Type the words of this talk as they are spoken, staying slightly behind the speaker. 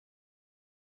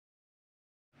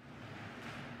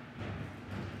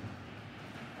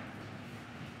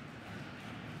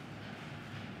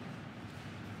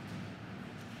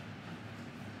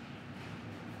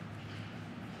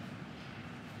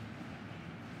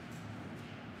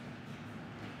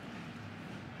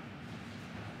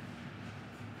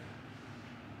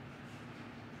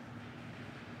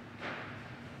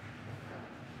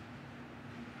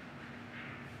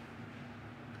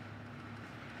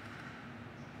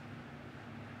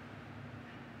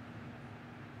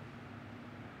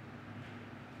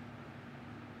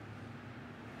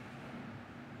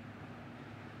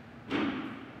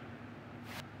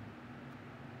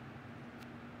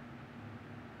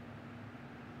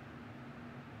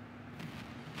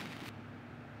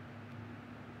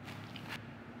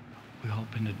we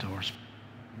open the doors.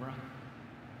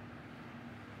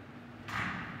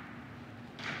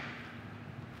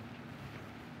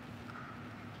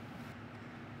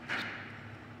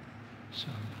 So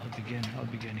I'll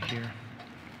begin here.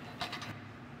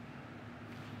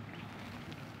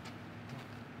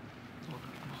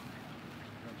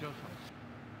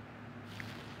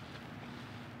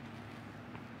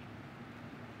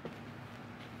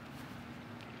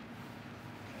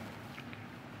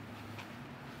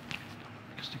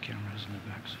 Because the camera is in the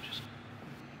back, so just...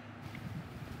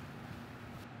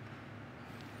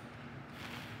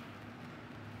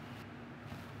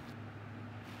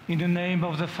 In the name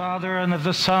of the Father, and of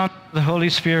the Son, and of the Holy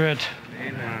Spirit.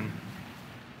 Amen.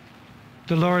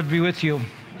 The Lord be with you.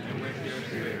 And with your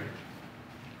spirit.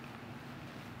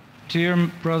 Dear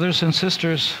brothers and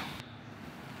sisters,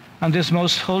 on this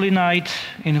most holy night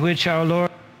in which our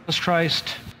Lord Jesus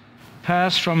Christ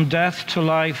passed from death to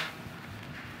life,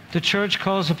 the Church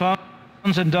calls upon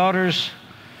sons and daughters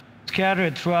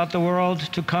scattered throughout the world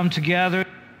to come together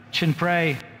and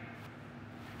pray.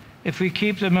 If we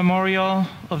keep the memorial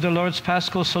of the Lord's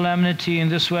Paschal solemnity in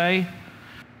this way,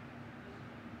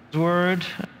 His word,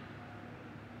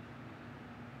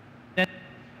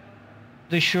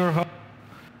 the sure hope,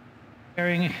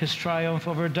 carrying His triumph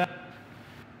over death,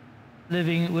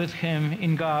 living with Him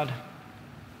in God.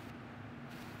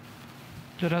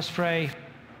 Let us pray.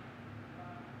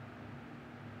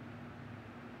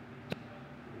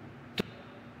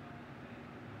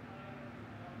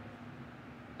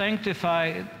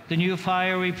 Sanctify the new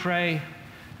fire, we pray,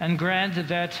 and grant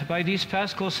that by these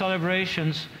Paschal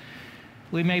celebrations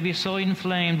we may be so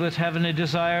inflamed with heavenly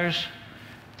desires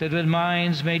that with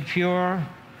minds made pure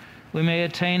we may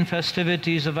attain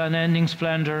festivities of unending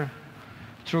splendor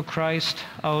through Christ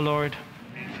our Lord.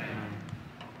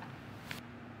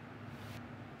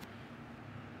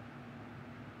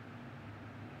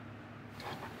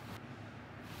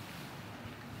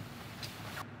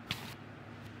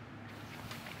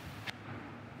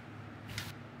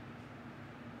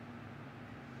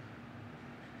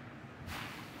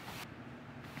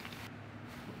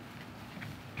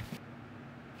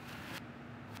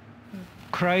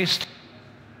 Christ,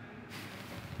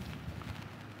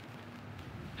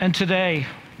 and today,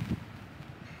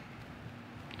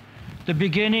 the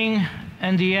beginning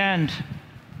and the end,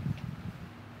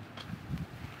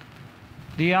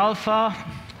 the Alpha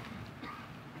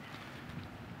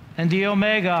and the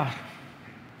Omega,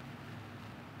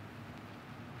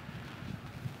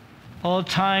 all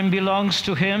time belongs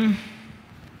to Him,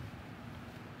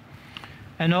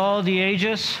 and all the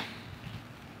ages.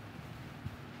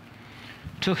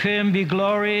 To Him be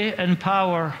glory and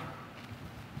power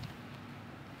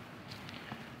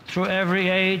through every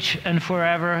age and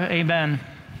forever. Amen.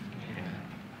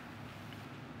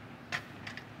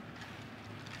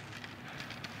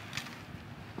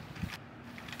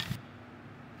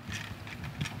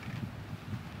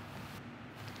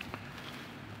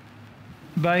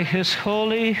 By His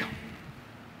holy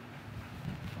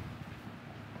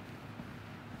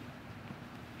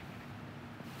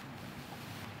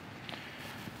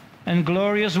and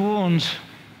glorious wounds,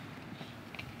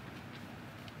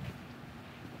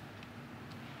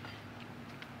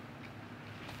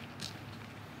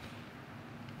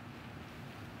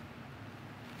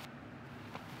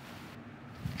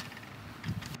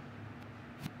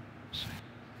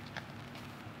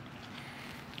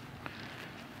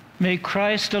 may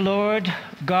Christ the Lord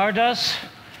guard us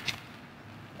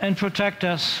and protect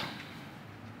us.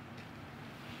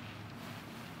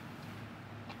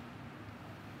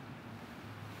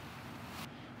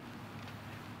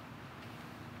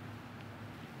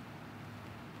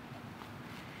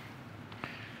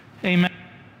 Amen.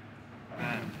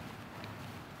 Amen.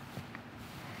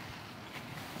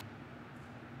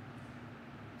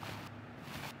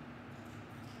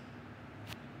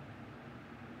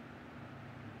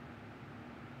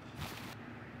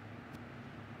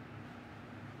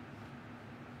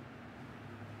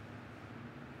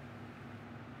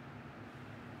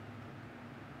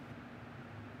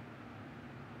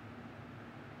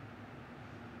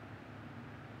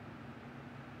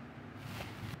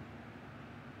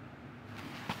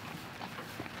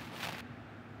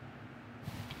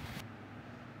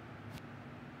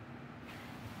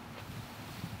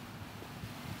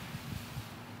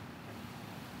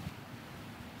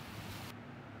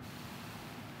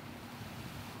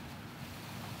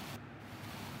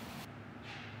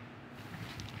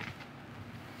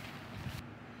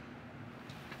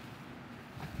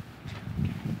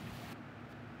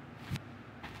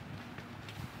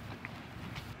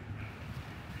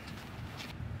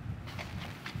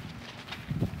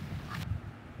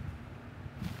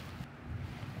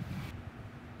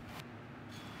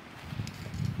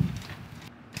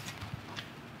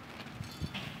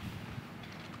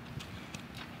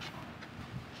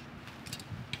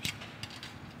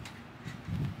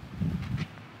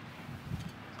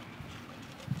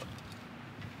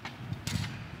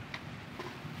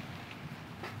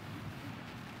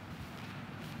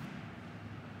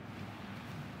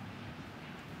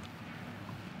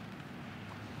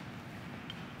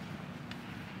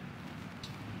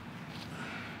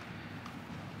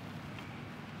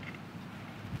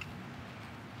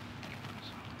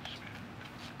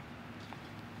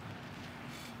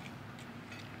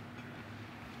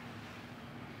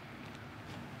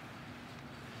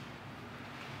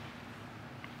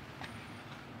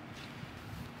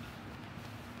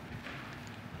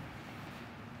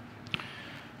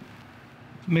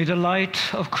 May the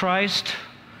light of Christ,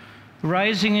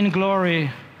 rising in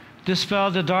glory,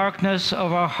 dispel the darkness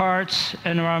of our hearts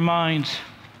and our minds.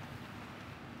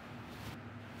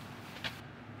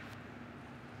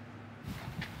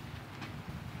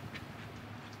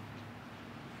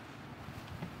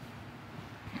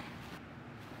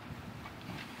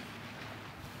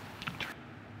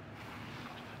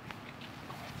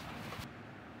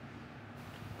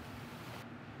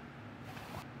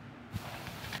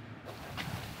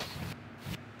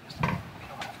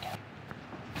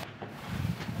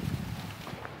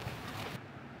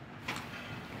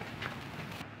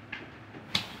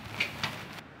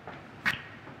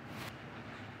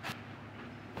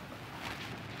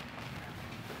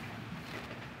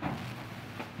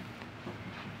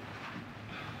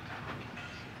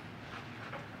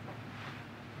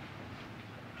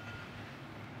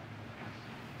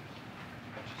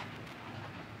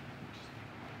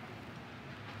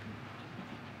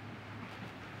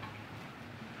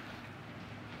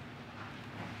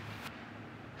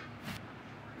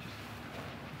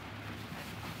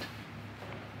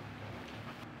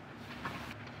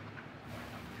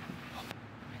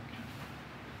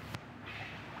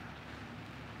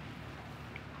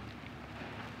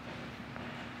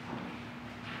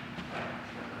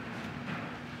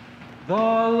 The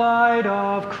light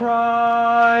of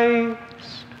Christ.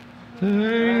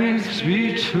 Thanks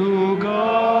be to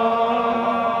God.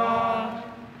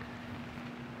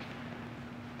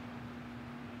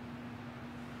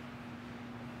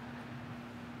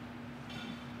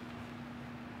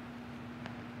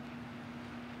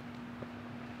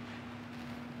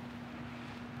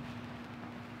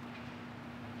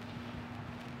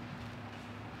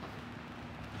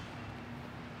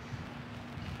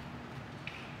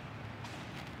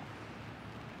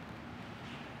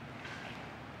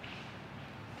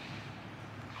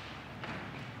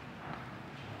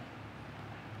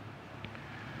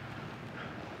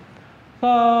 The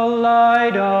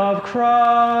light of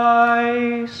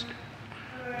Christ.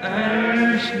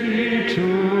 Thanks be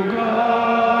to God.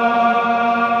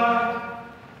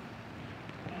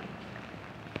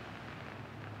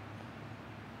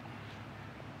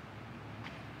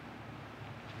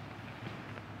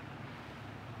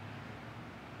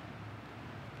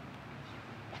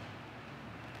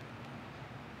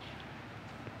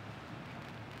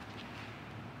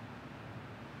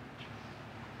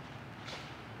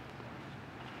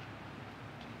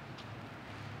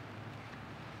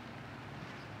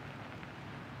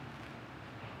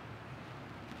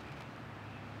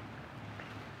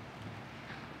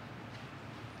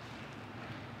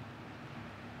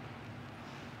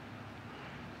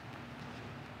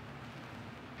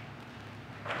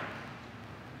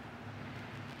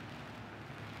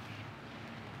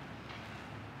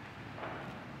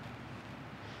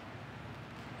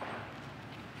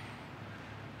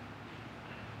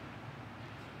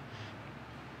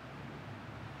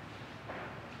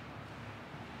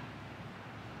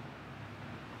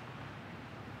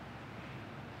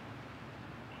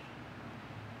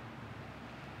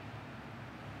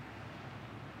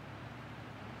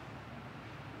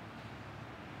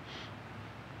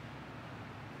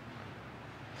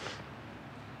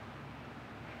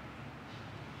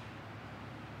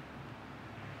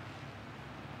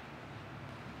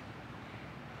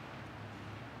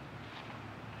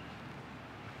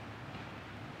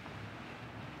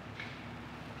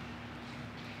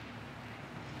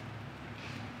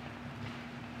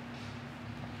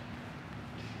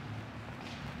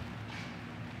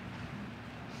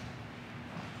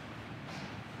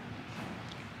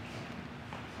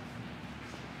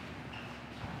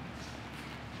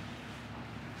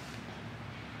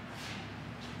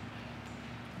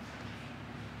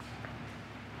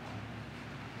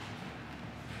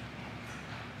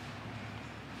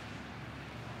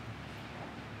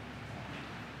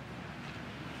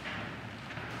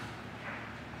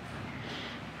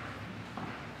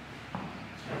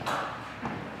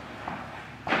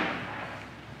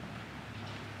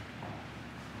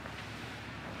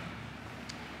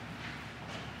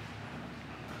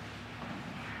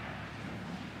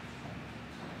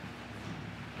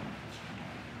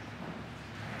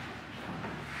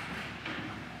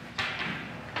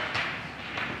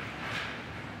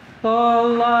 The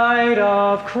light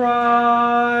of Christ.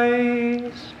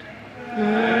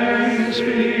 Thanks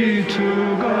be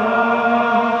to God.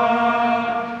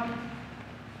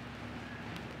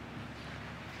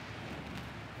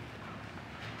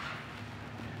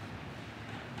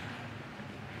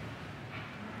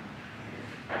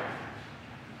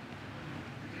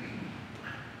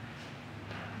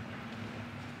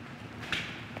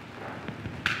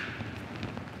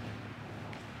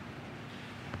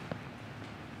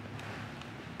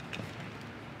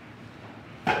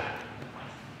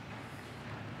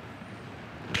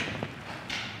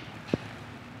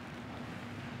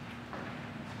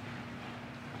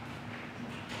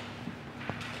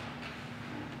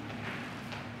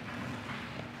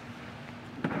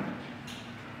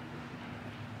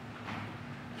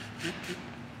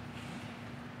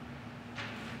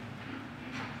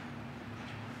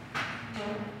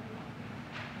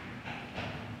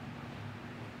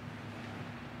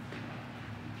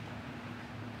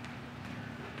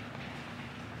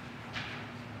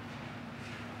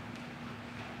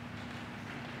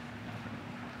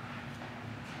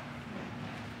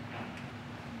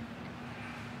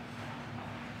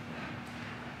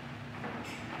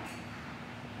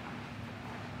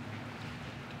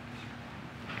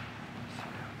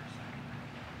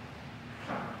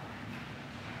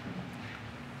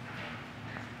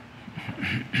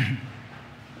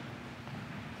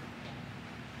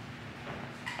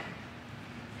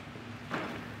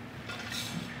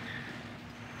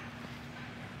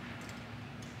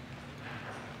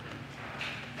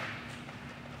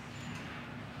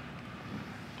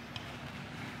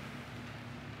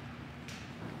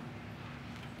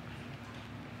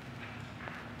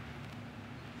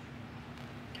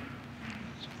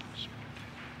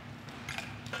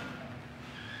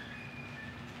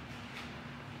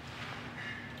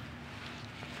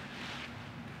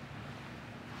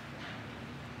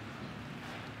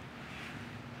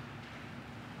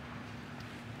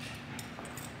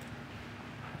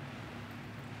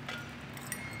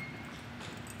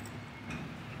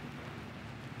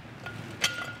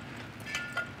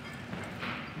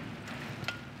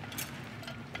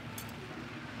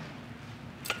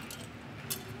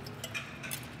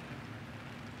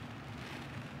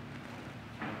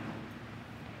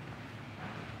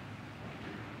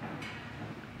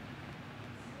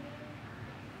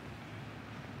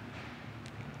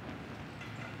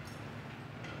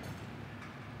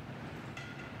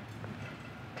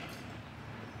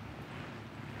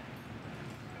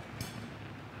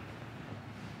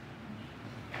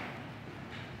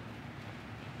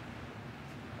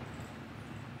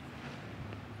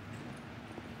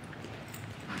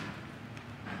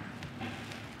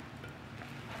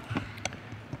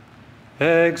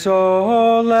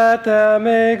 Exalt, let them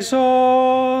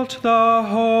exalt, the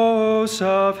hosts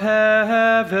of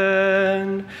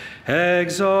heaven.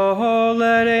 Exalt,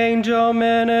 let angel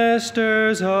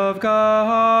ministers of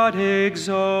God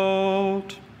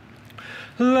exalt.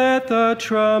 Let the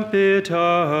trumpet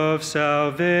of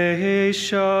salvation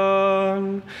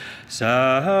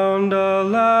sound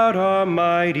aloud, our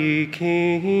mighty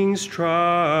King's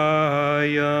triumph.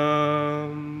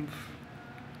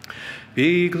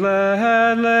 Be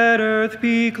glad, let earth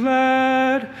be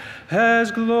glad, as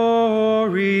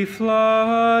glory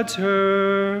floods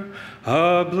her,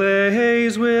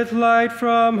 ablaze with light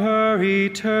from her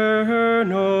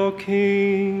eternal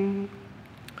King.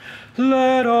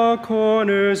 Let all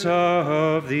corners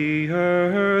of the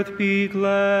earth be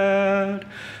glad,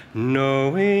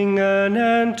 knowing an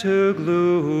end to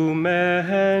gloom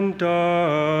and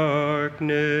darkness.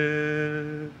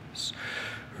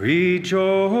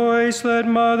 Rejoice, let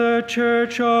Mother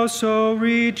Church also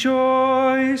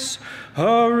rejoice,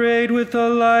 arrayed with the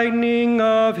lightning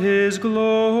of his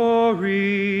glory.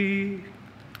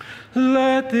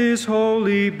 Let this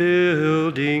holy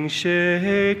building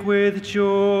shake with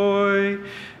joy,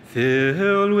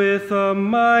 filled with the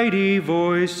mighty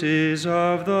voices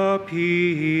of the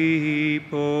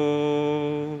peoples.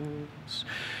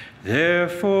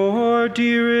 Therefore,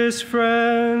 dearest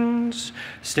friends,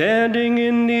 standing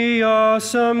in the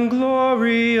awesome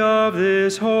glory of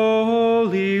this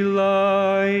holy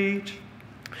light,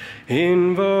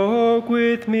 invoke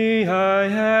with me, I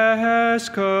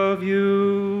ask of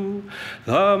you,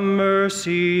 the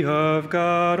mercy of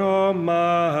God Almighty,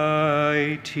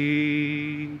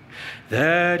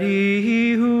 that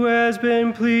he who has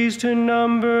been pleased to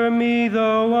number me,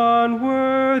 though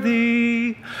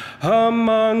unworthy,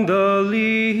 among the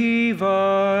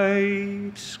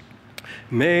Levites,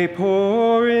 may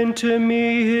pour into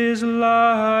me his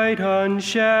light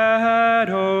unshadowed,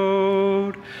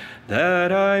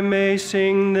 that I may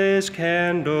sing this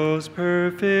candle's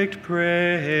perfect praises.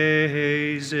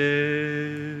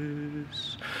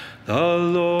 The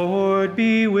Lord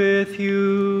be with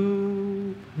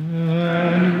you.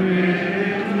 And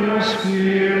with your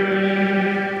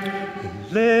spirit.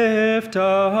 Lift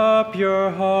up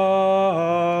your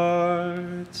hearts.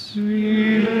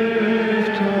 We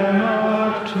lift them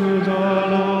up to the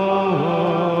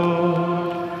Lord.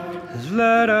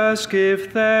 Let us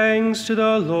give thanks to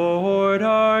the Lord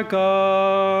our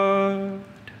God.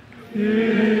 It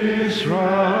is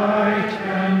right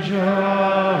and just.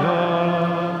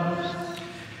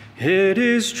 It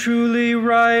is truly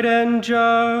right and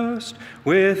just,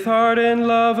 with ardent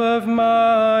love of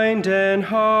mind and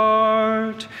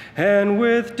heart, and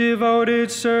with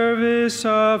devoted service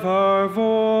of our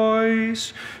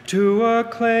voice, to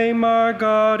acclaim our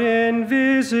God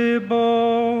invisible,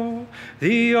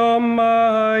 the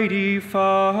Almighty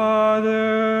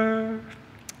Father,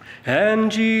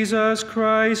 and Jesus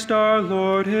Christ our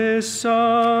Lord, his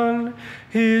Son,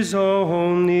 his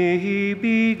only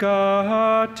begotten,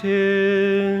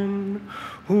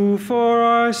 who for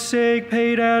our sake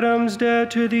paid Adam's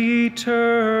debt to the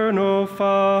eternal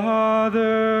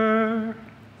Father,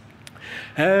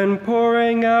 and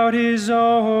pouring out his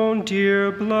own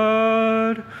dear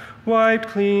blood, wiped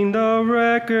clean the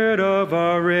record of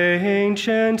our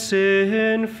ancient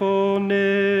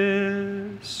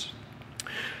sinfulness.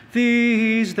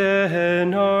 These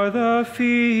then are the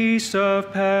feasts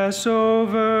of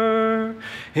Passover,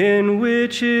 in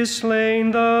which is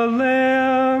slain the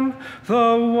Lamb,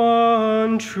 the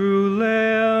one true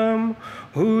Lamb,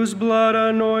 whose blood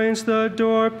anoints the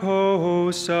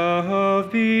doorposts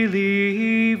of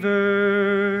believers.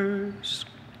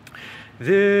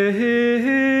 This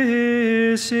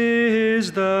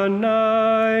is the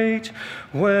night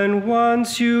when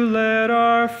once you led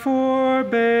our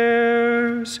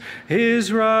forebears,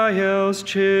 Israel's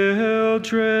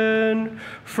children,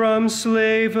 from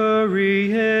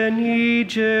slavery in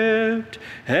Egypt,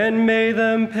 and made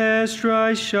them pass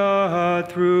dry shod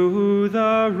through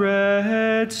the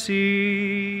Red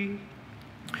Sea.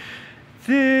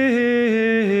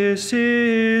 This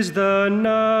is the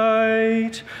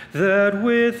night that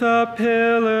with a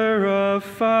pillar of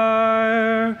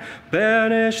fire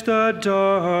banished the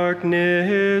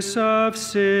darkness of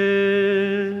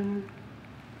sin.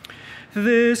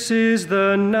 This is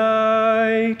the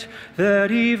night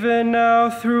that even now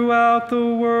throughout the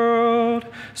world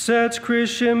sets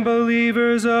Christian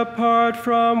believers apart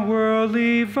from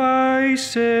worldly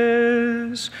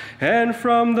vices and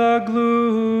from the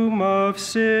gloom of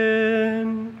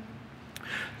sin,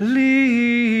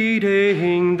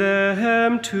 leading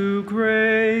them to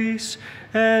grace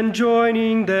and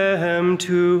joining them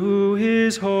to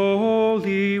his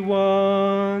holy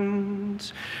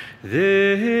ones.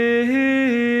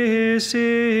 This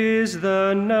is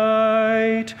the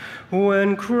night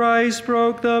when Christ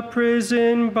broke the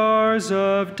prison bars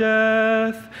of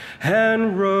death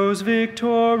and rose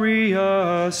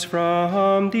victorious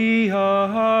from the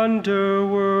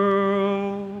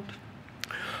underworld.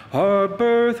 Our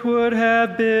birth would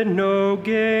have been no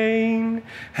gain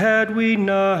had we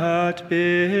not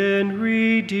been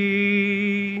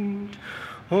redeemed.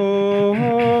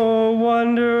 Oh,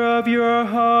 wonder of your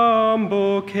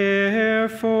humble care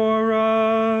for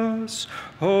us.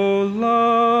 Oh,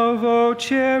 love, oh,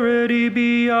 charity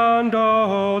beyond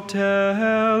all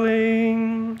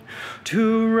telling.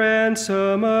 To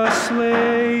ransom a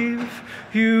slave,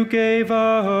 you gave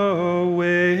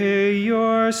away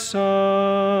your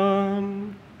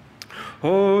Son.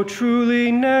 Oh,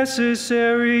 truly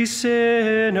necessary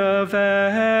sin of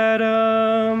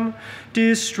Adam,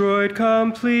 destroyed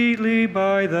completely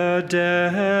by the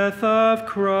death of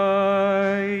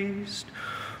Christ.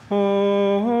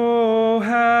 Oh,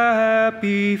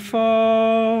 happy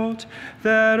fault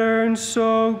that earned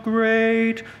so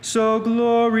great, so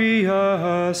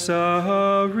glorious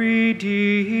a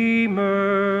Redeemer.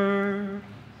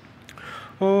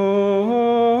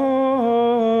 Oh,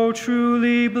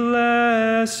 truly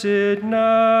blessed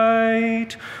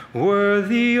night,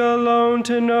 worthy alone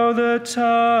to know the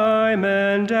time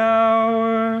and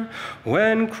hour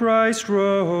when Christ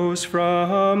rose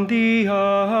from the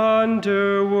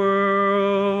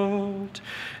underworld.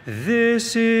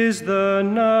 This is the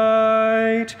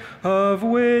night of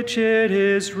which it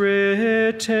is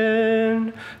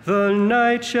written, the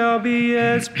night shall be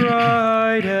as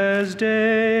bright as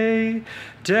day.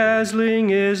 Dazzling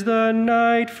is the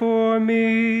night for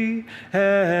me,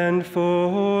 and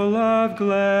full of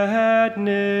gladness.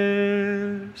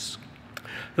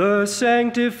 The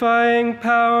sanctifying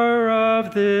power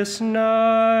of this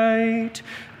night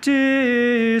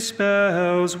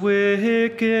dispels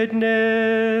wickedness,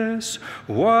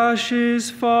 washes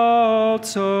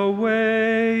faults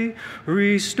away,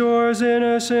 restores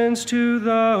innocence to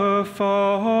the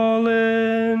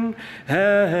fallen,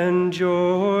 and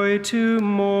joy to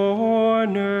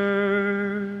mourners.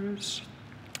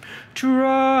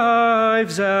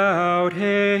 Drives out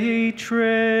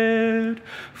hatred,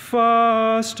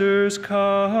 fosters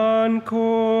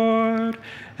concord,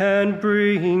 and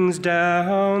brings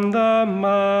down the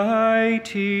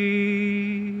mighty.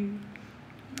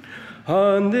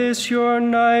 On this your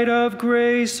night of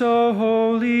grace, O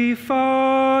Holy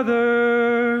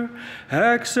Father,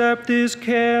 accept this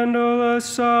candle a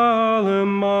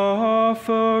solemn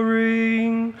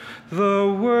offering,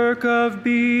 the work of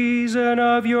bees season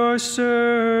of your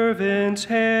servants'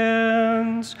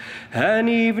 hands, an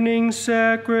evening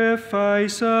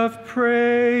sacrifice of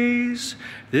praise,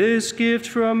 this gift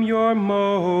from your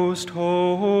most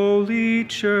holy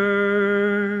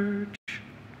church.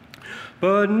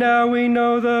 But now we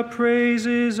know the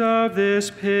praises of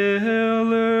this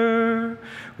pillar,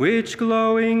 which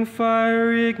glowing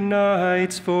fire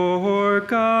ignites for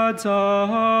God's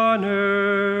honor.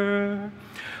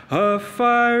 A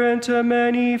fire into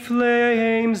many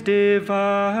flames divided,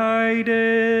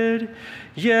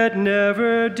 yet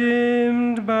never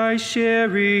dimmed by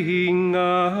sharing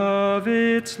of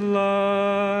its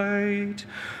light.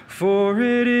 For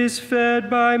it is fed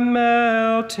by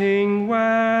melting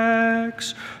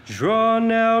wax, drawn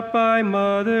out by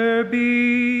mother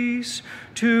bees,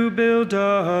 to build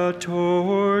a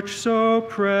torch so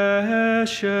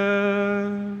precious.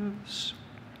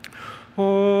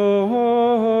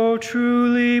 Oh,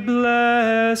 truly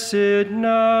blessed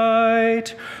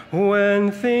night, when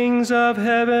things of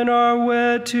heaven are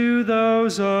wed to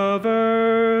those of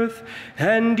earth,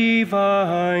 and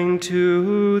divine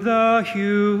to the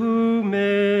human.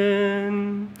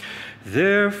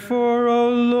 Therefore, O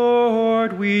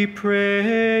Lord, we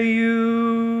pray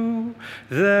you,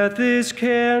 that this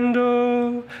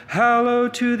candle,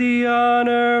 hallowed to the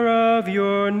honor of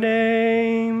your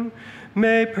name,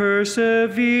 may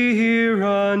persevere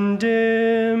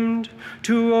undimmed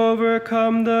to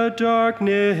overcome the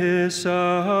darkness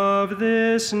of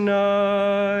this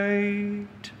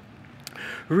night.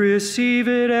 Receive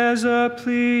it as a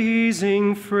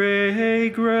pleasing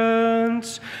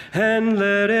fragrance, and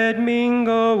let it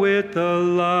mingle with the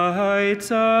lights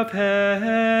of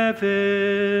heaven.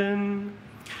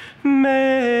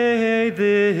 May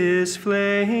this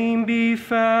flame be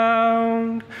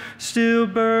found still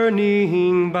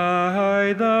burning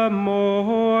by the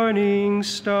morning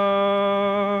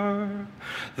star,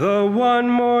 the one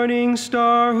morning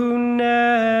star who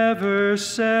never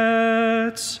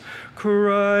sets,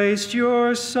 Christ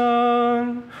your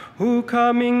Son, who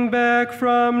coming back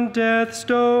from death's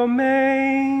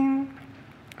domain,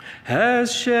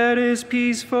 has shed his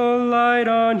peaceful light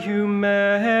on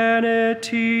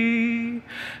humanity,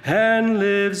 and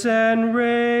lives and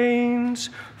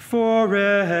reigns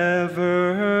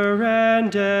forever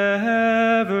and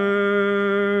ever.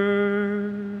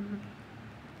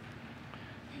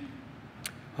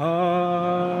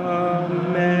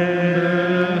 Amen.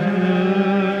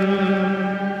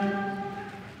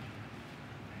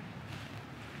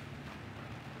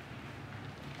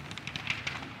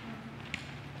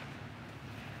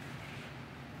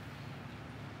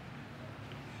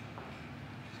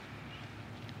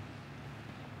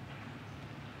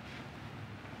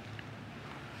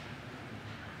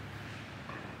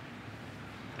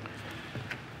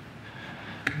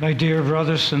 My dear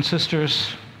brothers and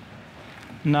sisters,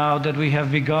 now that we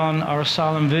have begun our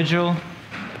solemn vigil,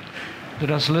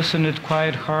 let us listen with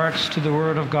quiet hearts to the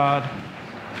word of God.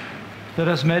 Let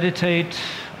us meditate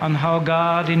on how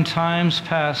God in times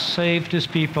past saved his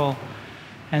people,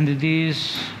 and in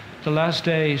these, the last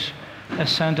days,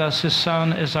 has sent us his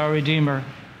Son as our Redeemer.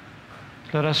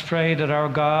 Let us pray that our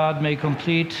God may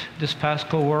complete this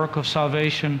paschal work of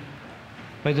salvation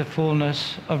by the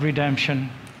fullness of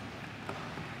redemption.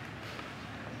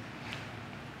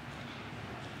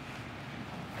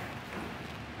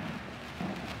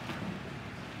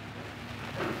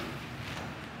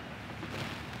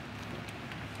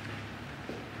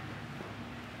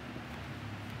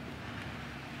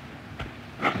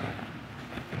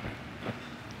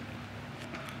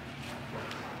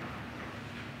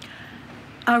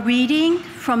 A reading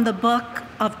from the book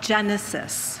of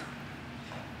Genesis.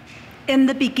 In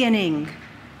the beginning,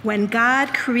 when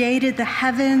God created the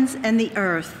heavens and the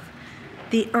earth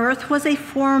was a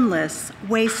formless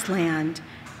wasteland,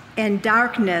 and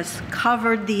darkness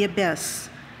covered the abyss,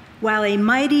 while a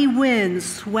mighty wind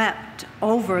swept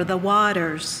over the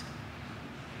waters.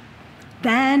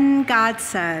 Then God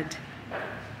said,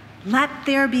 "Let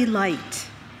there be light,"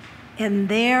 and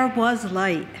there was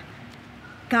light.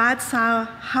 God saw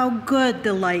how good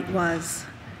the light was.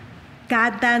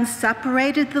 God then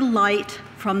separated the light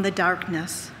from the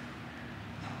darkness.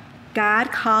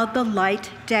 God called the light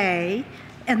day,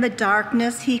 and the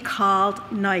darkness he called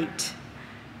night.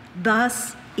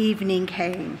 Thus evening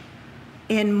came,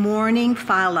 and morning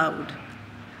followed,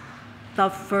 the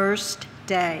first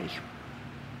day.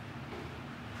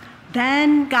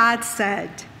 Then God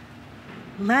said,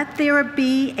 "Let there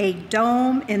be a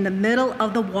dome in the middle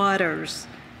of the waters,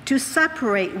 to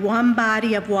separate one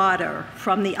body of water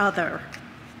from the other."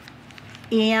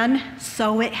 And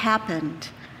so it happened.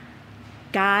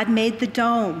 God made the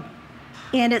dome,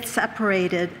 and it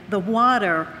separated the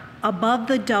water above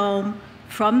the dome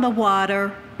from the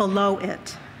water below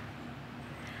it.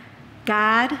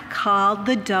 God called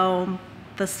the dome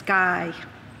the sky.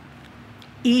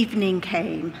 Evening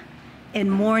came,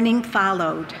 and morning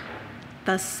followed,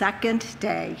 the second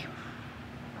day.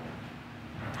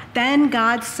 Then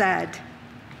God said,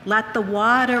 "Let the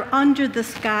water under the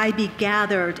sky be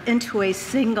gathered into a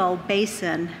single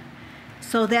basin,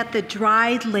 so that the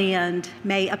dried land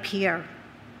may appear."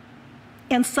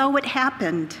 And so it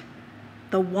happened.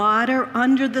 The water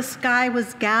under the sky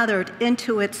was gathered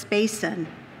into its basin,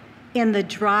 and the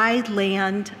dried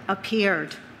land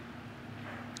appeared.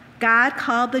 God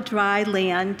called the dry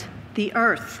land the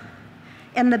earth,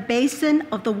 and the basin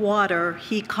of the water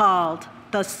he called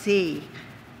the sea.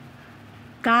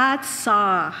 God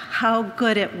saw how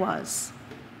good it was.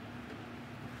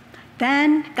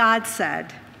 Then God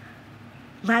said,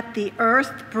 "Let the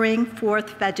earth bring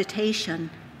forth vegetation,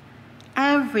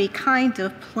 every kind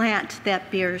of plant that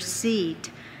bears seed,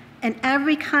 and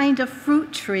every kind of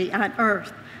fruit tree on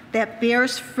earth that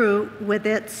bears fruit with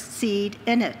its seed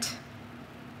in it."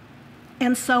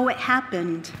 And so it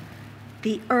happened.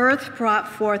 The earth brought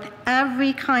forth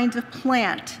every kind of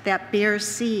plant that bears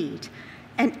seed,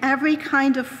 and every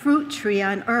kind of fruit tree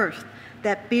on earth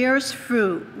that bears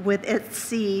fruit with its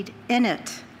seed in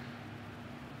it.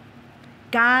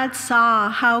 God saw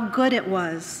how good it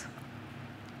was.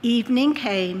 Evening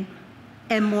came,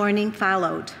 and morning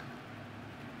followed,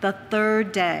 the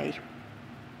third day.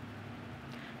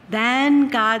 Then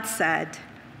God said,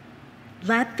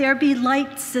 "Let there be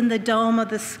lights in the dome of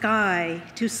the sky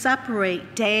to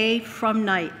separate day from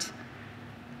night.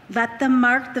 Let them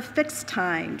mark the fixed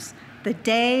times, the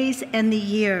days and the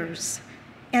years,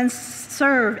 and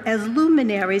serve as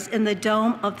luminaries in the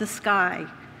dome of the sky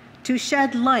to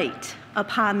shed light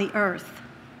upon the earth."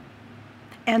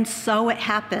 And so it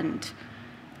happened.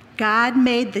 God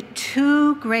made the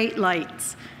two great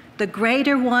lights, the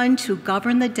greater one to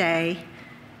govern the day,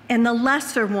 and the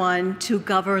lesser one to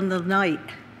govern the night.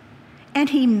 And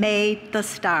he made the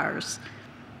stars.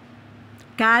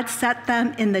 God set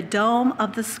them in the dome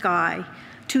of the sky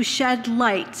to shed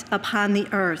light upon the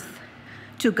earth,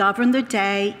 to govern the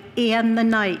day and the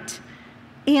night,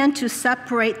 and to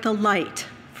separate the light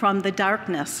from the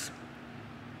darkness.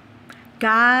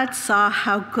 God saw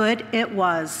how good it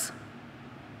was.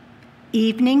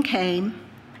 Evening came,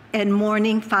 and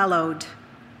morning followed,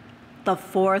 the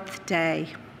fourth day.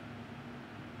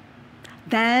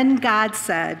 Then God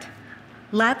said,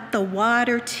 "Let the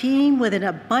water teem with an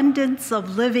abundance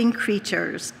of living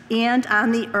creatures, and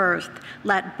on the earth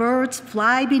let birds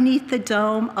fly beneath the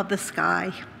dome of the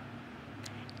sky."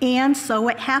 And so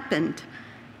it happened.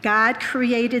 God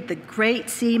created the great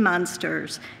sea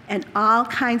monsters and all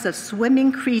kinds of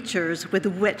swimming creatures with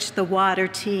which the water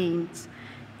teems,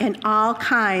 and all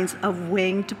kinds of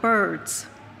winged birds.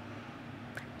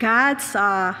 God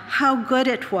saw how good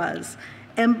it was,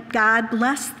 and God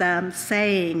blessed them,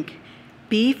 saying,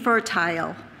 "Be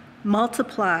fertile,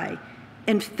 multiply,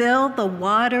 and fill the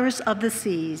waters of the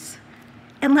seas,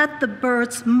 and let the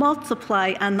birds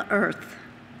multiply on the earth."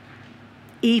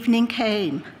 Evening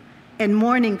came, and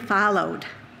morning followed,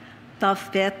 the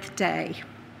fifth day.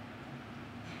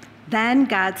 Then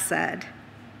God said,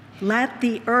 "Let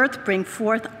the earth bring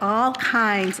forth all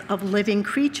kinds of living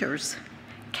creatures,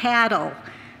 cattle,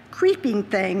 creeping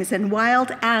things, and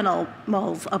wild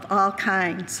animals of all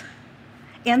kinds."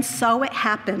 And so it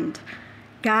happened.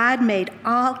 God made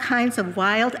all kinds of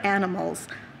wild animals,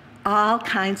 all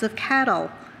kinds of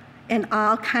cattle, and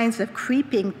all kinds of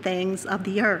creeping things of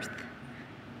the earth.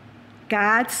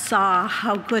 God saw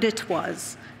how good it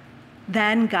was.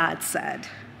 Then God said,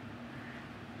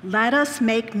 "Let us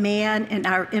make man in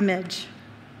our image,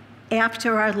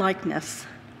 after our likeness.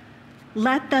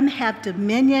 Let them have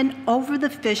dominion over the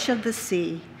fish of the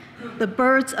sea, the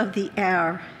birds of the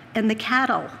air, and the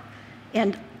cattle,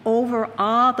 and over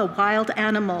all the wild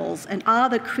animals and all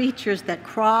the creatures that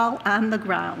crawl on the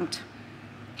ground."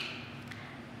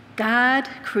 God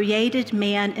created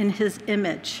man in his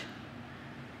image.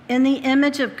 In the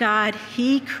image of God,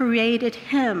 he created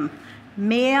him,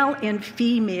 male and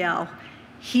female.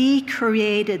 He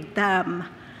created them.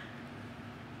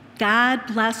 God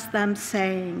blessed them,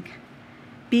 saying,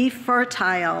 "Be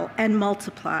fertile and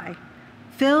multiply.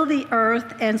 Fill the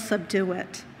earth and subdue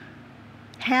it.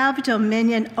 Have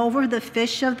dominion over the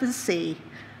fish of the sea,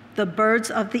 the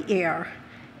birds of the air,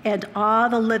 and all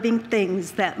the living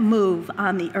things that move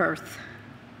on the earth."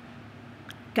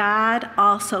 God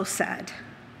also said,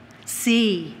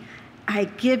 "See, I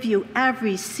give you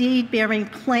every seed-bearing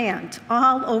plant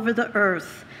all over the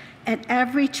earth, and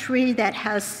every tree that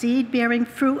has seed-bearing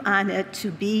fruit on it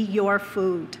to be your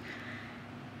food.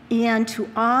 And to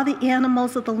all the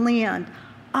animals of the land,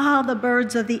 all the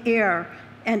birds of the air,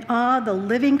 and all the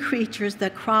living creatures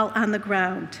that crawl on the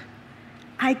ground.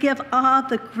 I give all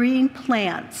the green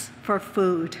plants for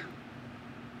food.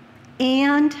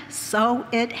 And so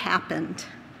it happened.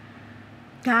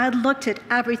 God looked at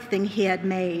everything he had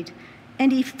made,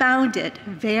 and he found it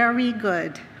very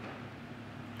good.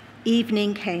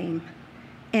 Evening came,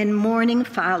 and morning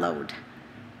followed,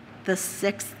 the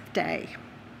sixth day.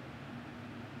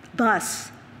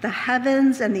 Thus, the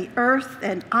heavens and the earth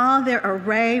and all their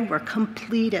array were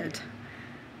completed.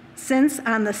 Since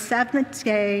on the seventh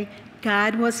day,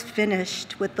 God was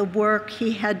finished with the work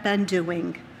he had been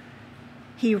doing.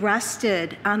 He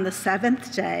rested on the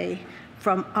seventh day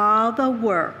from all the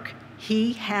work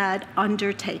he had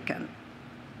undertaken.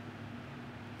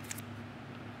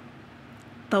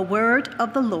 The word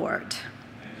of the Lord.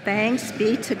 Thanks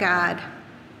be to God.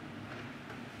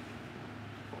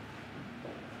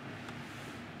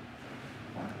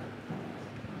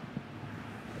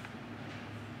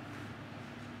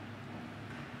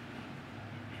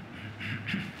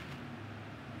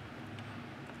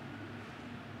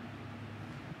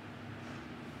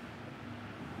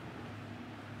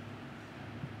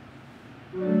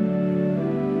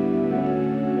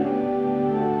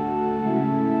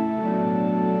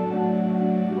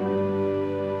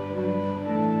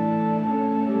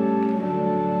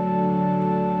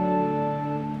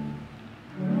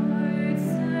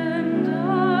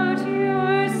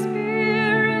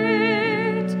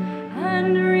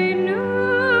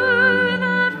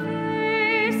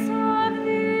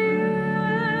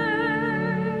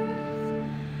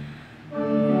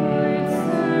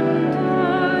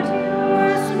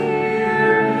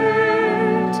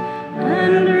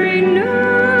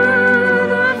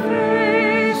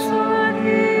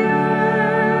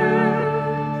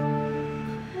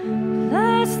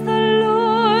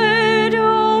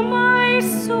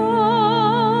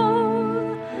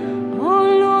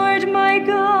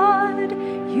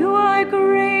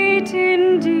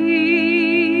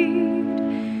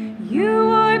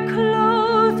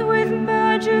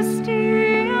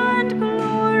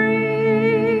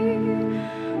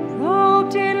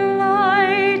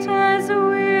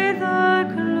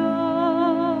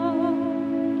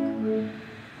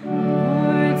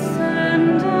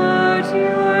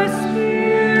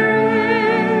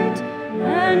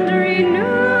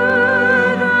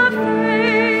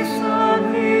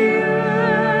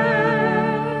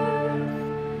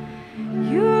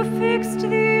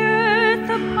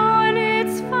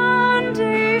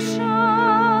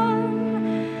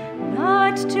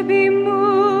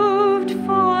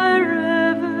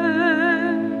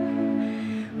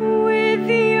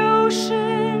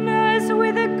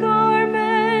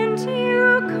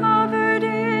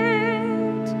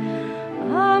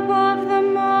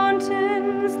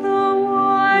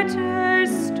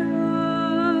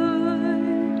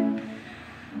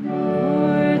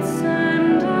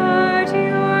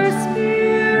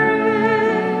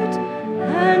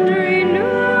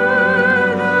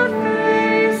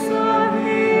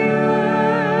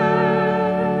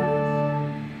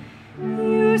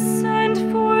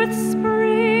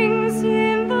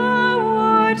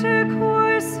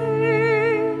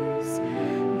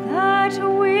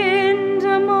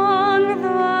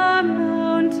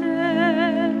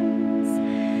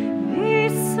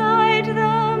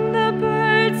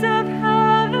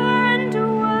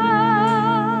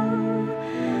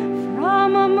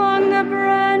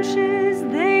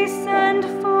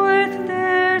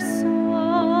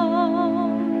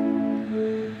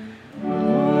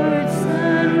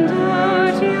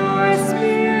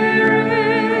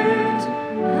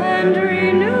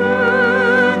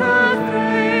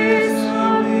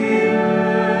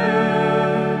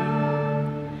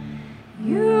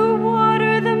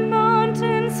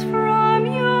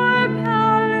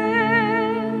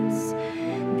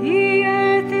 The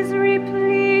earth is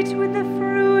replete with the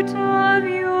fruit of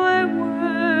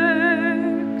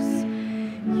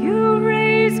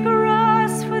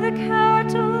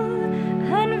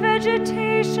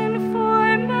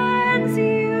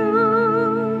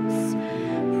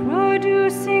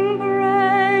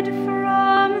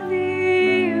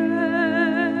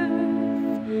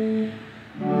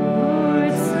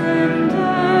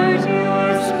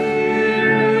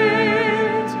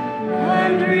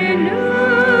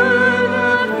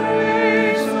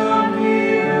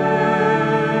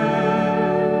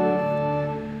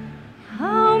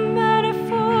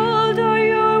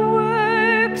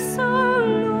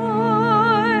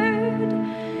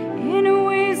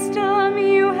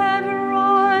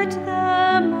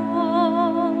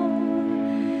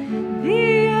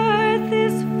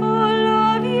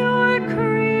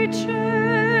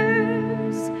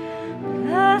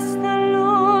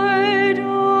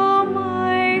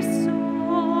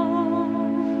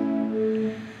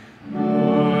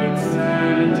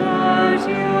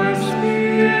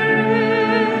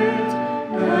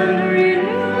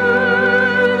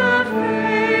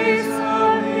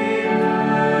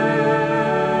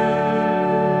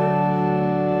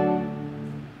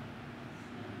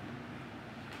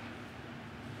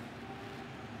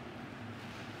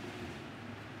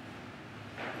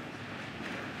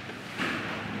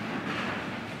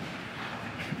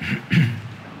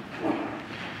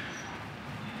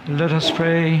Let us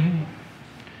pray.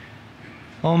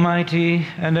 Almighty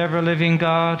and ever-living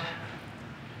God,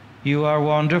 you are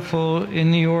wonderful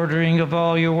in the ordering of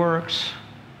all your works.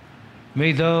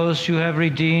 May those you have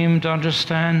redeemed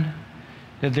understand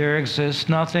that there exists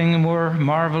nothing more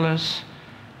marvelous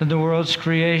than the world's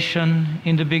creation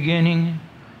in the beginning,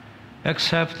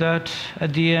 except that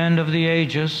at the end of the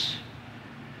ages,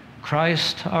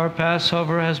 Christ, our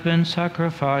Passover, has been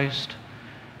sacrificed,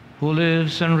 who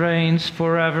lives and reigns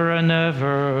forever and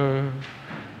ever.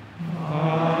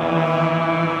 Amen.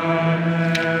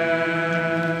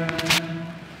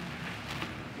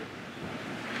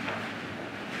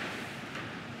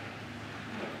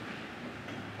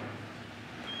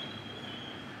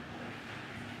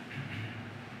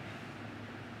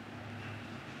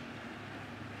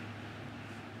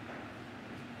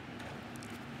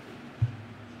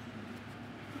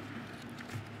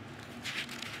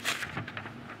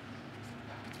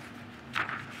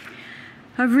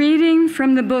 A reading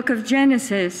from the book of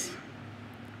Genesis.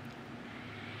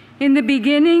 In the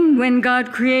beginning, when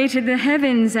God created the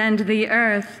heavens and the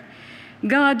earth,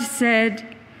 God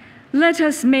said, "Let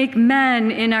us make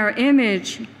man in our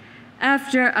image,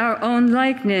 after our own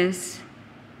likeness.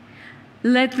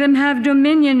 Let them have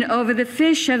dominion over the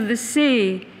fish of the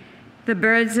sea, the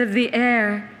birds of the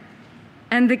air,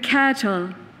 and the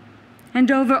cattle, and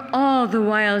over all the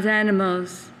wild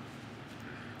animals,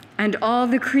 and all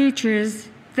the creatures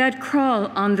that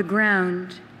crawl on the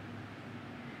ground."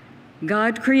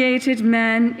 God created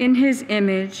man in his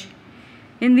image.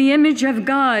 In the image of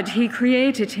God he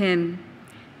created him.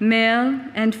 Male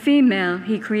and female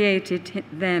he created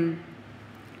them.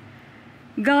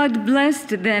 God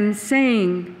blessed them,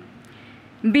 saying,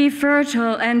 "Be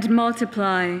fertile and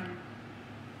multiply.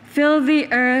 Fill the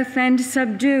earth and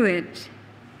subdue it.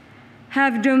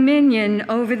 Have dominion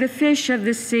over the fish of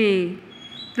the sea,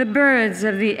 the birds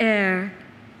of the air,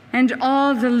 and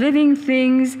all the living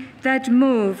things that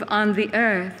move on the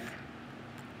earth."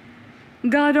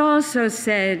 God also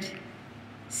said,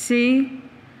 "See,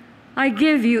 I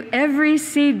give you every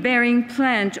seed-bearing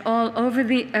plant all over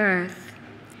the earth,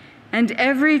 and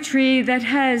every tree that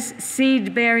has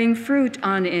seed-bearing fruit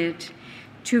on it,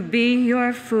 to be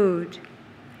your food.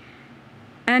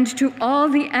 And to all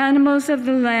the animals of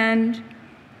the land,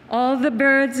 all the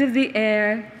birds of the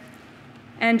air,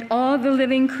 and all the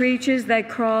living creatures that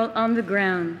crawl on the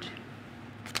ground."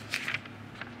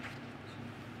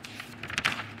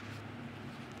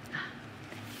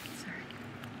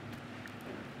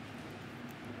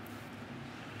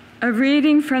 A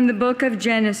reading from the book of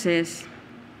Genesis.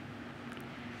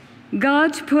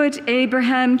 God put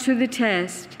Abraham to the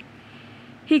test.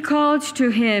 He called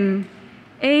to him,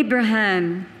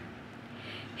 "Abraham."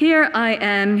 "Here I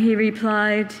am," he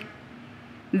replied.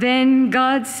 Then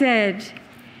God said,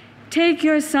 "Take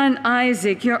your son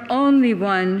Isaac, your only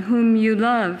one, whom you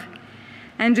love,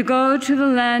 and go to the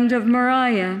land of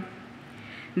Moriah.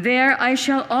 There I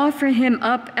shall offer him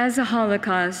up as a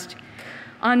holocaust,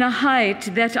 on a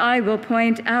height that I will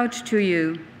point out to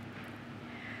you."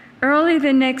 Early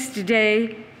the next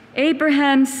day,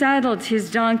 Abraham saddled his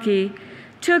donkey,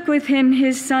 took with him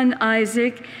his son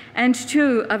Isaac and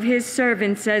 2 of his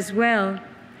servants as well,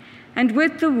 and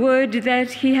with the wood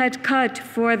that he had cut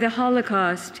for the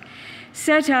holocaust,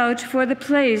 set out for the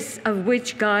place of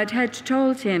which God had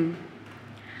told him.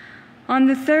 On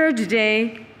the 3rd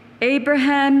day,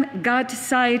 Abraham got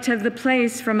sight of the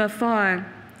place from afar.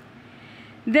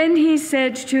 Then he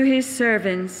said to his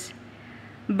servants,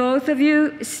 "Both of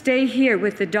you stay here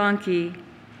with the donkey,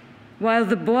 while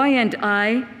the boy and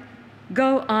I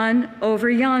go on over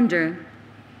yonder.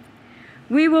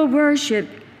 We will worship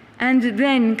and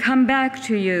then come back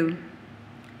to you."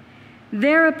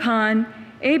 Thereupon,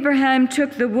 Abraham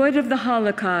took the wood of the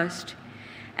holocaust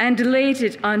and laid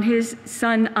it on his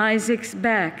son Isaac's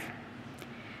back,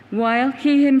 while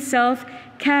he himself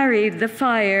carried the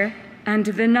fire and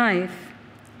the knife.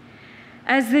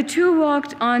 As the 2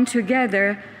 walked on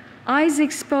together,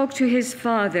 Isaac spoke to his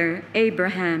father,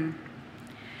 Abraham.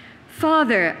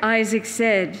 "Father," Isaac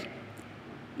said.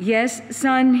 "Yes,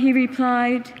 son," he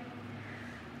replied.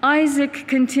 Isaac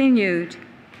continued,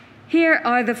 "Here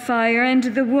are the fire and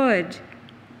the wood,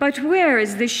 but where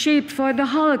is the sheep for the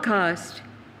holocaust?"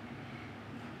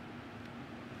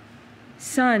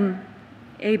 "Son,"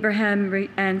 Abraham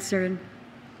answered,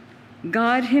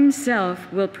 "God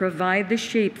himself will provide the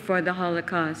sheep for the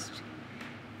holocaust."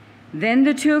 Then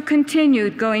the 2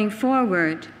 continued going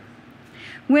forward.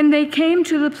 When they came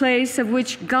to the place of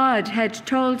which God had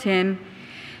told him,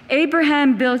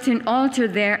 Abraham built an altar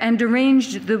there and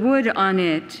arranged the wood on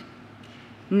it.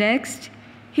 Next,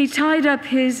 he tied up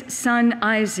his son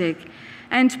Isaac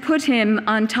and put him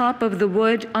on top of the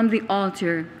wood on the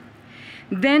altar.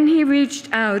 Then he reached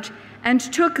out and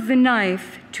took the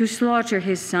knife to slaughter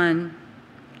his son.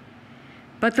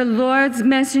 But the Lord's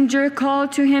messenger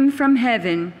called to him from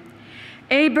heaven,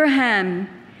 "Abraham,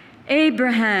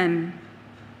 Abraham."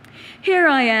 "Here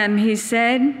I am," he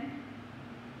said.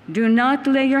 "Do not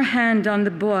lay your hand on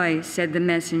the boy," said the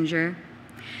messenger.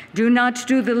 "Do not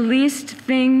do the least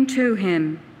thing to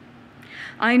him.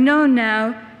 I know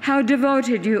now how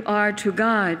devoted you are to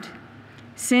God,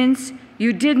 since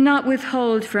you did not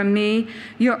withhold from me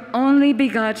your only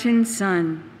begotten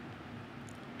son."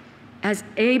 As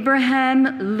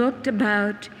Abraham looked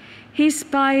about, he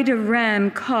spied a ram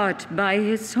caught by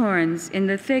his horns in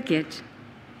the thicket.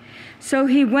 So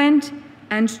he went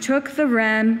and took the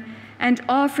ram and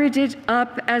offered it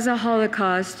up as a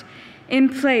holocaust in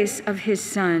place of his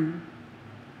son.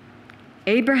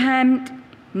 Abraham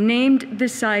named the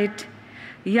site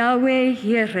Yahweh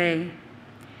Yireh.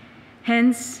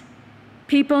 Hence,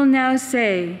 people now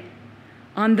say,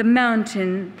 "On the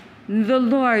mountain the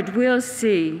Lord will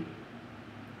see."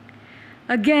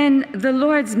 Again, the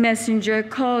Lord's messenger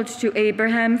called to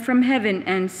Abraham from heaven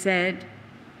and said,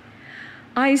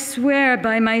 "I swear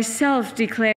by myself,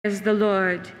 declares the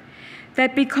Lord,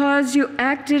 that because you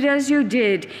acted as you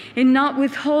did in not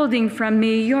withholding from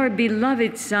me your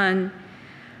beloved son,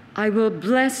 I will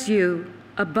bless you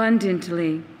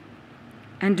abundantly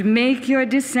and make your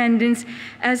descendants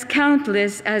as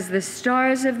countless as the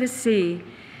stars of the sea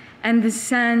and the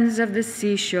sands of the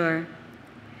seashore.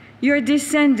 Your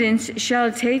descendants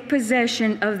shall take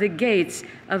possession of the gates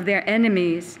of their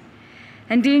enemies,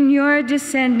 and in your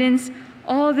descendants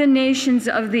all the nations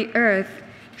of the earth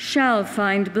shall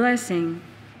find blessing.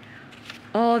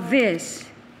 All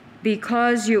this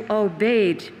because you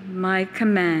obeyed my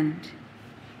command."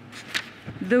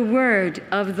 The word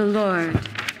of the Lord.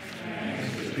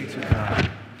 Thanks be to God.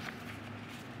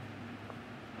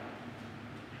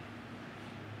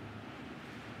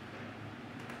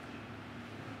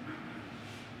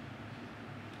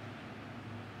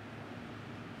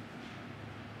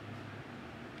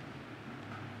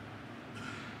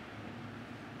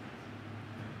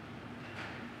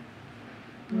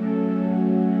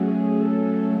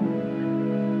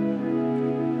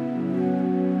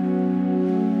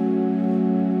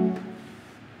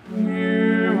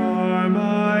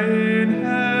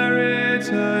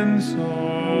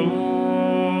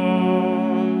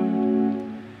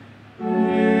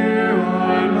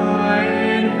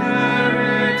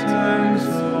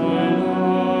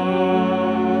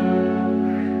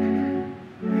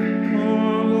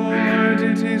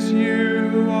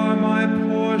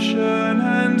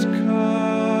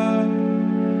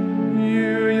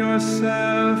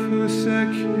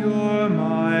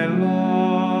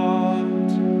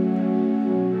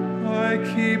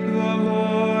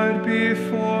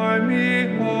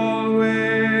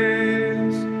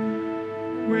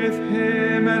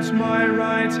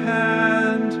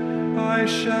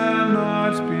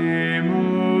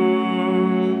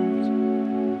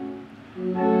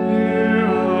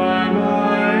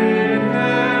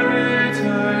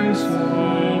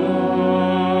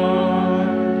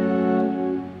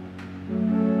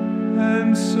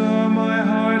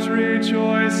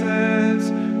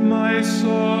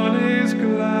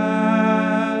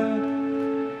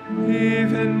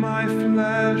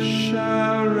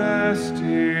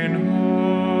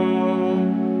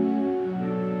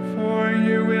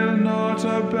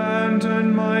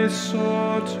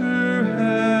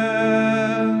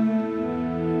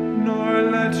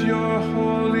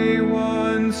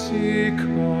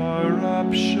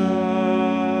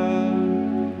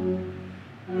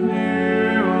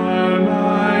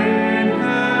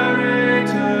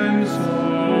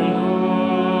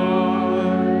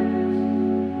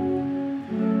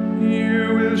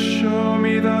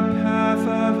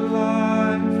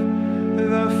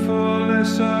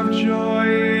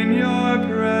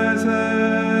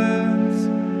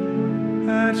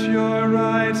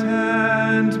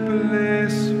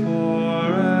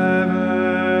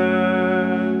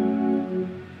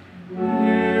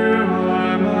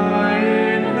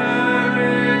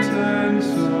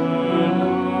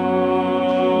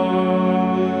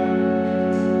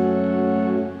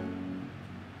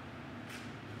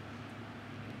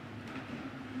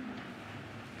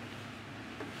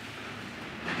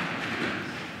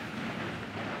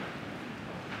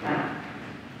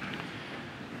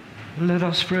 Let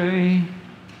us pray.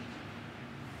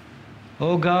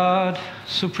 O God,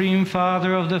 Supreme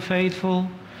Father of the faithful,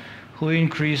 who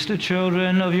increased the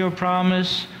children of your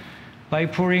promise by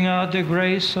pouring out the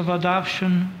grace of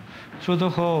adoption through the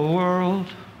whole world,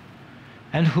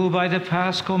 and who by the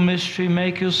Paschal mystery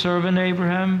make you servant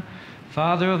Abraham,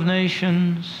 father of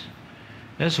nations,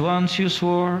 as once you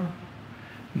swore,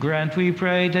 grant, we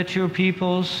pray, that your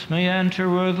peoples may enter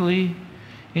worthily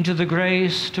into the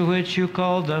grace to which you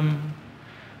called them,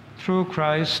 through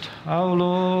Christ our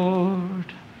Lord.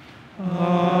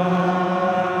 Amen.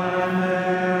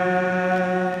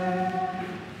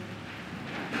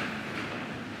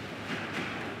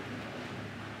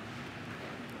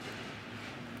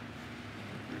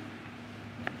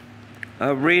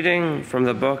 A reading from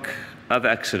the book of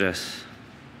Exodus.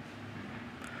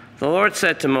 The Lord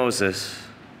said to Moses,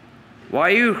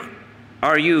 "Why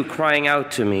are you crying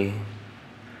out to me?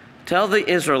 Tell the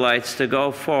Israelites to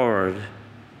go forward.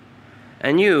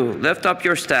 And you, lift up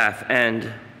your staff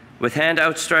and, with hand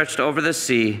outstretched over the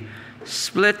sea,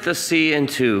 split the sea in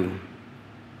two,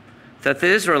 that the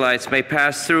Israelites may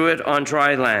pass through it on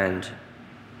dry land.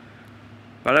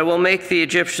 But I will make the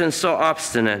Egyptians so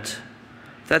obstinate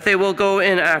that they will go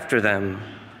in after them.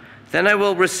 Then I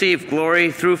will receive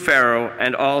glory through Pharaoh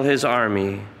and all his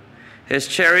army, his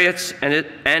chariots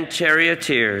and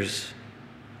charioteers.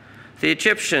 The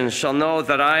Egyptians shall know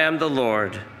that I am the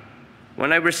Lord,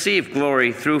 when I receive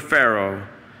glory through Pharaoh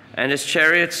and his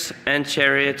chariots and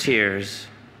charioteers."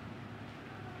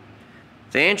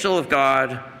 The angel of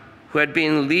God, who had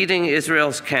been leading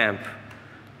Israel's camp,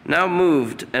 now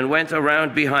moved and went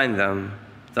around behind them.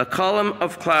 The column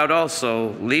of cloud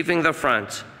also, leaving the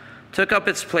front, took up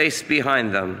its place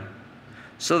behind them,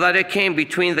 so that it came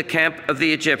between the camp of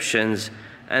the Egyptians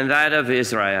and that of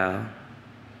Israel.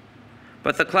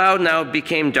 But the cloud now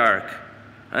became dark,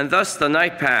 and thus the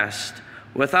night passed,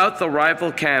 without the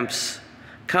rival camps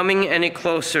coming any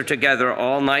closer together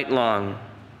all night long.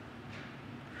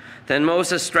 Then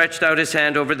Moses stretched out his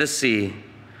hand over the sea,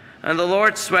 and the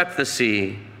Lord swept the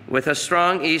sea with a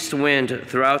strong east wind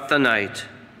throughout the night,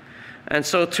 and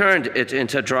so turned it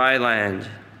into dry land.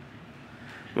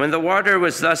 When the water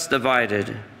was thus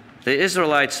divided, the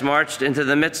Israelites marched into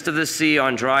the midst of the sea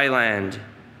on dry land,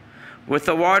 with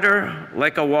the water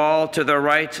like a wall to their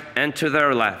right and to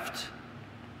their left.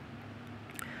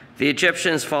 The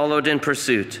Egyptians followed in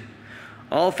pursuit.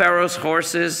 All Pharaoh's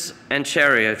horses and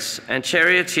chariots and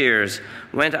charioteers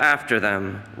went after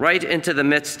them, right into the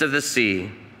midst of the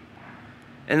sea.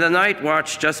 In the night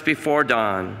watch just before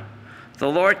dawn, the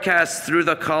Lord cast through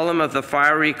the column of the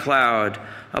fiery cloud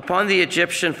upon the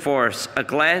Egyptian force a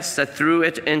glance that threw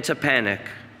it into panic.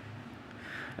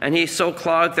 And he so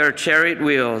clogged their chariot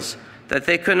wheels that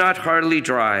they could not hardly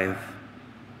drive.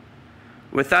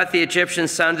 With that, the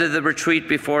Egyptians sounded the retreat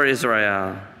before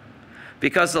Israel,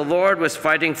 because the Lord was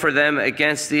fighting for them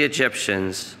against the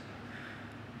Egyptians.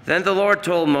 Then the Lord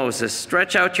told Moses,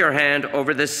 "Stretch out your hand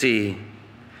over the sea,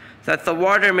 that the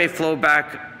water may flow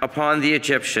back upon the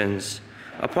Egyptians,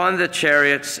 upon the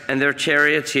chariots and their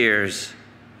charioteers."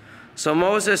 So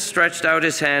Moses stretched out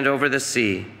his hand over the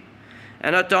sea,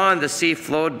 and at dawn the sea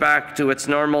flowed back to its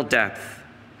normal depth.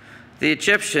 The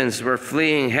Egyptians were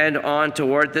fleeing head on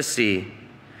toward the sea,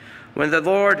 when the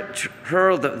Lord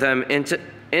hurled them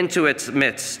into its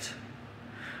midst.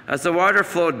 As the water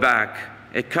flowed back,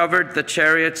 it covered the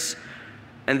chariots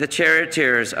and the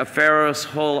charioteers of Pharaoh's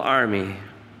whole army,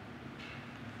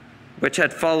 which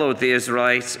had followed the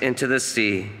Israelites into the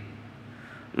sea.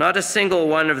 Not a single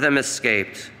one of them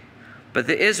escaped, but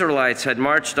the Israelites had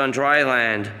marched on dry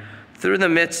land through the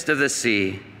midst of the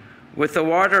sea, with the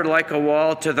water like a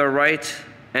wall to their right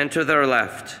and to their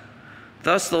left.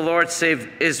 Thus the Lord saved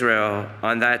Israel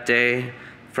on that day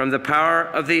from the power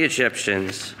of the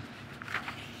Egyptians.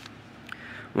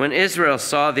 When Israel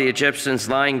saw the Egyptians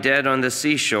lying dead on the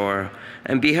seashore,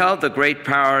 and beheld the great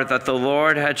power that the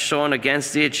Lord had shown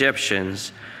against the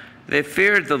Egyptians, they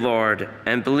feared the Lord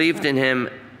and believed in him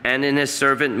and in his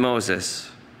servant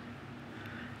Moses.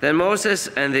 Then Moses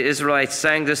and the Israelites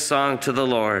sang this song to the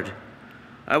Lord.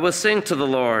 "I will sing to the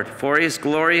Lord, for he is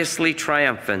gloriously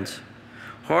triumphant.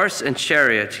 Horse and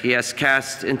chariot he has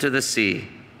cast into the sea."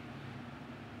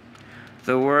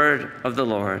 The word of the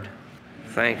Lord.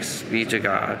 Thanks be to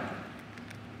God.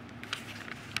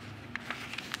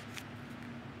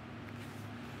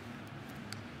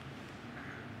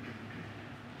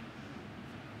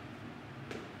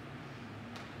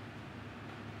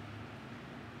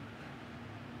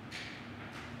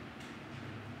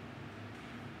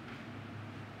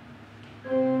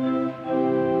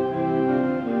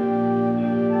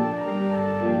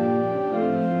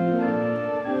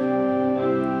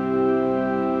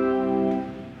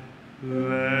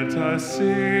 Let us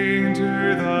sing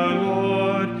to the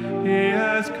Lord. He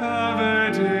has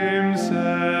covered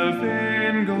himself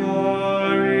in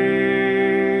glory.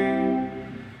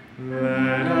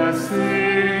 Let us sing.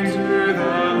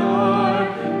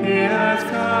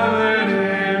 covered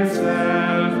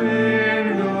himself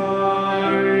in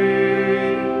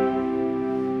glory.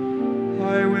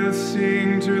 I will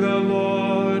sing to the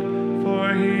Lord,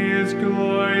 for he is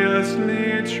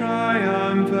gloriously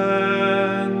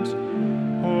triumphant.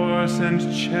 Horse and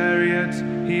chariot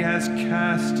he has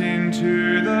cast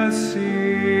into the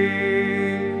sea.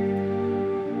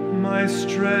 My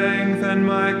strength and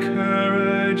my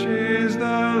courage is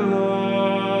the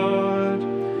Lord,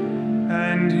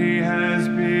 and he has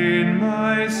been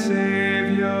my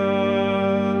Savior.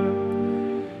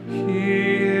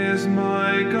 He is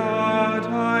my God,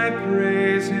 I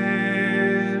praise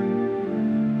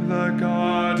him. The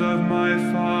God of my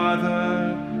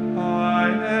Father,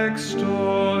 I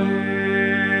extol him.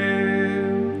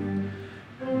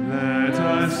 Let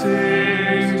us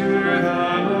sing to the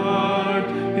Lord,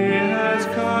 he has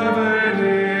covered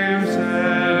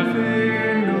himself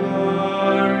in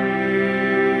glory.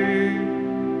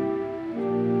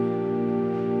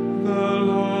 The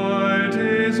Lord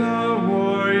is a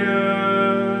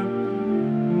warrior,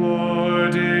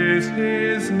 Lord is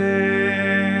his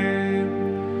name.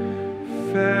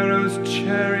 Pharaoh's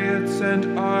chariots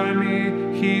and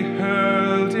army he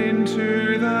hurled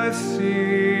into the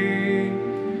sea.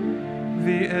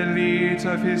 The elite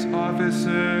of his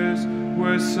officers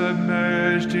were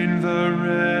submerged in the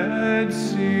Red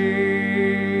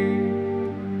Sea.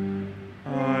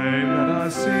 Let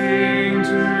us sing to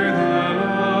the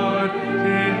Lord,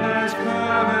 he has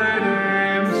covered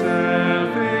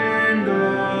himself in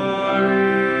glory.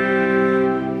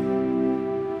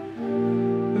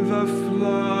 The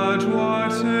flood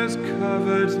waters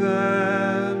covered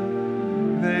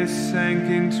them, they sank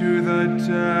into the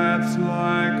depths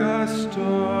like a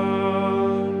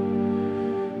stone.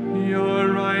 Your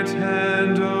right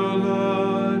hand, O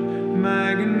Lord,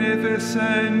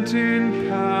 magnificent in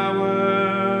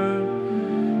power.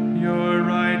 Your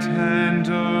right hand,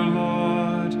 O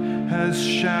Lord, has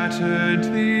shattered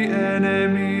the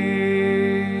enemy.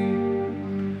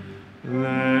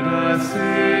 Let us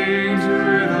sing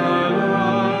to the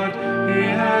Lord, he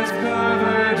has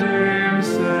covered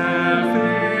himself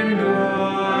in glory.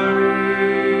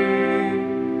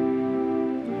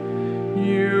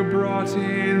 You brought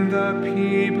in the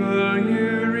people you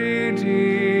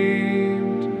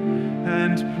redeemed,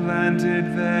 and planted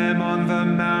them on the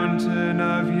mountain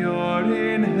of your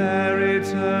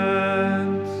inheritance,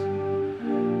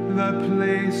 the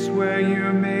place where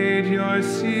you made your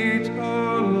seat,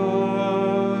 O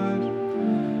Lord,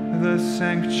 the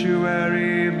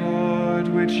sanctuary, Lord,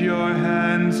 which your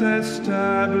hands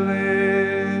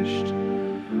established.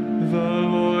 The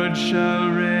Lord shall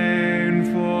reign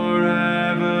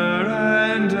forever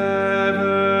and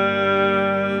ever.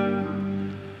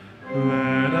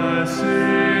 Let us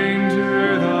sing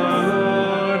to the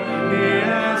Lord, he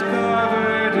has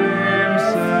covered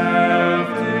himself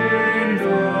in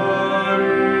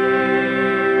glory.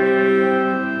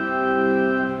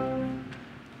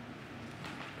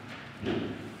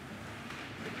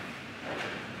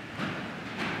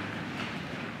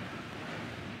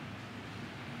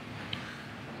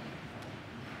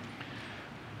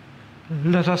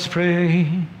 Let us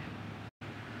pray.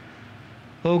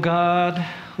 O God,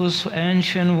 whose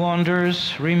ancient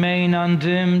wonders remain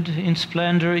undimmed in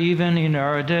splendor even in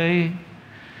our day,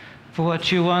 for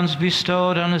what you once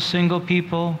bestowed on a single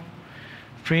people,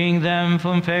 freeing them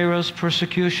from Pharaoh's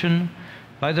persecution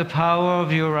by the power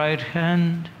of your right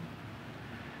hand,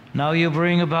 now you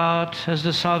bring about as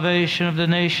the salvation of the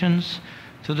nations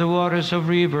through the waters of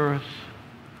rebirth.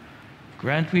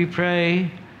 Grant, we pray,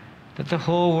 that the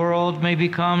whole world may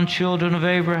become children of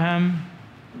Abraham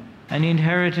and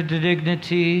inherit the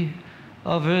dignity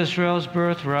of Israel's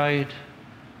birthright,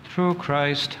 through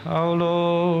Christ our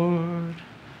Lord.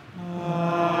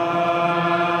 Amen.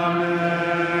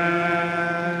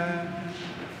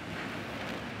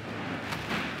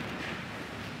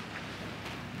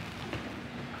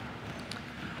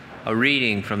 A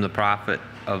reading from the prophet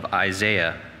of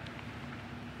Isaiah.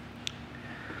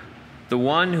 The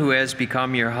one who has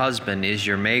become your husband is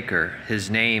your maker. His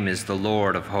name is the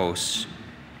Lord of hosts.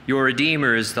 Your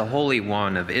Redeemer is the Holy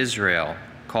One of Israel,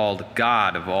 called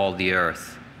God of all the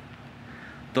earth.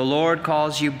 The Lord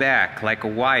calls you back like a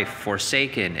wife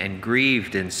forsaken and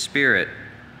grieved in spirit,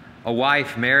 a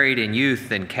wife married in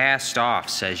youth and cast off,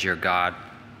 says your God.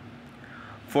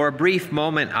 For a brief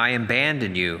moment I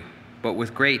abandoned you, but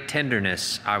with great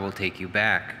tenderness I will take you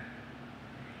back.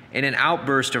 In an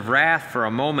outburst of wrath for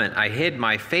a moment I hid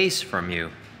my face from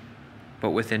you,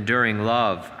 but with enduring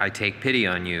love I take pity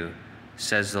on you,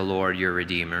 says the Lord your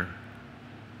Redeemer.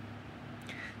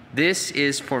 This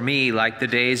is for me like the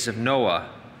days of Noah,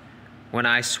 when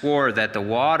I swore that the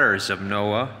waters of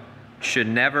Noah should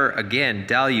never again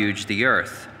deluge the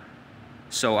earth.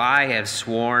 So I have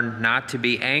sworn not to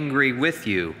be angry with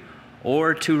you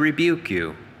or to rebuke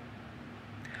you.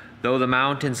 Though the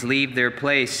mountains leave their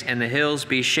place and the hills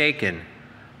be shaken,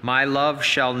 my love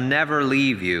shall never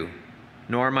leave you,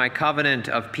 nor my covenant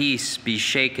of peace be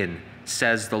shaken,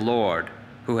 says the Lord,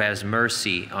 who has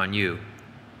mercy on you.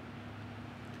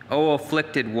 O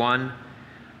afflicted one,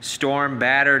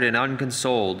 storm-battered and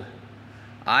unconsoled,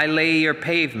 I lay your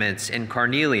pavements in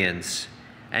carnelians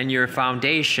and your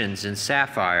foundations in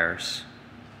sapphires.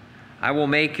 I will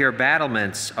make your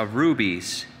battlements of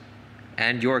rubies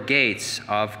and your gates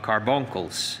of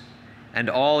carbuncles and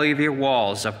all of your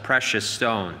walls of precious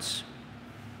stones.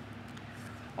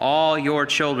 All your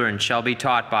children shall be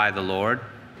taught by the Lord,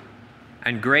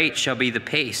 and great shall be the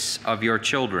pace of your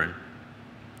children.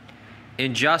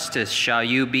 In justice shall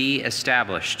you be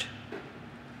established,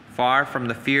 far from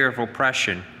the fear of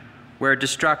oppression, where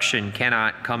destruction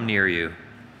cannot come near you.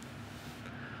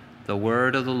 The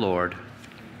word of the Lord.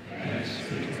 Thanks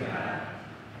be to God.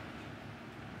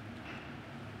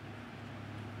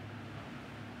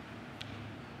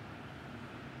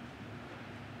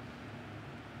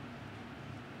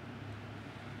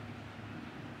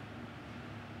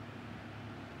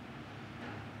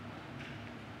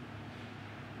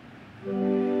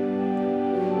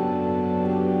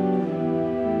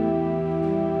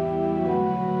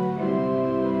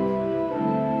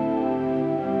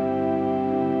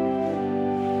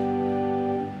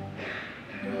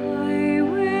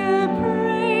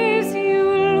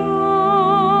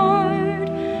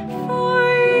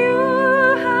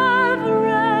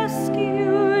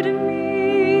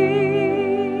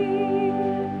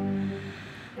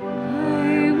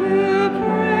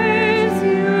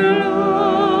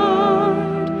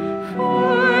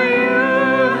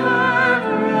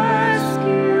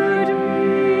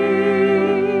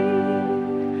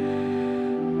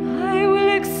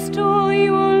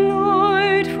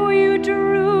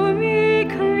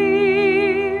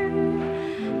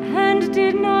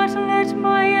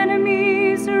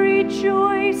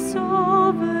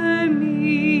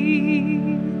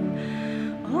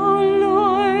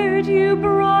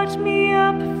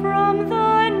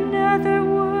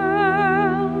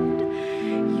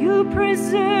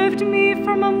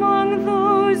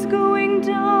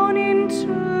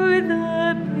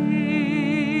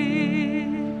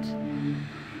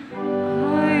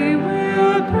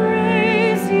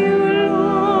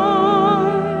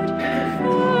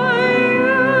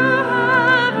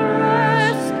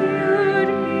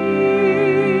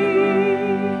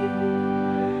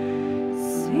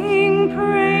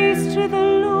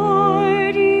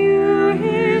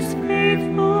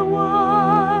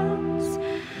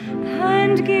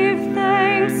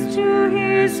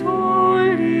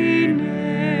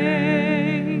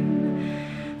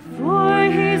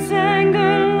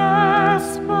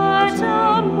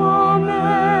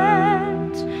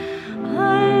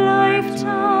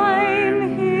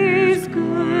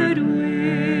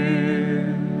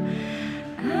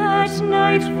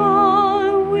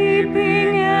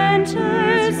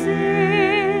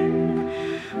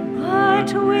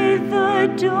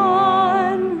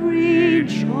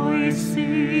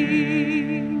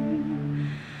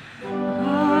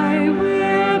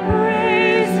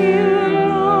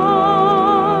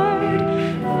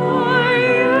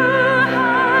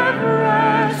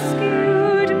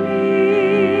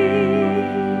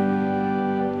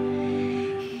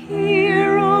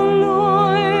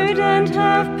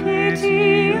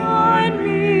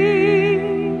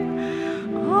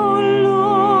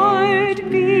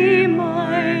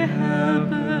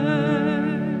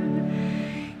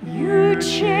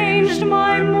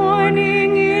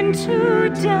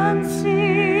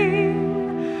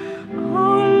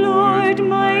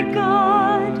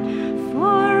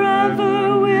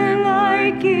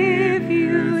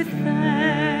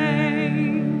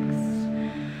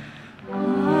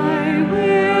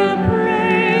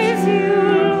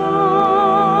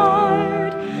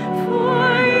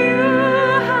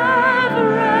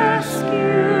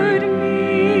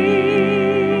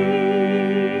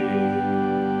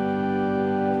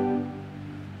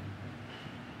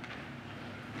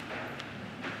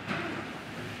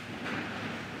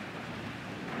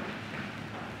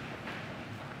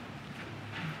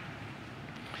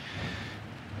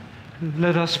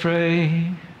 Let us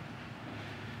pray.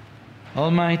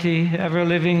 Almighty,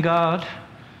 ever-living God,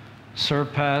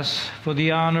 surpass for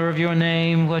the honor of your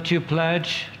name what you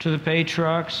pledge to the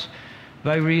patriarchs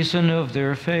by reason of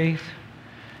their faith,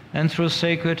 and through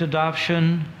sacred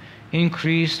adoption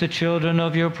increase the children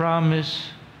of your promise.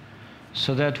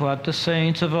 so that what the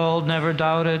saints of old never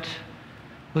doubted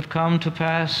would come to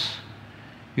pass,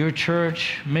 your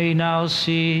church may now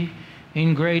see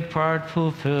in great part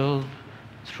fulfilled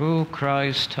through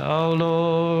Christ our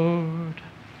Lord.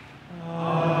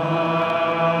 Amen.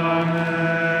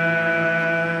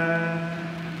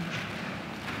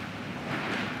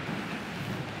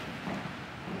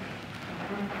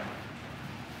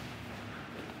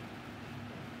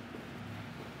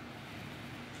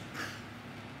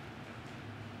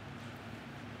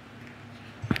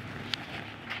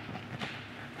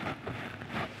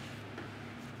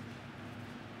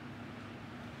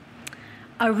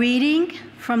 A reading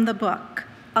from the book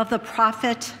of the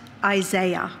prophet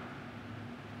Isaiah.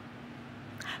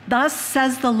 Thus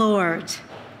says the Lord,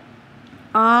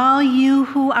 all you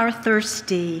who are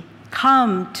thirsty,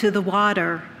 come to the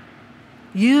water.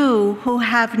 You who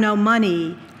have no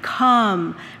money,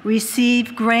 come,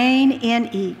 receive grain and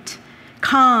eat.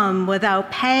 Come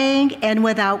without paying and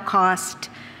without cost.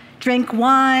 Drink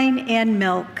wine and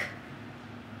milk.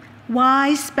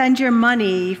 Why spend your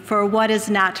money for what is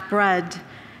not bread,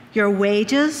 your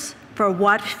wages for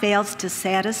what fails to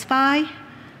satisfy?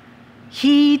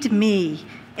 Heed me,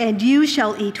 and you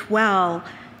shall eat well.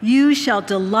 You shall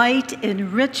delight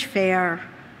in rich fare.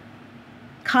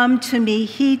 Come to me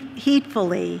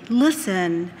heedfully,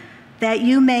 listen, that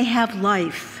you may have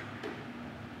life.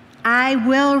 I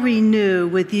will renew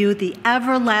with you the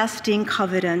everlasting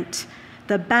covenant,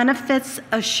 the benefits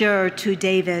assured to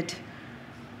David.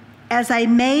 As I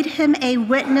made him a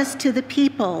witness to the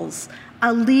peoples,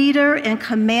 a leader and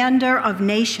commander of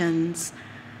nations,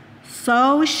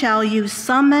 so shall you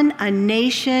summon a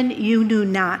nation you knew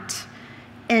not,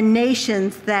 and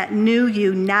nations that knew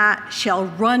you not shall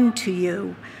run to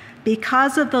you,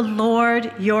 because of the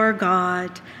Lord your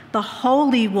God, the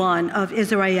Holy One of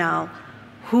Israel,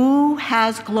 who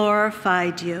has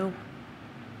glorified you.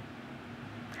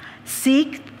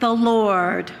 Seek the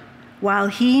Lord while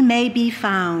he may be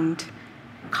found.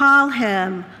 Call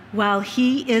him while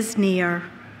he is near.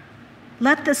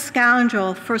 Let the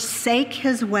scoundrel forsake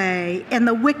his way, and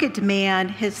the wicked man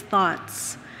his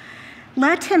thoughts.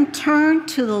 Let him turn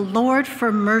to the Lord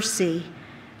for mercy,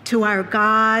 to our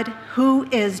God, who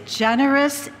is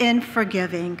generous in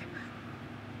forgiving.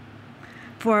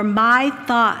 For my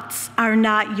thoughts are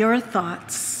not your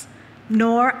thoughts,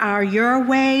 nor are your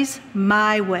ways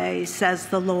my ways, says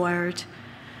the Lord.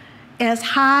 As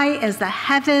high as the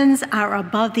heavens are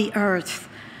above the earth,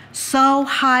 so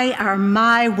high are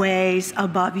my ways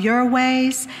above your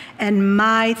ways, and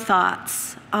my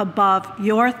thoughts above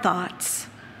your thoughts.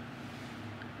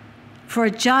 For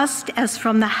just as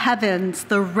from the heavens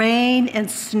the rain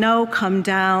and snow come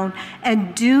down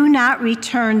and do not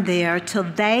return there till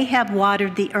they have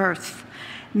watered the earth,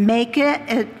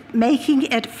 making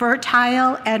it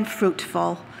fertile and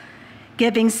fruitful,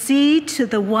 giving seed to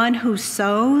the one who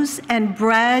sows and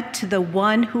bread to the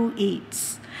one who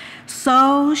eats,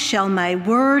 so shall my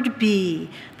word be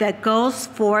that goes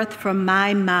forth from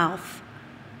my mouth.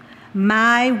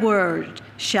 My word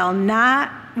shall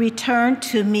not return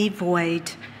to me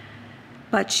void,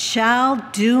 but shall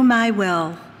do my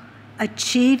will,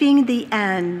 achieving the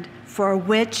end for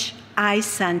which I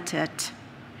sent it.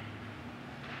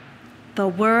 The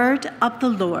word of the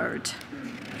Lord.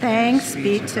 Thanks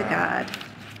be to God.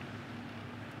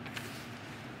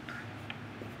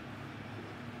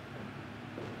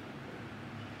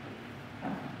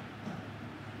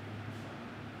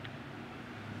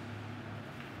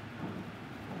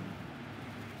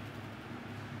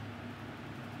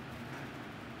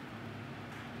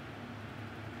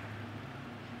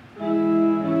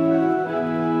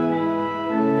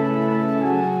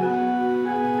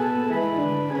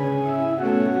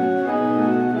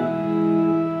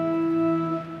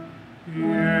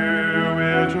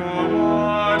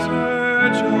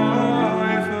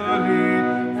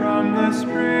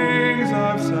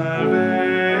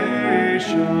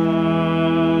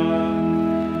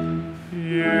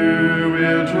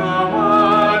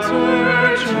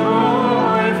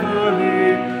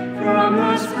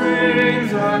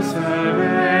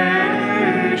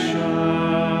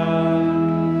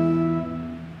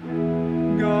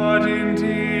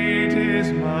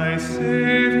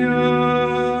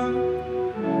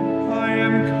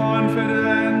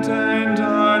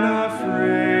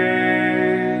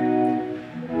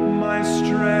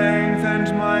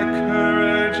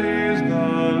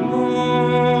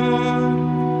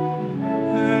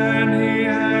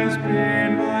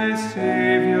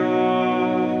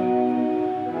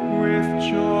 With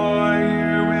joy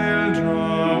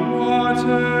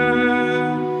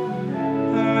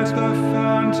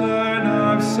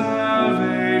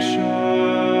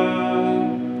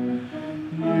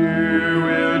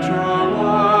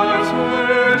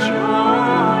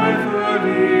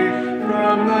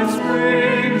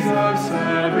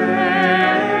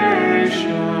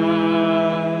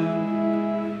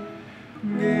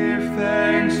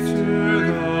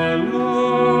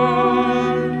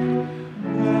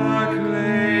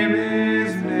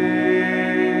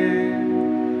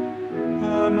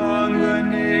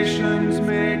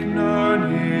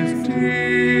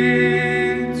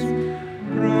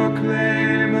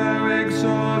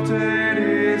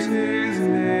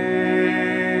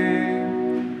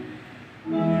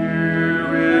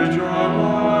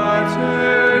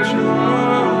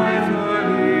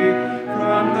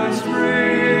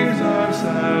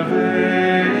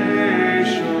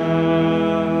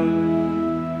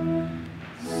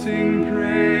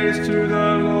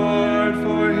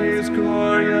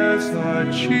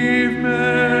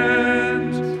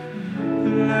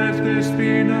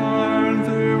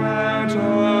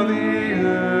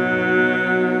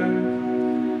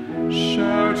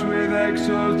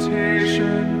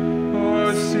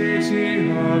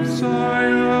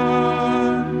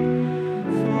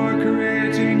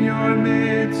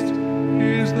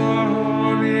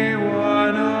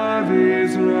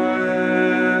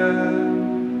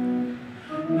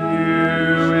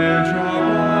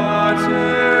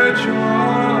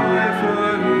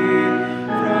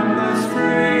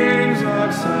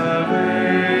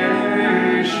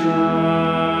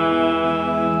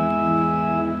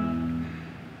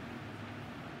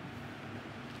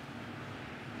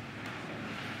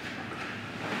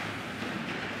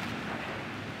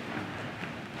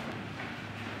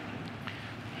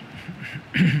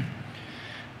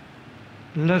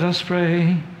Let us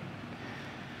pray.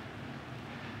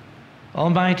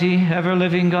 Almighty,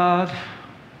 ever-living God,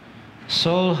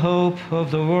 sole hope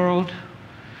of the world,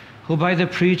 who by the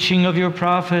preaching of your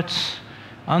prophets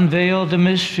unveiled the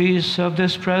mysteries of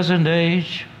this present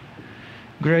age,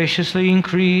 graciously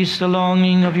increase the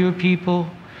longing of your people,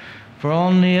 for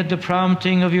only at the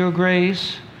prompting of your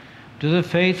grace do the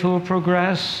faithful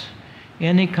progress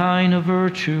any kind of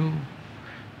virtue.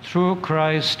 Through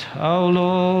Christ our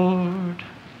Lord.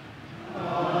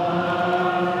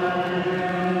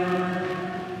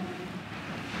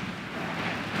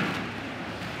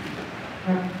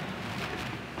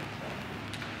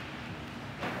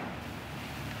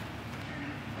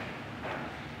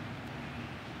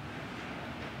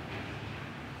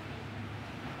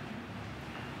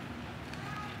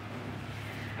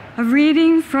 A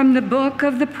reading from the book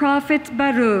of the prophet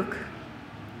Baruch.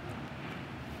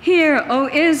 Hear, O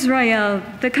Israel,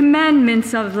 the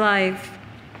commandments of life.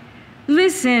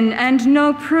 Listen and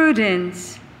know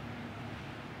prudence.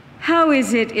 How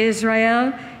is it,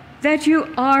 Israel, that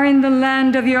you are in the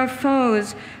land of your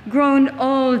foes, grown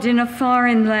old in a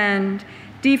foreign land,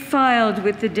 defiled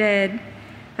with the dead,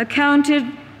 accounted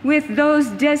with those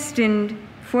destined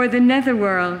for the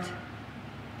netherworld?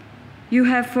 You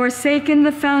have forsaken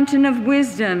the fountain of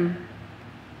wisdom.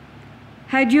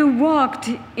 Had you walked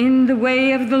in the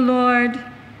way of the Lord,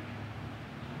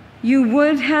 you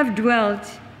would have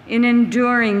dwelt in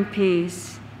enduring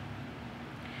peace.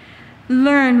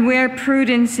 Learn where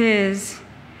prudence is,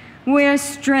 where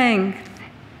strength,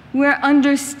 where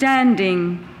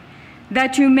understanding,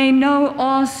 that you may know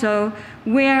also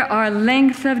where are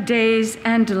length of days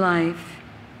and life,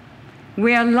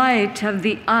 where light of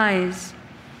the eyes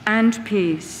and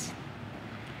peace.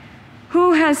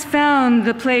 Who has found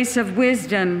the place of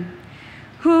wisdom?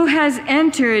 Who has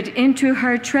entered into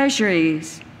her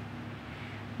treasuries?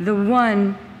 The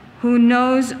one who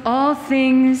knows all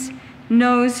things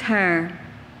knows her.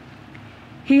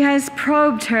 He has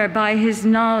probed her by his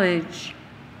knowledge.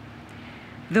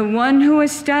 The one who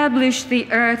established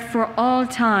the earth for all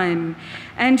time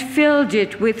and filled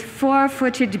it with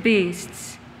four-footed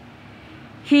beasts.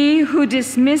 He who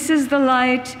dismisses the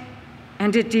light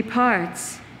and it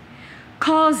departs,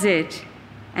 calls it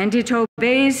and it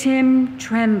obeys him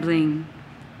trembling,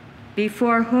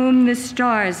 before whom the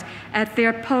stars at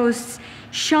their posts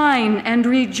shine and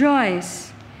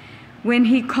rejoice. When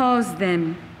he calls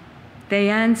them, they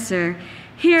answer,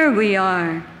 "Here we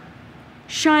are,"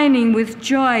 shining with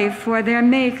joy for their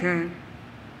Maker.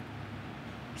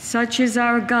 Such is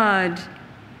our God.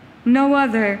 No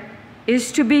other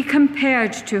is to be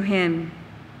compared to him.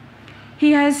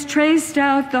 He has traced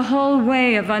out the whole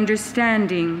way of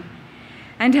understanding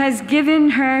and has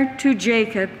given her to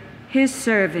Jacob, his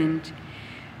servant,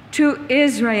 to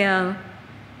Israel,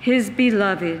 his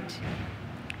beloved.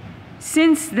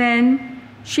 Since then,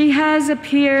 she has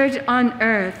appeared on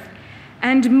earth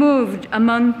and moved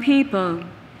among people.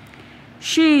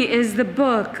 She is the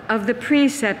book of the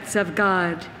precepts of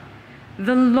God,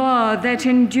 the law that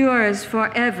endures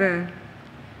forever.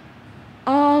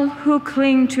 All who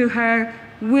cling to her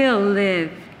will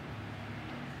live,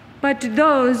 but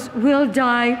those will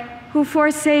die who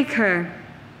forsake her.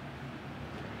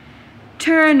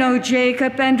 Turn, O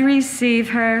Jacob, and receive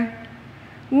her.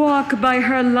 Walk by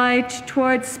her light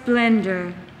toward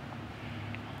splendor.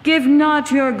 Give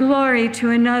not your glory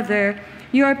to another,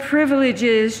 your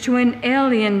privileges to an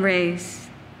alien race.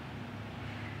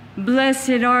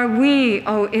 Blessed are we,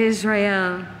 O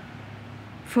Israel,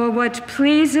 for what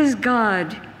pleases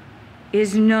God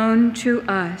is known to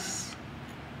us.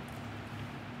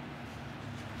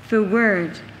 The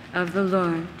word of the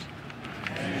Lord.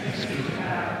 Thanks be to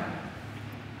God.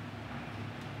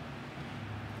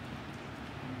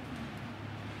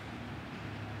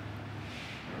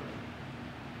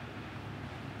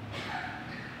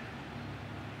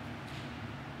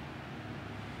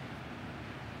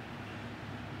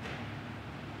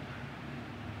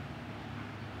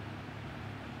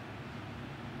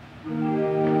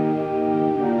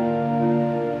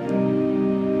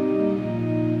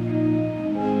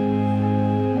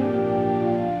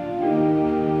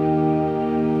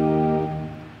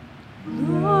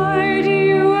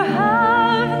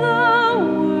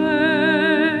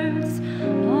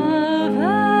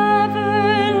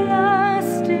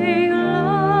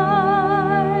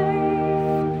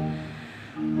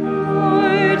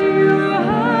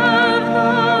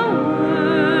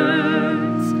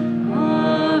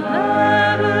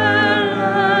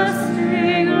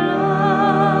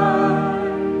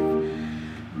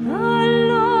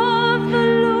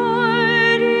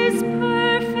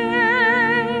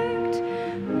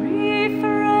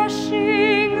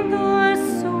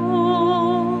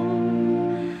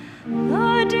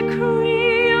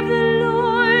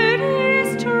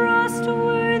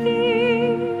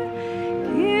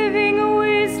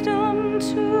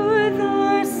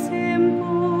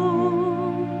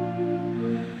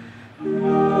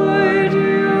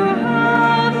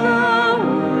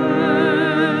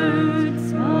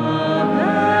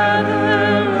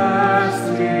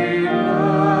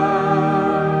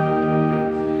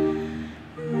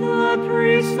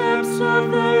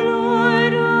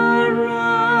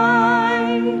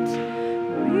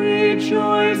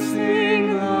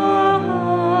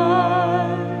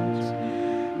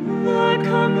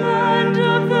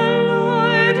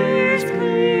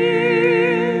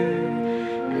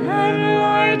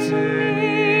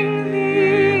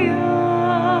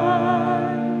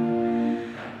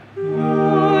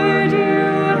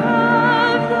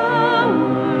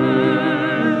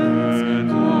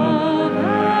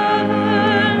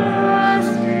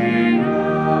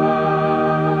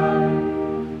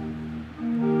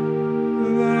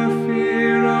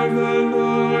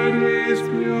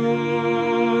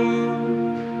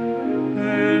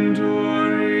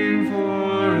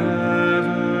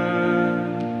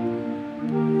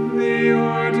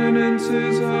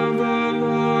 promises of the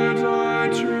Lord are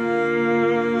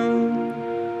true,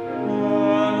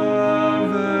 all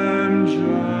of them just.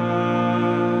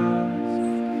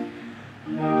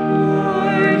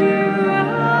 Lord, you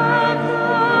have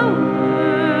the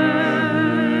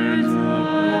words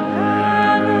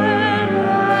of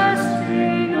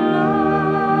everlasting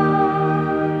life.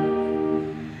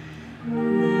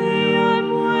 They are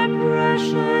more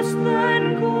precious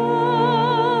than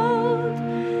gold,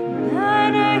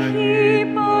 than a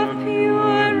heap of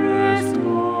purest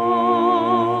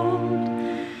gold,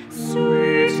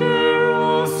 sweeter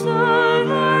also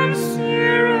than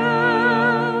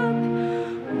syrup,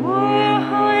 or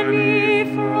honey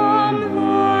from the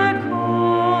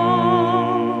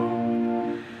comb.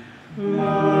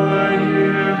 Lord, you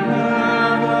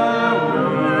have the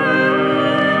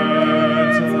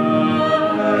words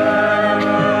of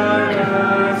everlasting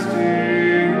life.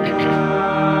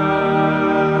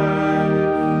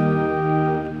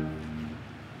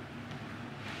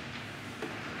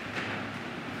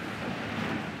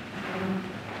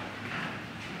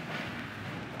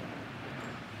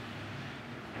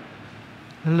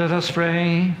 Let us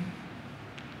pray.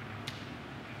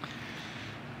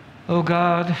 O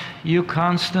God, you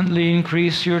constantly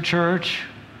increase your church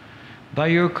by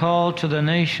your call to the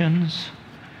nations.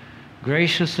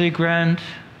 Graciously grant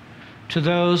to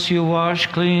those you wash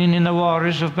clean in the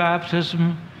waters of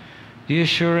baptism the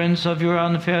assurance of your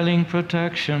unfailing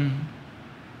protection.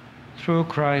 Through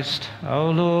Christ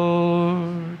our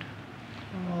Lord.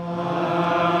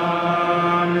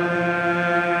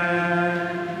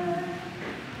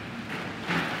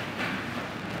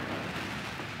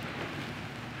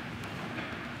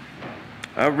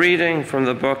 A reading from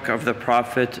the book of the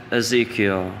prophet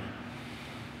Ezekiel.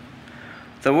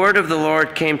 The word of the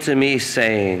Lord came to me,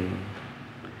 saying,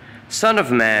 Son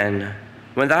of man,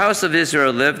 when the house of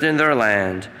Israel lived in their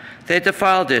land, they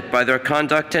defiled it by their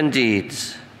conduct and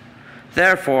deeds.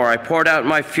 Therefore I poured out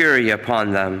my fury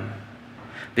upon them,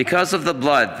 because of the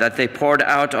blood that they poured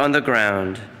out on the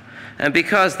ground, and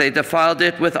because they defiled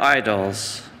it with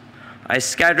idols. I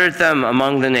scattered them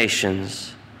among the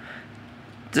nations,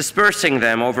 dispersing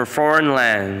them over foreign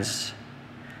lands.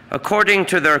 According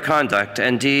to their conduct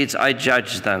and deeds I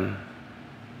judged them.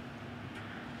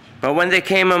 But when they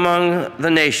came among the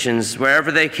nations,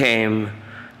 wherever they came,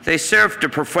 they served to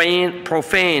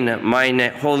profane my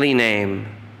holy name.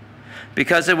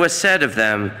 Because it was said of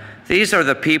them, These are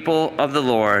the people of the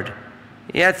Lord,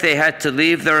 yet they had to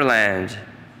leave their land.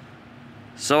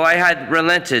 So I had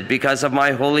relented because of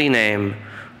my holy name,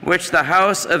 which the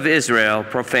house of Israel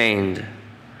profaned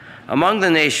among the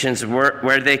nations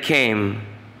where they came.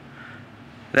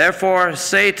 Therefore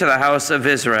say to the house of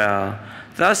Israel,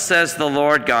 Thus says the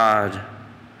Lord God,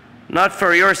 Not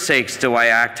for your sakes do I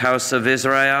act, house of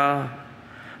Israel,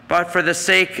 but for the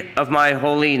sake of my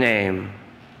holy name,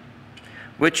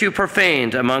 which you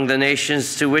profaned among the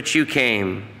nations to which you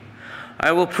came.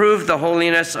 I will prove the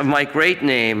holiness of my great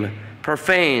name,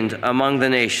 profaned among the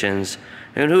nations,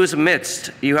 in whose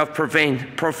midst you have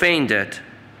profaned it.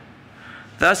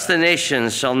 Thus the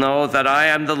nations shall know that I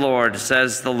am the Lord,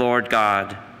 says the Lord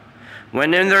God,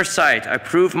 when in their sight I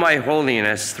prove my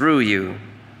holiness through you.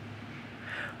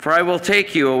 For I will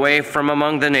take you away from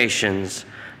among the nations,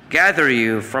 gather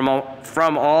you from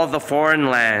all the foreign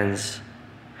lands,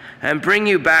 and bring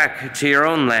you back to your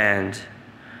own land.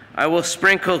 I will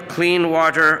sprinkle clean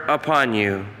water upon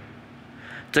you,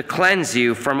 to cleanse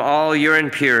you from all your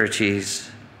impurities.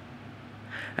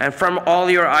 And from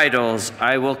all your idols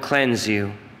I will cleanse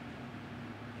you.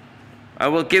 I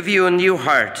will give you a new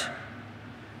heart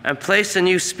and place a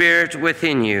new spirit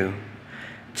within you,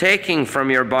 taking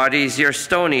from your bodies your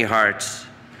stony hearts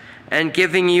and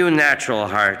giving you natural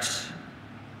hearts.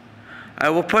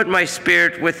 I will put my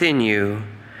spirit within you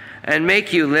and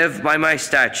make you live by my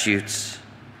statutes,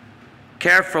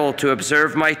 careful to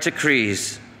observe my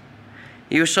decrees.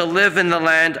 You shall live in the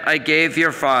land I gave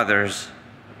your fathers.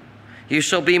 You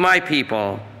shall be my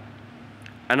people,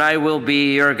 and I will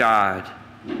be your God.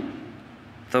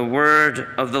 The word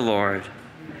of the Lord.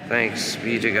 Thanks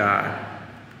be to God.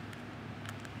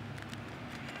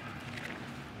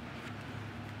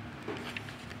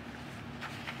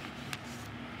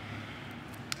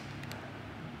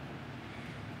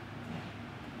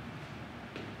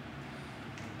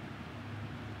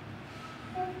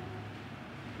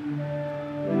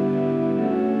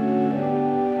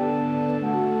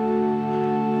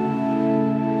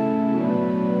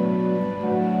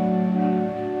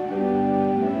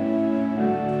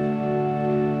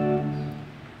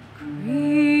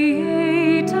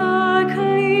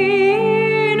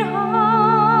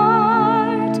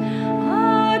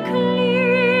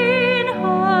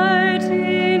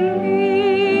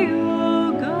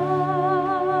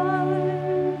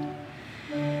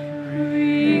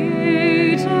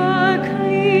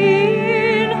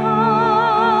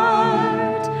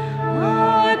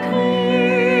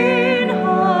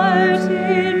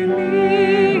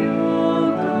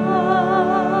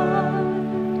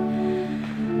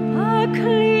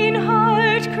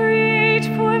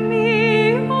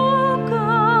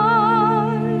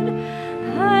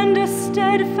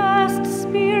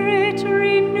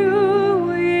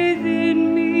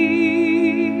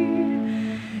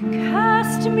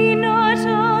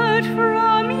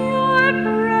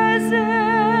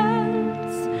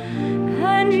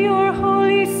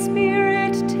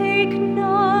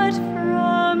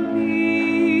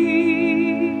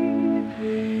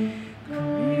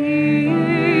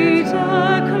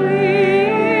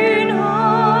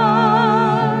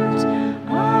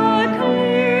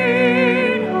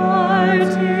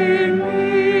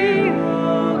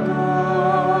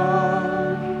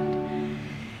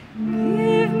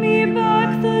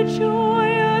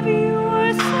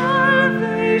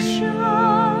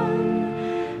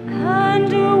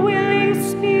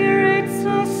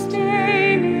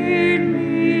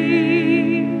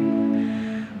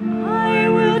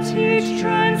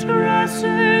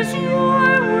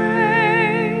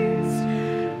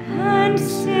 and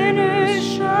sinners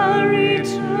shall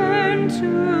return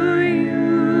to you.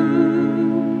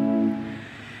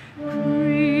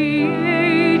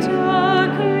 Create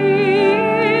a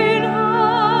clean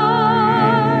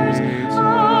heart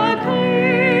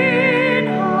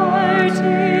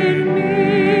in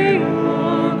me,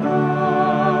 O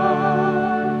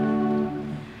God.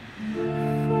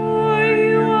 For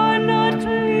you are not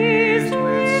pleased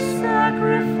with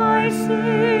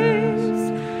sacrifices.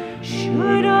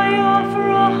 Should I offer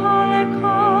a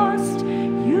holocaust,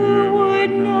 you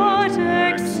would not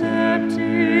accept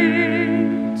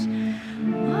it.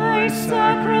 My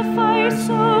sacrifice,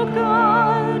 O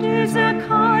God, is a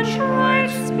contrite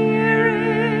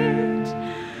spirit,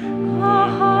 a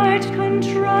heart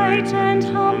contrite and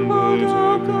humbled,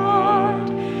 O God,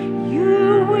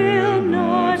 you will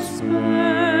not spurn.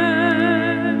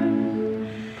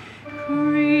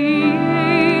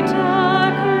 Create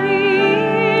a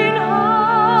clean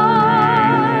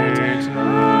heart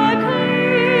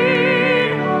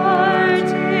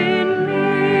in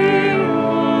me, O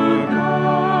God.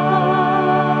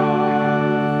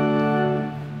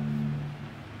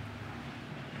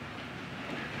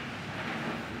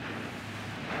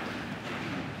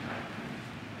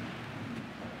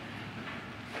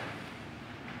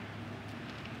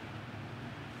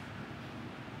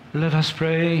 Let us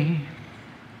pray.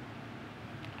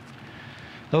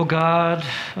 O God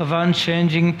of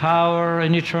unchanging power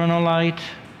and eternal light,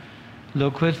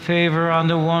 look with favor on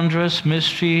the wondrous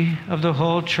mystery of the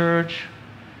whole Church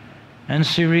and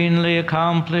serenely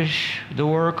accomplish the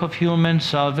work of human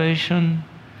salvation,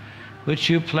 which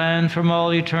you planned from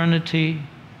all eternity.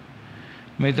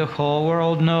 May the whole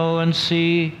world know and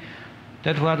see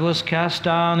that what was cast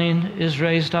down is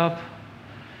raised up,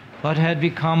 what had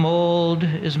become old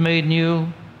is made new,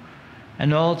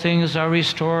 and all things are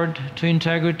restored to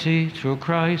integrity through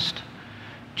Christ,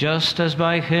 just as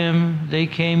by him they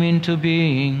came into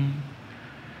being,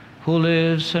 who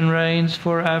lives and reigns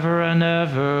forever and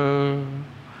ever.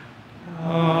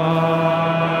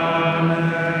 Amen.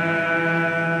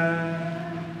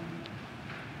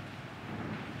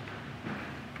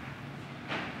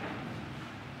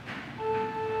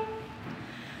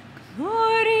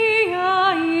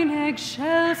 Gloria in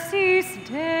excelsis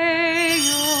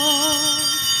Deo,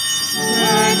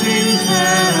 et in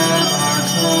terra pax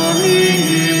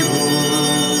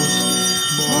hominibus,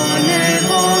 bone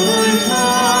voluntatis,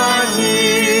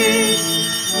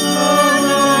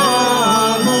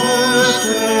 laudamus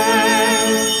te,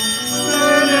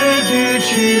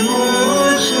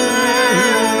 benedicimus te,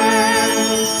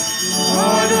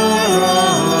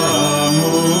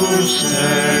 adoramus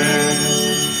te,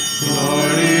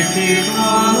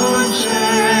 glorificamus te,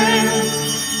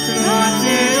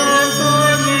 gratias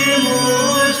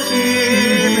audimus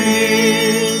tibi,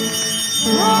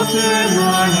 Pater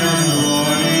magnam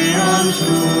gloriam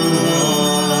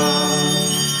tua,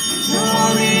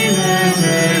 Domine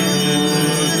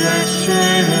Deus ex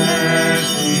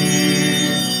celestis,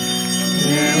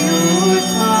 Deus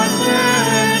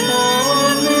Pater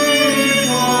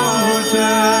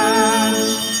omnipotens,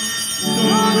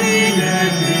 Domine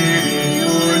Filii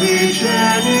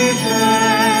unigenite,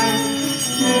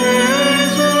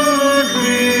 Iesu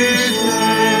Christe,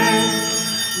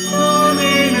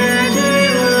 Domine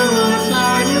Deus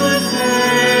agnus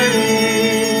Dei,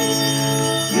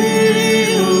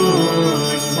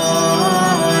 Filius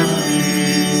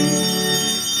Patris,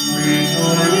 qui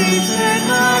tollis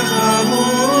peccata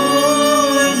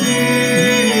mundi,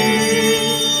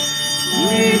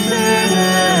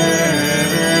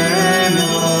 miserere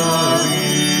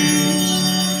nobis,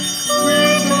 qui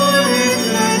tollis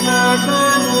peccata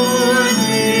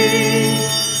mundi,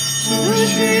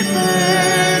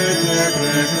 suscipet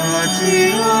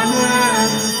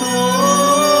deprecationem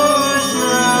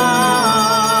nostra,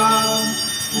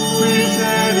 qui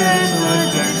sedes ad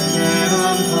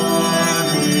dexteram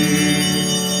Patris,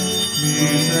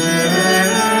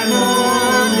 miserere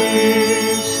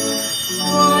nobis,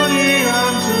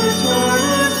 gloriam tu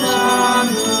solus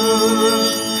sanctus,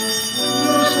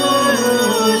 tu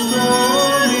solus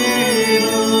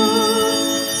Dominus,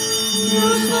 tu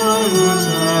solus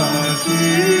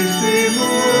altissimus,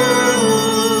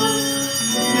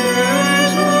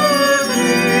 Iesu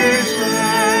Christe,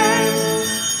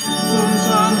 cum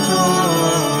Sancto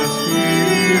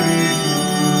Spiritu,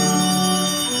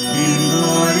 in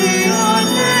gloria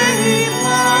Dei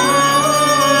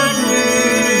Patris.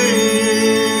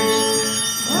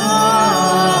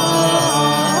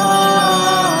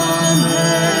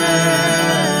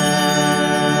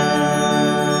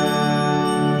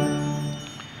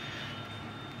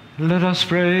 Let us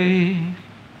pray.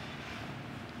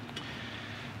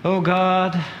 O O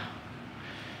God,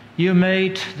 you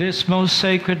made this most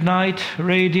sacred night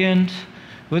radiant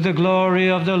with the glory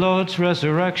of the Lord's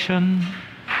resurrection.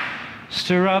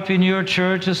 Stir up in your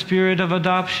church a spirit of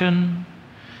adoption,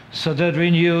 so that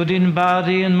renewed in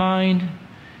body and mind,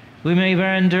 we may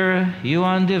render you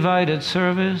undivided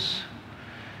service.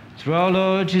 Through our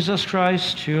Lord Jesus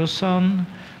Christ, your Son,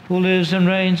 who lives and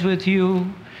reigns with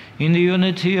you in the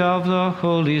unity of the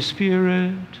Holy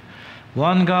Spirit,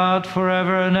 one God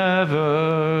forever and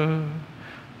ever.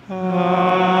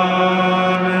 Amen.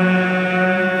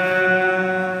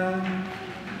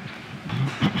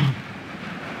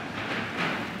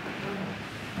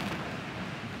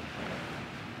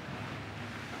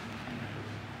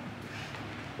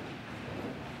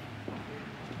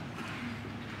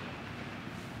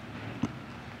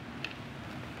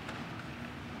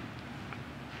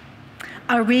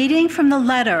 A reading from the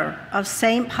letter of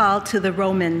St. Paul to the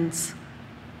Romans.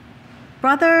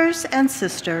 Brothers and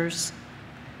sisters,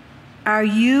 are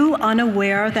you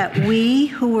unaware that we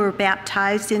who were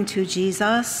baptized into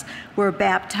Jesus were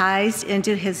baptized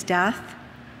into his death?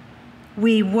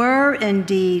 We were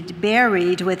indeed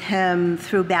buried with him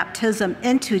through baptism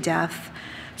into death,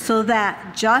 so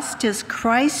that just as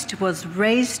Christ was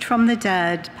raised from the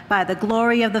dead by the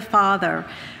glory of the Father,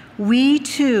 we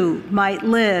too might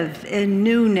live in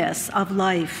newness of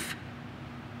life.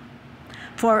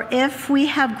 For if we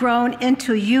have grown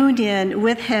into union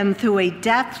with him through a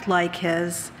death like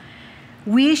his,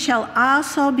 we shall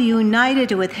also be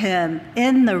united with him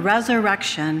in the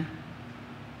resurrection.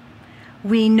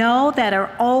 We know that our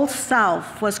old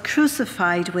self was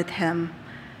crucified with him,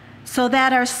 so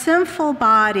that our sinful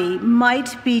body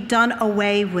might be done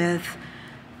away with,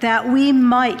 that we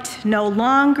might no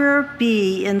longer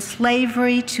be in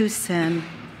slavery to sin.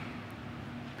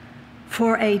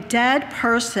 For a dead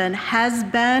person has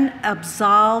been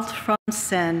absolved from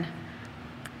sin.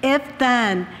 If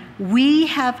then we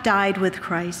have died with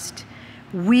Christ,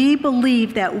 we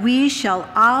believe that we shall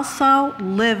also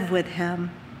live with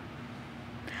him.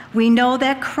 We know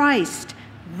that Christ,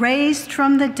 raised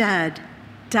from the dead,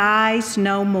 dies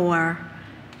no more.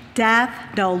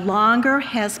 Death no longer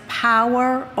has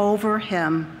power over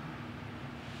him.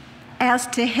 As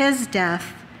to his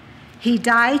death, he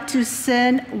died to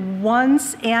sin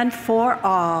once and for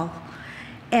all.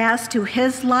 As to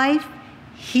his life,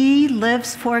 he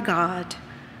lives for God.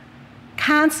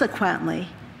 Consequently,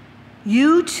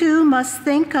 you too must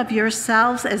think of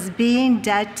yourselves as being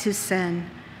dead to sin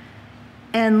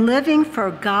and living for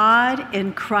God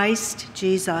in Christ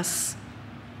Jesus.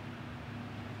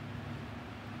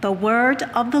 The word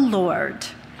of the Lord.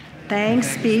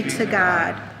 Thanks be to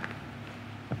God.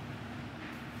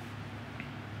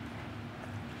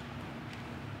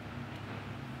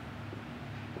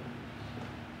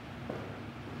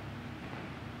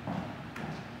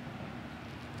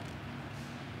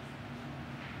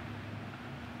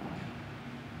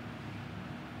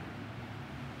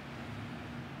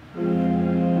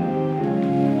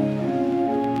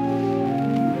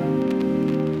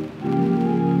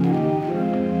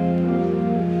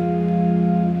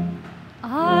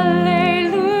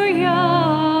 Alleluia.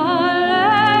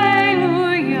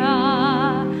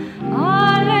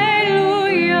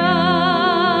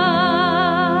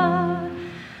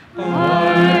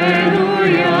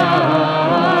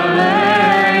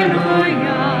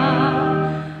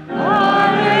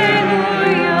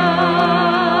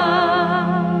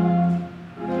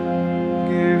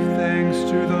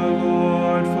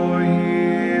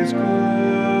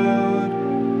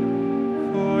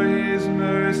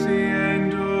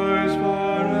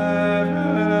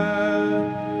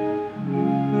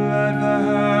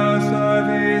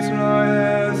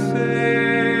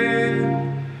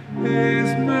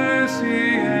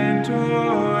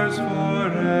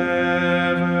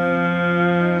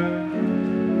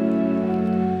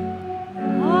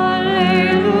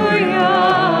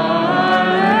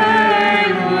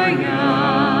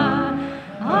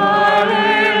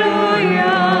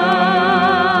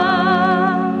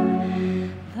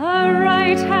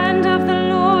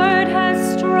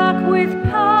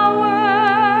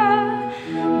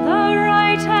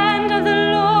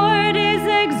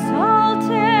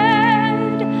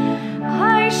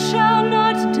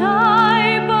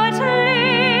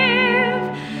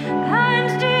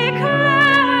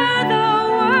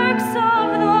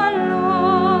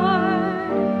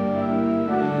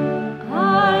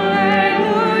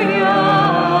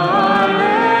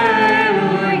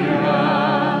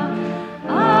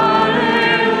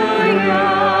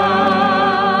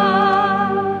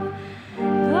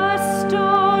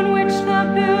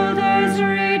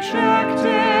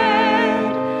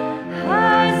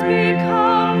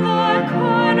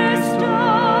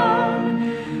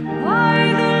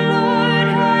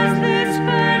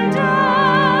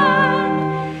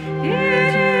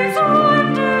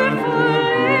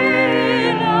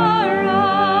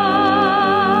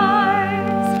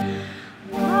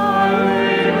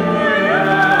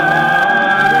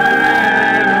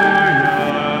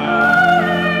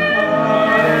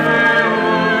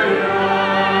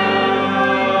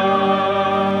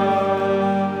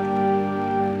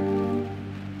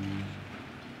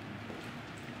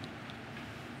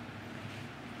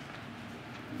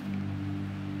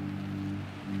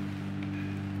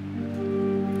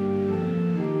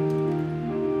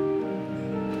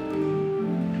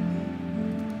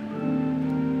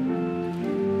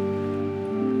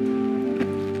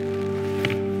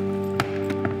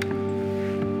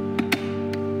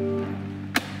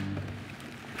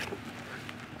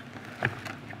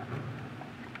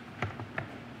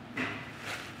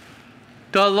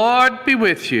 The Lord be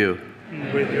with you.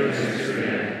 And with your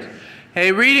spirit.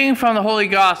 A reading from the Holy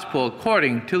Gospel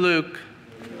according to Luke.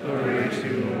 Glory to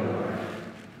you, Lord.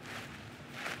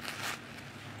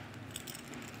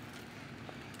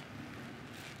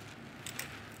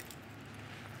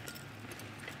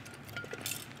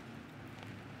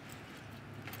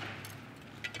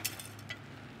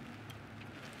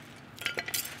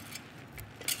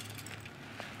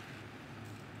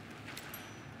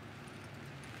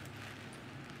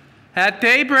 At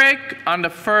daybreak on the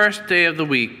first day of the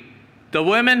week, the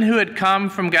women who had come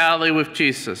from Galilee with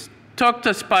Jesus took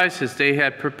the spices they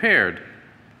had prepared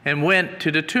and went to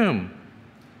the tomb.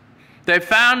 They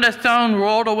found the stone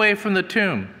rolled away from the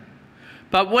tomb,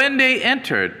 but when they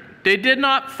entered, they did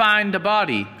not find the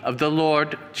body of the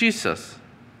Lord Jesus.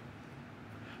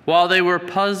 While they were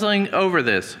puzzling over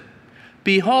this,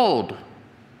 behold,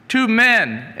 2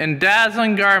 men in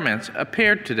dazzling garments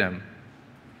appeared to them.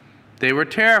 They were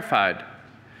terrified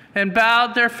and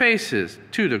bowed their faces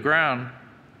to the ground.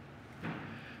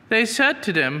 They said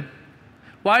to them,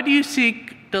 "Why do you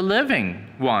seek the living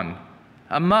one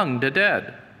among the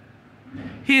dead?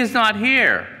 He is not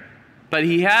here, but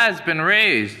he has been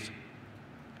raised.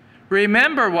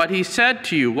 Remember what he said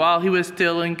to you while he was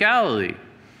still in Galilee,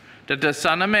 that the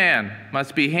Son of Man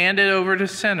must be handed over to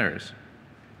sinners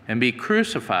and be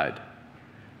crucified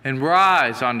and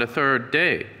rise on the 3rd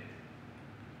day."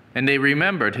 And they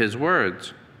remembered his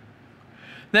words.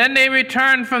 Then they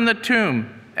returned from the tomb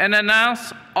and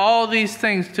announced all these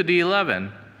things to the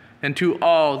 11 and to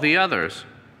all the others.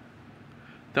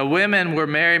 The women were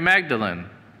Mary Magdalene,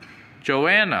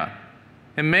 Joanna,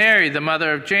 and Mary, the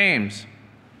mother of James.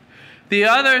 The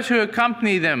others who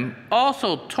accompanied them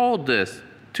also told this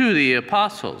to the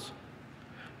apostles,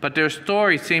 but their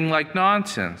story seemed like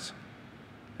nonsense,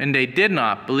 and they did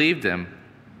not believe them.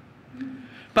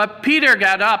 But Peter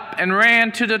got up and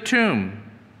ran to the tomb,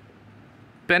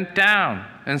 bent down,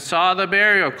 and saw the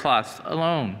burial cloths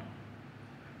alone.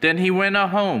 Then he went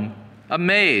home,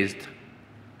 amazed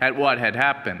at what had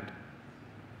happened.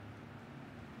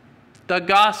 The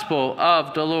Gospel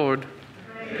of the Lord.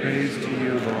 Praise to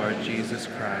you, Lord Jesus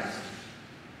Christ.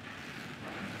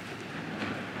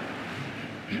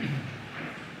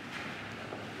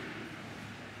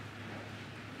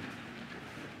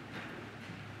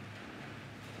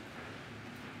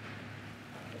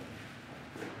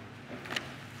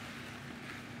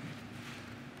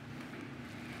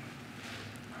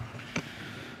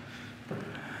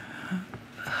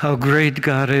 How great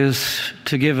God is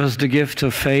to give us the gift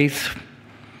of faith,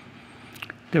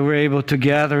 that we're able to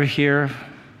gather here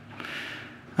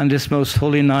on this most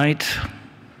holy night.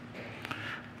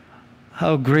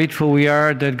 How grateful we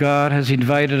are that God has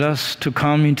invited us to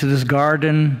come into this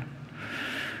garden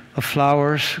of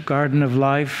flowers, garden of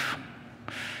life,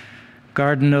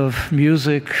 garden of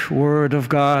music, Word of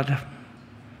God.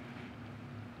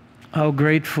 How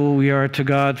grateful we are to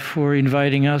God for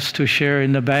inviting us to share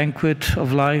in the banquet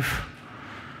of life,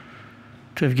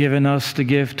 to have given us the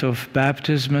gift of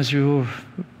baptism as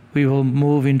we will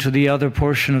move into the other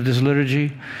portion of this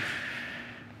liturgy.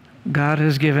 God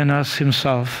has given us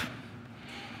Himself.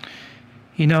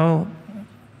 You know,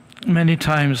 many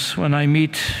times when I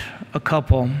meet a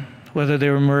couple, whether they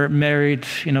were married,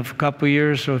 for a couple of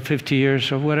years or 50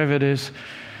 years or whatever it is,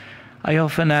 I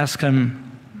often ask them,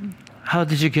 how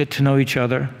did you get to know each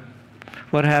other?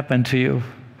 What happened to you?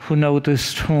 Who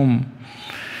noticed whom?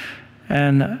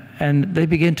 And they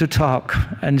begin to talk,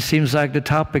 and it seems like the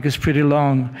topic is pretty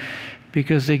long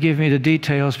because they give me the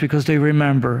details because they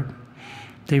remember.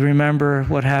 They remember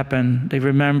what happened. They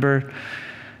remember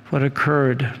what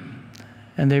occurred.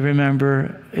 And they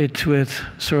remember it with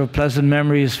sort of pleasant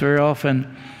memories very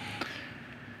often.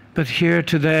 But here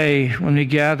today, when we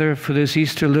gather for this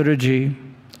Easter liturgy,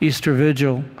 Easter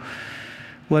Vigil,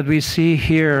 what we see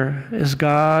here is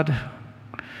God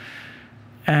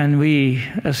and we,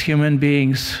 as human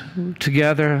beings,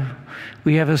 together,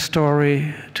 we have a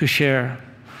story to share,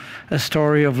 a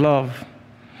story of love.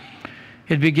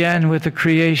 It began with the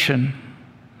creation.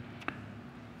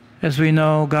 As we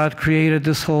know, God created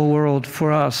this whole world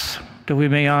for us, that we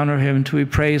may honor Him, that we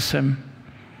praise Him.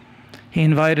 He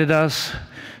invited us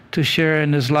to share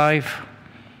in His life.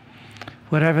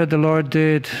 Whatever the Lord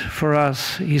did for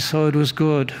us, He saw it was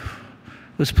good,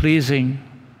 was pleasing,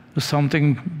 was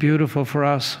something beautiful for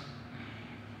us.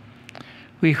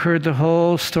 We heard the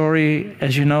whole story,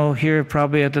 as you know, here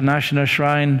probably at the National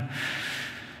Shrine.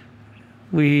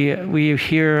 We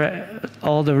hear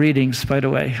all the readings, by the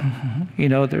way. You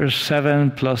know, there's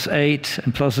 7 plus 8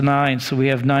 and plus 9, so we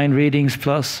have 9 readings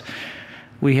plus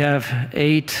we have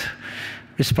 8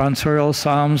 responsorial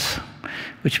psalms.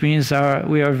 which means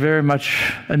we are very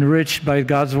much enriched by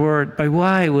God's Word. But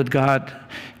why would God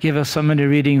give us so many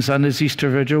readings on this Easter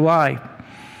Vigil? Why?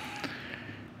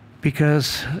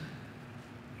 Because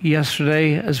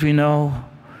yesterday, as we know,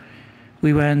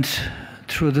 we went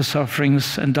through the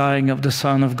sufferings and dying of the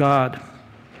Son of God.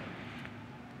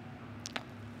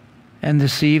 And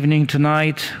this evening,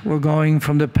 tonight, we're going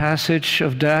from the passage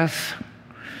of death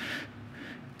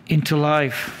into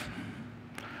life.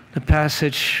 The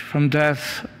passage from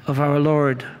death of our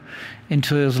Lord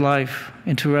into his life,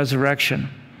 into resurrection.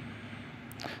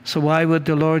 So why would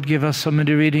the Lord give us so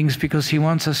many readings? Because he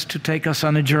wants us to take us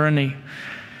on a journey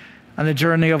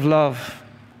of love.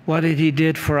 What he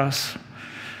did for us,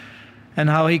 and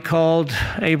how he called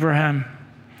Abraham,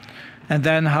 and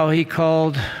then how he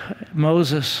called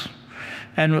Moses,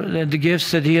 and the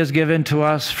gifts that he has given to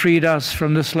us, freed us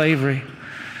from the slavery.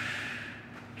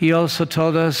 He also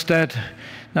told us that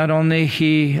not only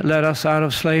he led us out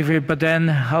of slavery, but then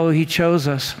how he chose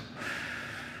us.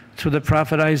 Through the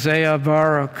prophet Isaiah,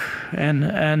 Baruch,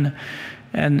 and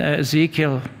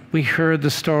Ezekiel, we heard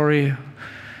the story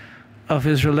of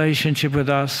his relationship with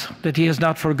us, that he has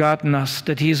not forgotten us,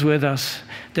 that he's with us,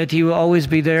 that he will always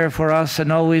be there for us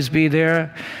and always be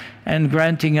there and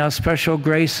granting us special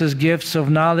graces, gifts of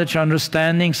knowledge,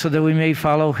 understanding, so that we may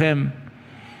follow him.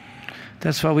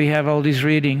 That's why we have all these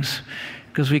readings,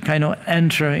 because we kind of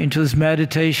enter into this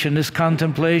meditation, this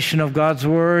contemplation of God's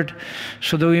Word,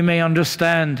 so that we may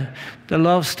understand the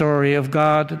love story of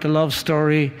God, the love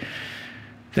story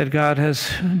that God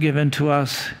has given to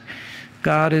us.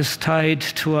 God is tied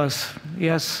to us.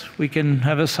 Yes, we can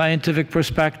have a scientific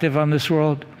perspective on this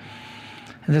world,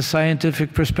 and the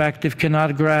scientific perspective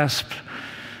cannot grasp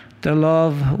the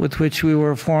love with which we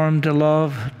were formed, the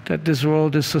love that this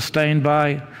world is sustained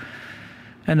by,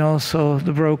 and also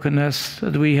the brokenness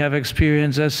that we have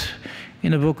experienced. As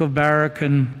in the book of Baruch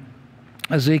and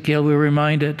Ezekiel, we're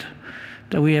reminded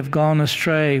that we have gone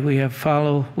astray, we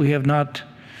have not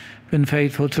been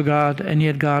faithful to God, and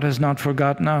yet God has not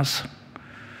forgotten us.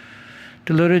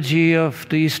 The liturgy of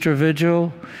the Easter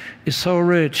Vigil is so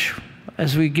rich.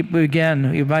 As we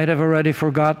begin, you might have already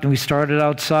forgotten, we started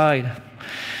outside.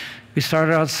 We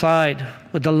started outside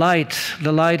with the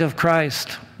light of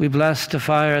Christ. We blessed the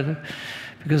fire,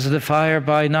 because of the fire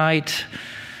by night,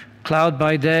 cloud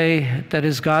by day, that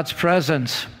is God's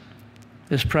presence,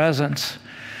 his presence,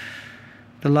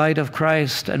 the light of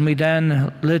Christ. And we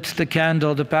then lit the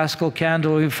candle, the Paschal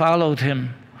candle. We followed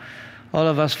him. All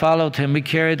of us followed him. We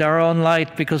carried our own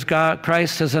light, because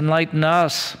Christ has enlightened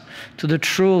us to the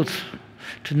truth,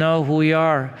 to know who we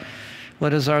are,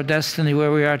 what is our destiny,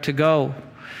 where we are to go.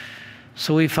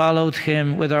 So we followed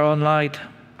him with our own light.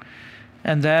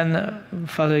 And then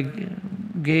Father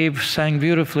Gabe sang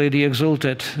beautifully, the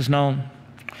Exultet is known.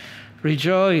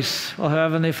 Rejoice, O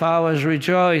heavenly fathers,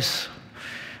 rejoice.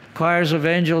 Choirs of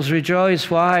angels, rejoice.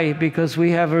 Why? Because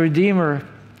we have a Redeemer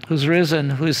who's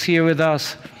risen, who is here with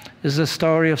us. Is the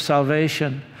story of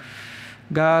salvation.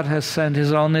 God has sent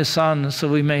his only Son so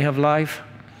we may have life.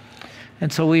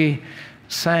 And so we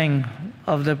sang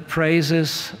of the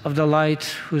praises of the light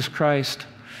who is Christ.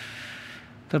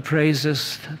 The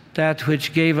praises, that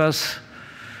which gave us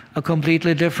a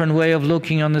completely different way of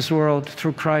looking on this world.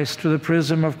 Through Christ, through the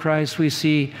prism of Christ, we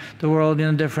see the world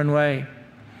in a different way.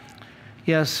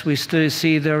 Yes, we still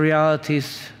see the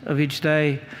realities of each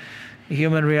day,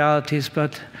 human realities,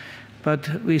 but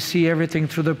we see everything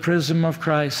through the prism of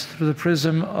Christ, through the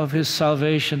prism of his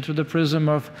salvation, through the prism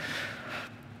of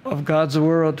God's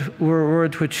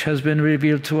word which has been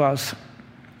revealed to us.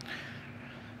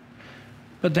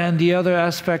 But then the other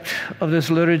aspect of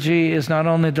this liturgy is not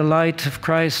only the light of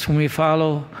Christ whom we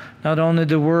follow, not only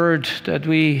the word that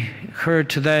we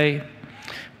heard today,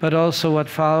 but also what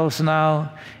follows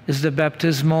now is the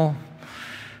baptismal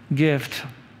gift.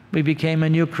 We became a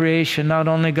new creation. Not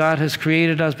only God has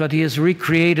created us, but he has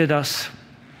recreated us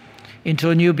into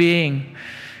a new being.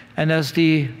 And as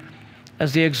the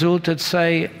Exultet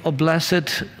say, "O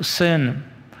blessed sin,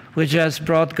 which has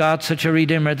brought God such a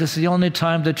Redeemer." This is the only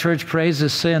time the church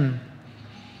praises sin.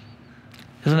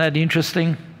 Isn't that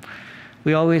interesting?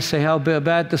 We always say how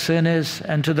bad the sin is,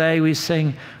 and today we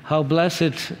sing how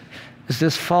blessed is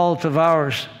this fault of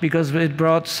ours, because it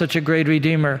brought such a great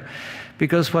Redeemer.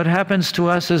 Because what happens to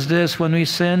us is this: when we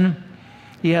sin,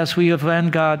 yes, we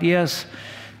offend God. Yes,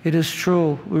 it is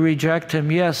true, we reject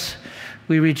him. Yes,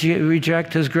 we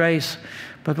reject his grace.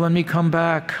 But when we come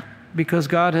back, because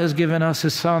God has given us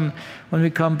his Son, when we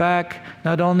come back,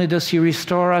 not only does he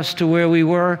restore us to where we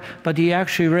were, but he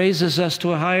actually raises us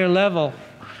to a higher level.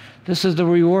 This is the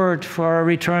reward for our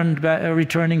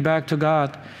returning back to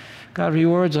God. God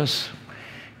rewards us.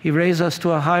 He raised us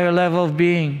to a higher level of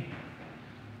being.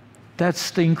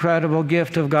 That's the incredible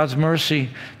gift of God's mercy.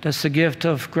 That's the gift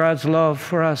of God's love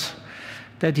for us,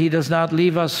 that He does not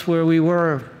leave us where we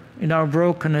were, in our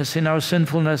brokenness, in our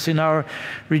sinfulness, in our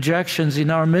rejections,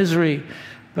 in our misery,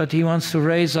 but He wants to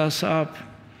raise us up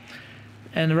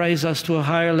and raise us to a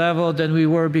higher level than we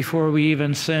were before we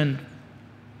even sinned.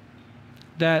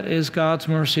 That is God's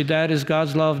mercy. That is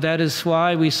God's love. That is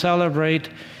why we celebrate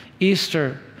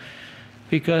Easter,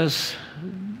 because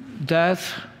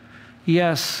death,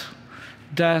 yes,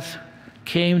 death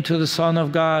came to the Son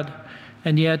of God,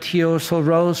 and yet He also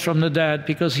rose from the dead,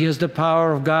 because He has the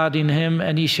power of God in Him,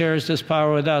 and He shares this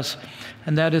power with us.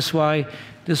 And that is why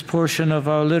this portion of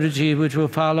our liturgy, which will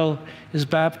follow, is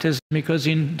baptism, because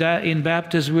in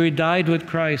baptism we died with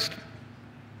Christ,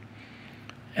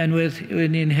 and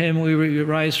in Him we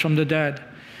rise from the dead.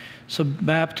 So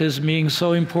baptism being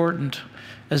so important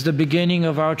as the beginning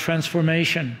of our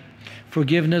transformation,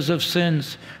 forgiveness of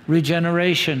sins,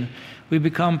 regeneration. We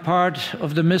become part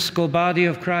of the mystical body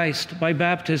of Christ by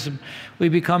baptism. We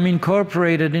become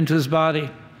incorporated into His body.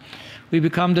 We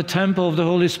become the temple of the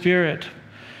Holy Spirit.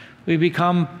 We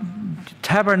become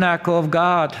tabernacle of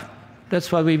God.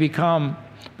 That's what we become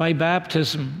by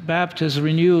baptism. Baptism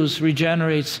renews,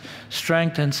 regenerates,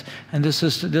 strengthens. And this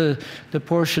is the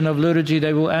portion of liturgy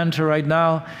that we'll enter right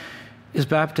now, is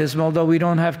baptism. Although we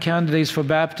don't have candidates for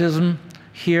baptism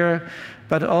here,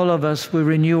 but all of us, we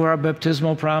renew our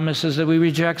baptismal promises, that we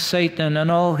reject Satan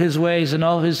and all his ways and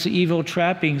all his evil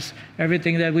trappings,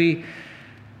 everything that we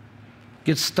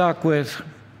get stuck with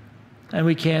and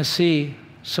we can't see.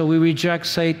 So we reject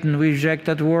Satan, we reject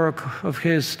that work of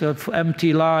his, the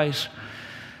empty lies.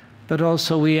 But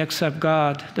also we accept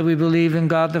God, that we believe in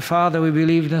God the Father, we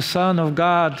believe in the Son of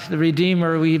God, the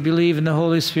Redeemer, we believe in the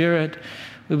Holy Spirit,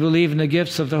 we believe in the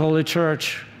gifts of the Holy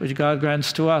Church, which God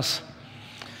grants to us.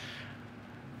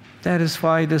 That is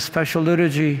why this special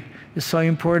liturgy is so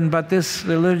important. But the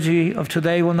liturgy of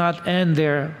today will not end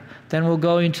there. Then we'll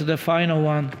go into the final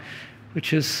one,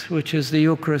 which is the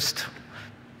Eucharist.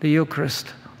 The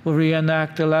Eucharist. We'll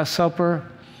reenact the Last Supper,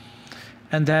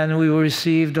 and then we will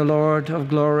receive the Lord of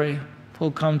glory who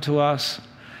will come to us.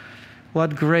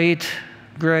 What great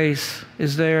grace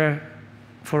is there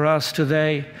for us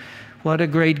today. What a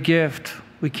great gift.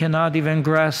 We cannot even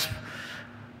grasp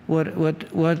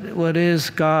what is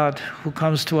God who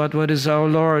comes to us, what is our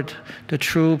Lord, the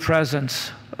true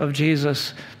presence of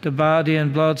Jesus, the body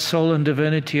and blood, soul and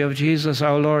divinity of Jesus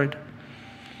our Lord.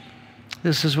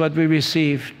 This is what we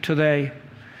receive today.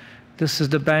 This is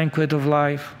the banquet of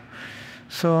life.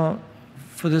 So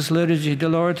for this liturgy, the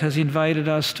Lord has invited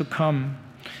us to come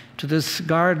to this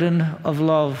garden of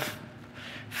love,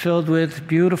 filled with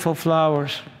beautiful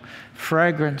flowers,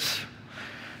 fragrance,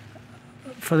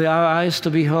 for our eyes to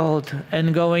behold,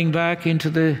 and going back into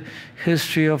the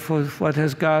history of what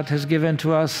God has given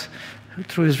to us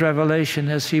through His revelation,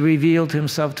 as He revealed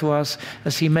Himself to us,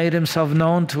 as He made Himself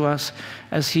known to us,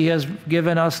 as He has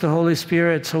given us the Holy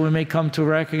Spirit so we may come to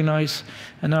recognize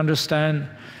and understand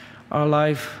our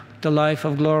life, the life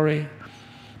of glory.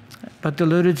 But the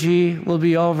liturgy will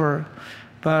be over,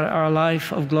 but our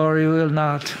life of glory will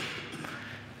not.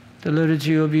 The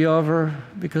liturgy will be over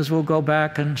because we'll go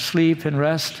back and sleep and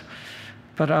rest,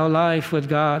 but our life with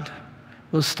God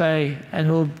will stay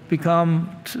and will become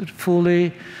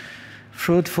fully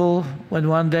fruitful when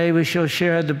one day we shall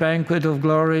share the banquet of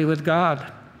glory with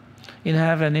God in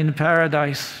heaven, in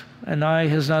paradise. And eye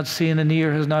has not seen and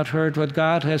ear has not heard what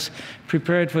God has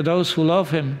prepared for those who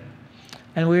love Him.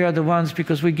 And we are the ones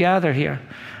because we gather here.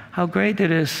 How great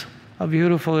it is, how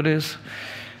beautiful it is.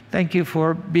 Thank you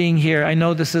for being here. I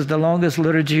know this is the longest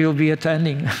liturgy you'll be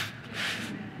attending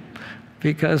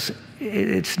because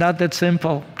it's not that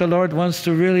simple. The Lord wants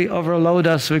to really overload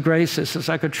us with graces. It's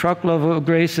like a truckload of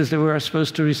graces that we are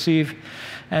supposed to receive,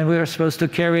 and we are supposed to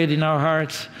carry it in our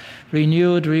hearts,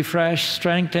 renewed, refreshed,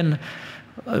 strengthened,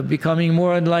 becoming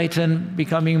more enlightened,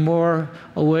 becoming more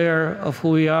aware of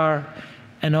who we are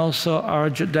and also our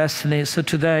destiny. So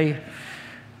today,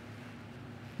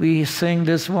 we sing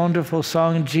this wonderful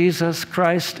song, Jesus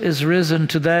Christ is risen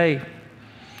today.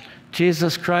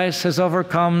 Jesus Christ has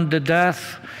overcome the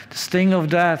death, the sting of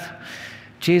death.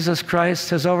 Jesus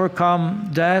Christ has overcome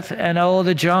death and all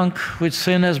the junk which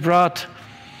sin has brought,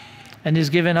 and He's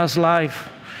given us life.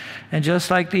 And just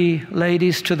like the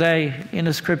ladies today in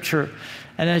the scripture,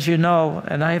 and as you know,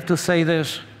 and I have to say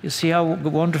this, you see how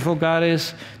wonderful God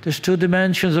is? There's two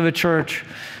dimensions of a church.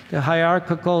 The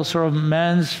hierarchical sort of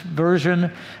man's version,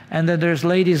 and then there's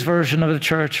ladies' version of the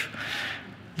church.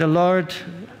 The Lord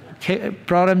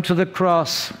brought him to the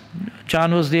cross.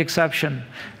 John was the exception.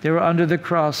 They were under the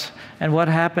cross. And what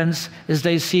happens is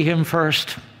they see him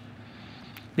first.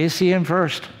 They see him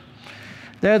first.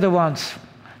 They're the ones.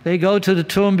 They go to the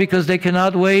tomb because they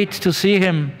cannot wait to see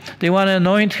him. They want to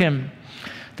anoint him.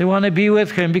 They want to be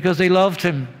with him because they loved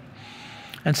him.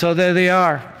 And so there they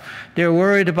are. They're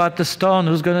worried about the stone.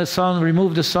 Who's going to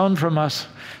remove the stone from us?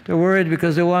 They're worried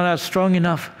because they weren't strong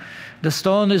enough. The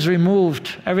stone is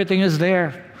removed. Everything is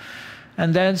there.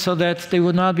 And then so that they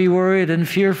would not be worried and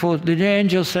fearful, the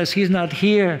angel says, he's not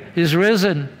here. He's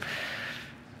risen.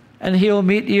 And he'll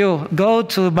meet you. Go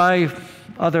to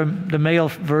the male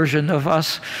version of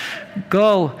us.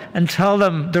 Go and tell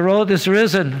them the road is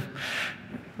risen.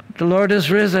 The Lord is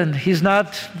risen. He's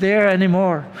not there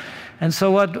anymore. And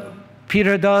so what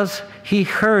Peter does, he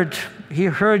heard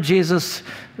Jesus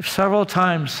several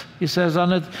times. He says,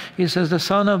 the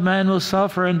Son of Man will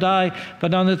suffer and die,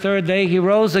 but on the third day he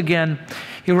rose again.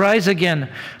 He rise again.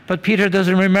 But Peter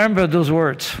doesn't remember those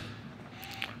words.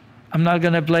 I'm not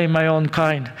going to blame my own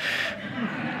kind.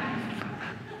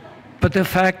 But the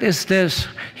fact is this,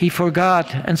 he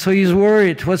forgot, and so he's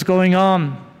worried what's going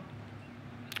on.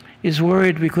 He's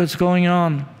worried because what's going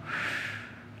on.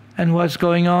 And what's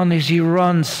going on is he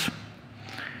runs.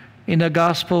 In the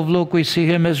Gospel of Luke, we see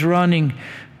him as running.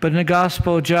 But in the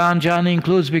Gospel of John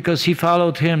includes because he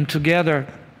followed him together.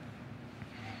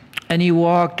 And he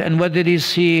walked, and what did he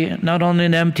see? Not only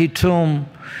an empty tomb,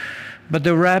 but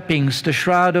the wrappings, the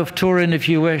shroud of Turin, if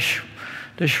you wish.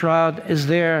 The shroud is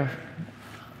there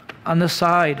on the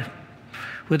side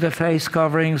with the face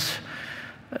coverings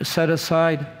set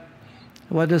aside.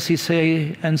 What does he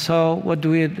say? And so what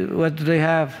do they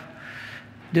have?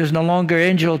 There's no longer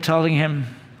angel telling him.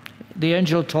 The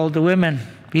angel told the women,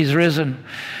 he's risen.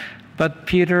 But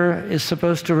Peter is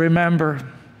supposed to remember.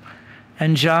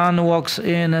 And John walks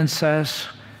in and says,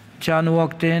 John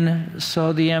walked in,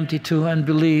 saw the empty tomb, and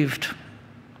believed.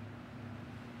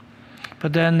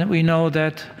 But then we know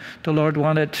that the Lord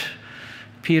wanted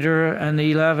Peter and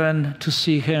the 11 to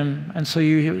see him. And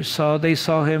so they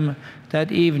saw him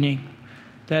that evening.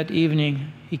 That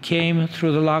evening, he came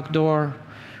through the locked door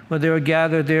where they were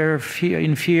gathered there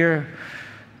in fear.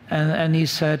 And he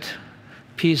said,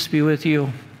 peace be with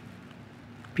you.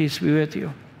 Peace be with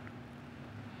you.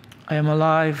 I am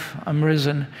alive. I'm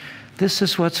risen. This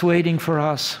is what's waiting for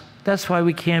us. That's why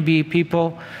we can't be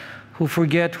people who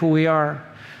forget who we are.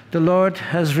 The Lord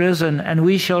has risen, and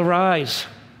we shall rise.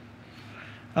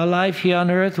 Our life here on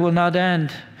earth will not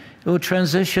end. It will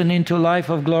transition into a life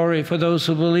of glory for those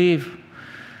who believe.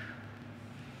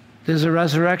 There's a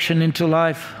resurrection into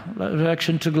life,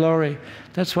 resurrection to glory.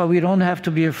 That's why we don't have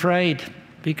to be afraid,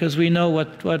 because we know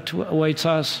what awaits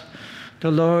us. The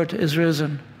Lord is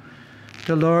risen.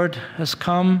 The Lord has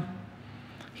come.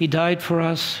 He died for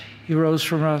us. He rose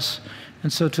from us.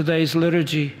 And so today's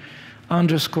liturgy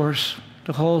underscores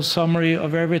the whole summary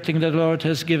of everything that the Lord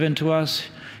has given to us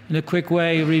in a quick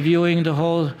way, reviewing the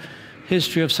whole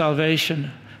history of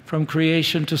salvation, from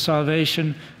creation to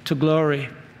salvation to glory.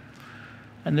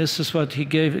 And this is what he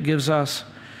gives us.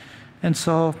 And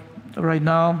so right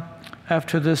now,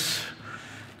 after this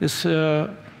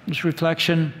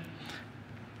reflection,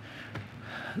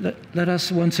 let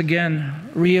us once again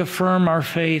reaffirm our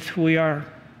faith, who we are.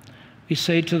 We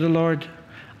say to the Lord,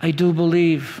 I do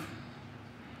believe.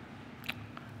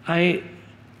 I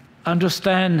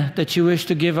understand that you wish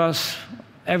to give us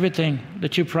everything,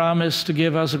 that you promise to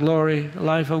give us glory, a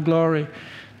life of glory,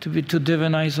 to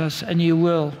divinize us, and you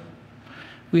will.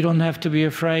 We don't have to be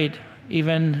afraid,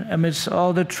 even amidst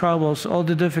all the troubles, all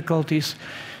the difficulties.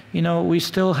 You know, we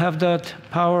still have that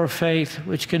power of faith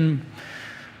which can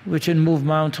move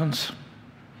mountains.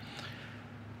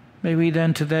 May we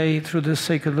then today, through this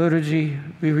sacred liturgy,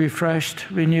 be refreshed,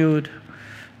 renewed,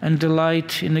 and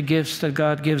delight in the gifts that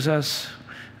God gives us,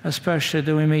 especially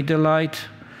that we may delight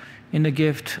in the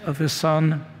gift of His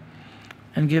Son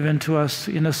and given to us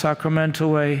in a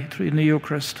sacramental way in the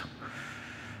Eucharist.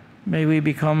 May we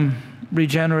become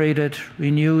regenerated,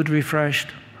 renewed, refreshed,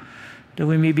 that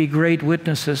we may be great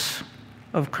witnesses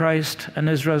of Christ and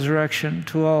His resurrection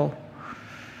to all.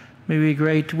 May we be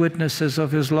great witnesses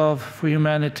of His love for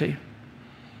humanity,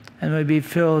 and may be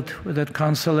filled with that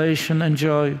consolation and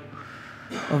joy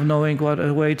of knowing what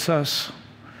awaits us.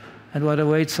 And what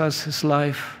awaits us is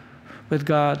life with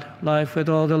God, life with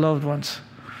all the loved ones,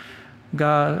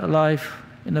 God, life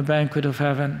in the banquet of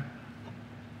heaven.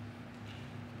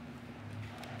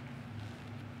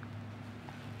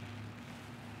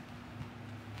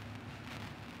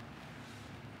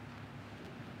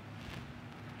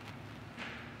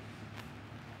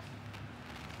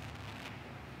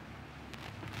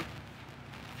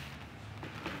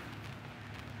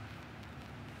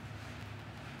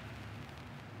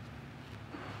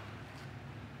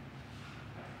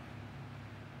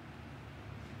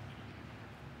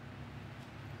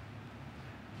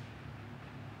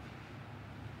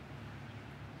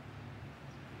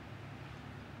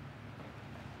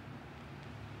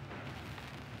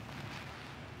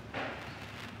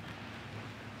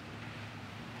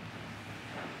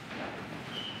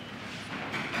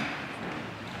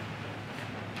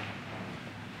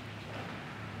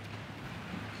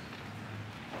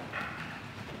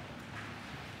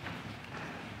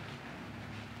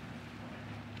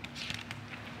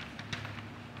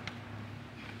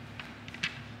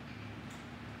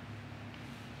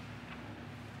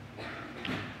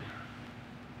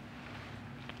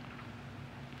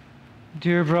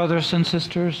 Dear brothers and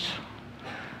sisters,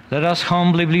 let us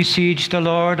humbly beseech the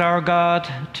Lord our God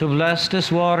to bless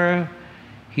this water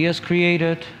He has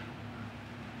created,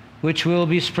 which will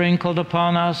be sprinkled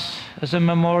upon us as a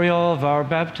memorial of our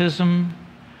baptism.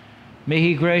 May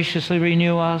He graciously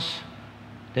renew us,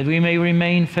 that we may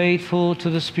remain faithful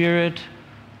to the Spirit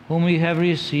whom we have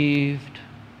received.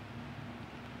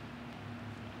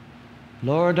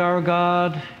 Lord our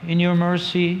God, in your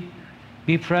mercy,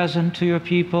 be present to your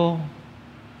people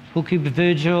who keep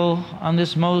vigil on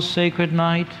this most sacred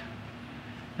night,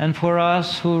 and for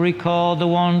us who recall the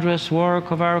wondrous work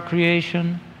of our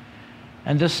creation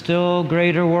and the still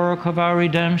greater work of our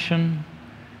redemption,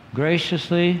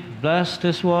 graciously bless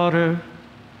this water.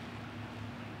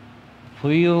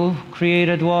 For you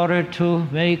created water to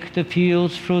make the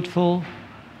fields fruitful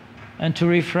and to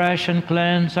refresh and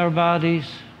cleanse our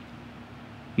bodies.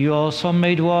 You also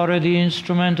made water the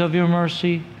instrument of your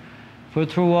mercy, for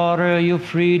through water you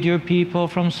freed your people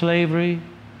from slavery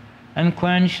and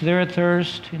quenched their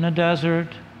thirst in a desert.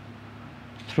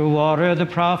 Through water the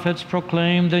prophets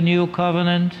proclaimed the new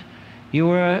covenant you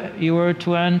were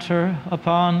to enter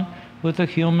upon with the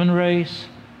human race.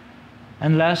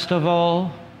 And last of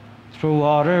all, through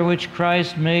water which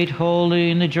Christ made holy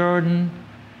in the Jordan,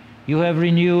 you have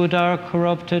renewed our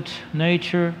corrupted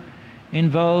nature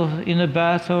in the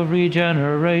bath of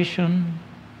regeneration.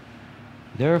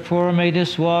 Therefore may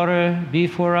this water be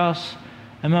for us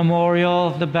a memorial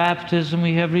of the baptism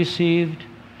we have received,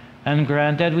 and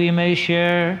grant that we may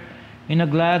share in the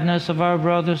gladness of our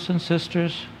brothers and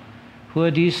sisters who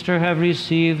at Easter have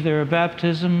received their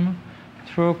baptism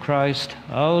through Christ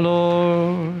our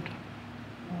Lord.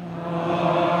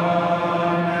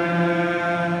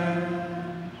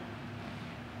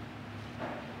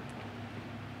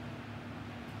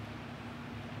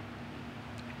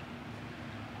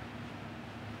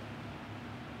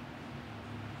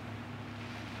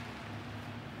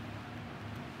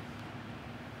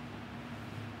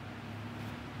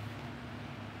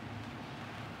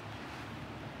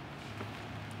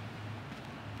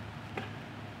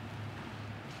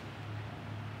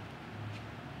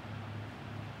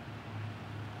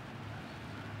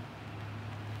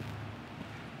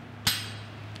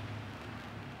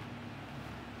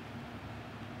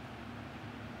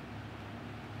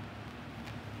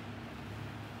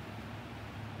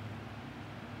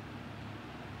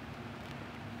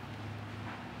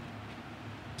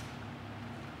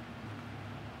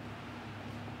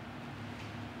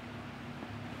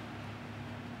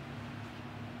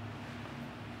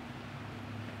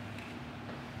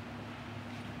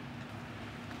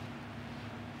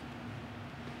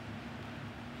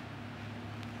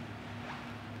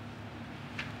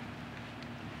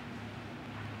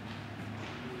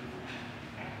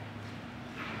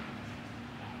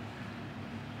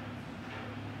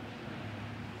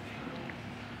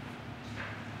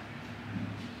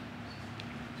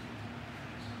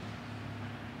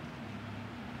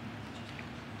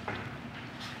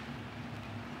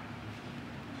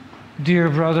 Dear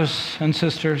brothers and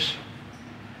sisters,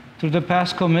 through the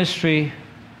Paschal mystery,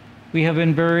 we have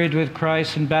been buried with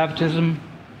Christ in baptism,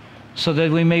 so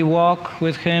that we may walk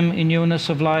with Him in newness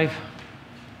of life.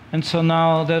 And so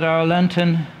now that our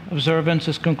Lenten observance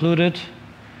is concluded,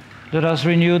 let us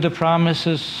renew the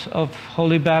promises of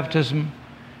holy baptism,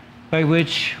 by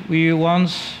which we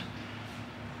once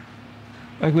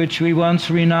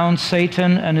renounced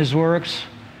Satan and his works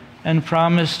and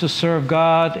promised to serve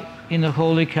God in the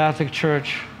Holy Catholic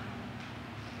Church.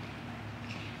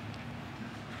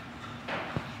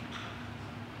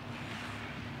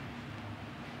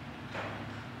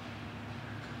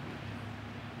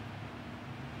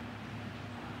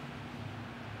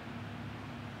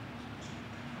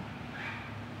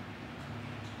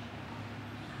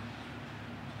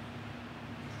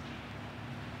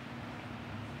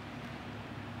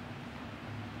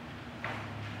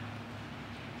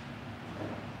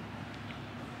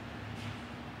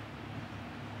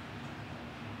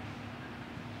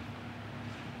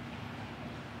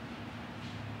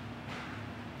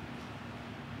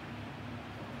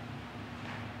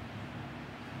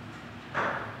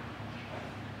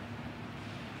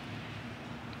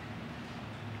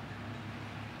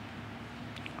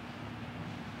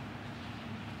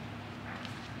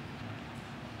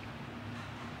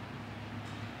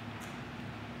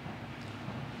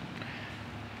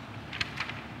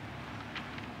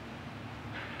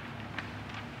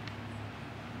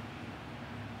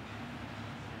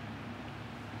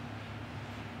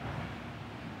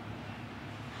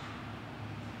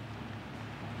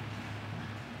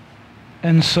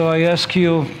 And so I ask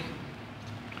you,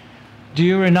 do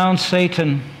you renounce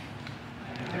Satan?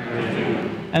 I do.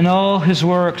 and all his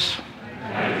works,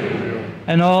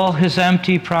 and all his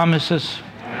empty promises.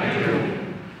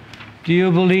 Do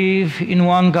you believe in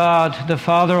one God, the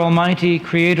Father Almighty,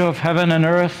 creator of heaven and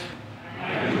earth?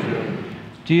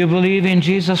 Do you believe in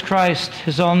Jesus Christ,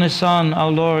 his only Son,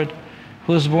 our Lord,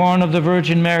 who was born of the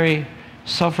Virgin Mary,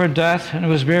 suffered death and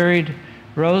was buried,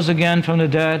 rose again from the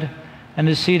dead, and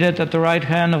is seated at the right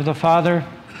hand of the Father?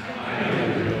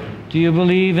 Do you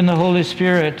believe in the Holy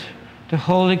Spirit, the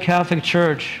Holy Catholic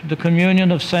Church, the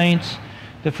communion of saints,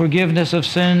 the forgiveness of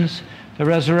sins, the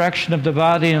resurrection of the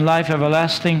body, and life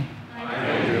everlasting?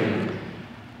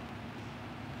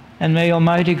 And may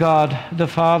Almighty God, the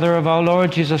Father of our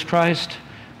Lord Jesus Christ,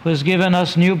 who has given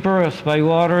us new birth by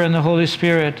water and the Holy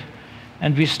Spirit,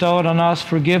 and bestowed on us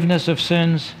forgiveness of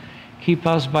sins, keep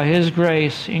us by his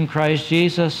grace in Christ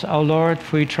Jesus our Lord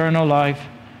for eternal life.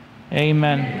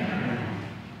 Amen.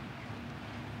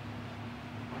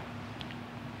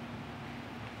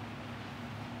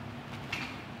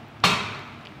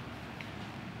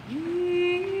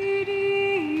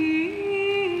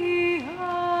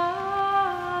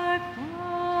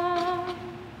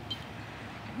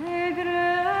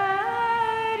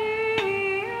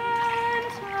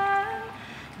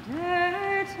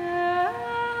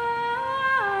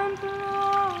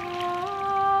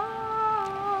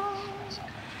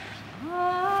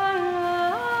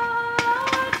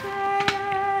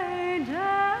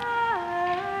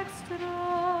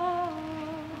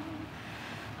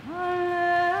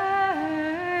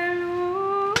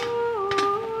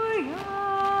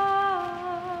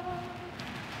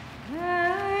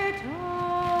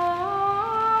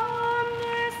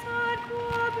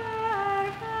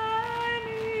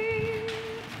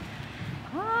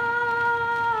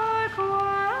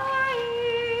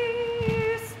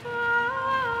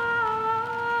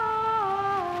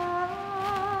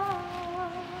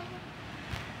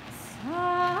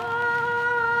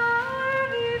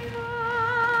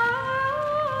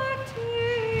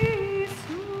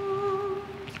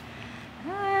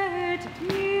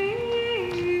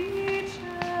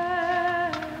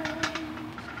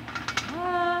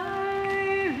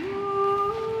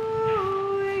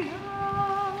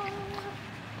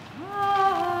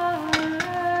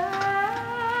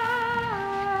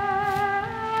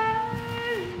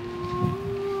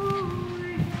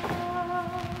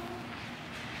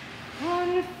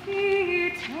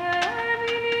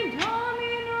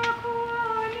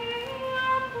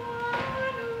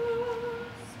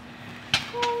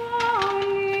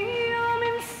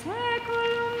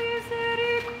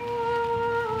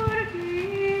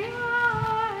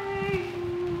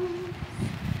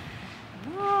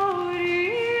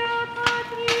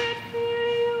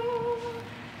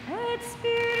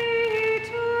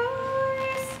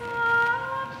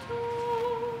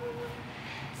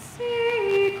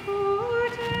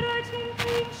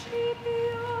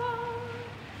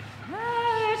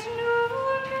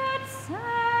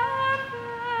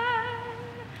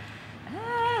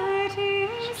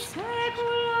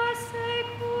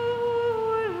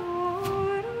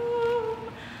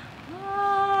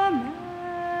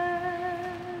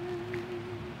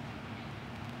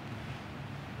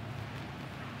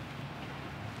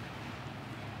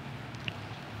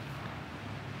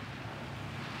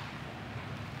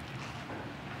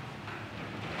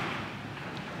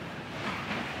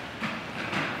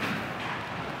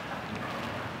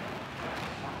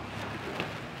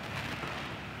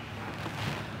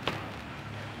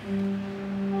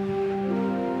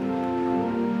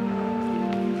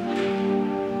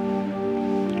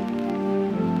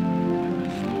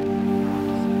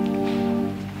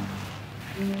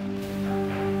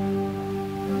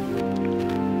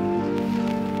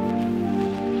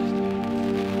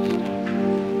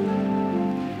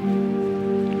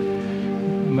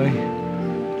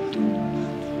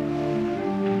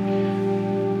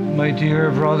 My dear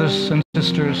brothers and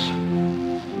sisters,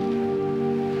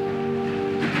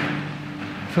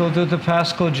 filled with the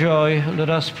Paschal joy,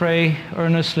 let us pray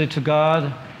earnestly to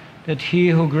God that he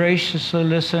who graciously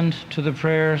listened to the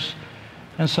prayers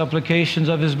and supplications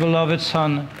of his beloved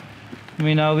Son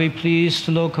may now be pleased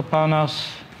to look upon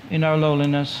us in our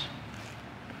lowliness.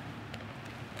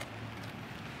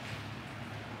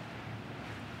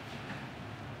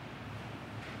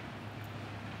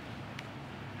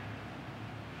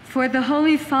 For the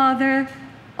Holy Father,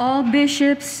 all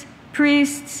bishops,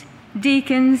 priests,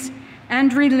 deacons,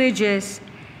 and religious,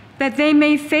 that they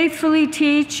may faithfully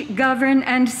teach, govern,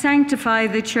 and sanctify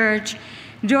the Church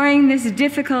during this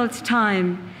difficult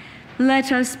time,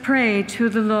 let us pray to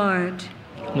the Lord.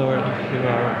 Lord, hear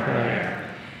our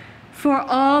prayer. For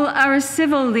all our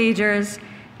civil leaders,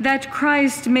 that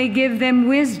Christ may give them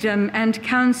wisdom and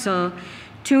counsel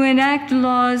to enact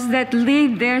laws that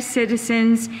lead their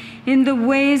citizens in the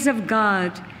ways of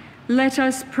God. Let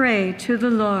us pray to the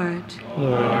Lord.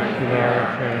 Lord, hear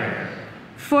our prayer.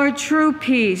 For true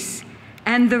peace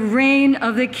and the reign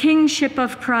of the kingship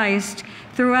of Christ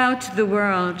throughout the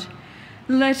world,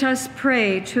 let us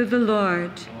pray to the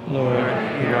Lord. Lord,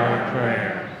 hear our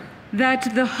prayer.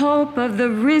 That the hope of the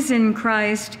risen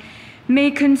Christ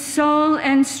may console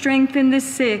and strengthen the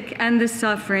sick and the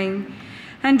suffering,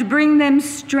 and bring them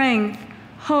strength,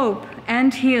 hope,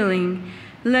 and healing,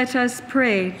 let us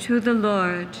pray to the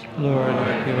Lord. Lord,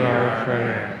 hear our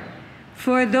prayer.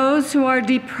 For those who are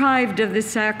deprived of the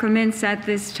sacraments at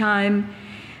this time,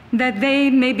 that they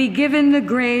may be given the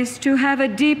grace to have a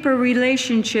deeper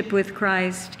relationship with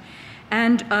Christ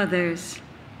and others,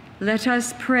 let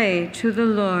us pray to the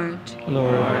Lord.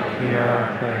 Lord, hear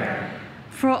our prayer.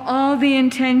 For all the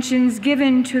intentions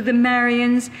given to the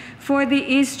Marians for the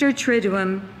Easter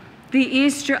Triduum, the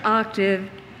Easter Octave,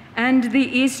 and the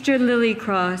Easter Lily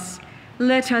Cross,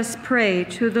 let us pray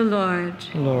to the Lord.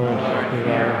 Lord,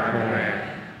 hear our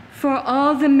prayer. For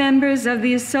all the members of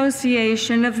the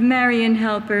Association of Marian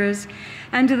Helpers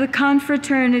and the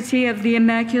Confraternity of the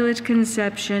Immaculate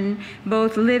Conception,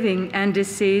 both living and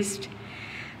deceased,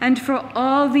 and for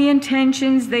all the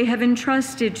intentions they have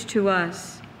entrusted to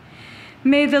us,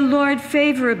 may the Lord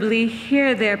favorably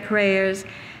hear their prayers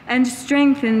and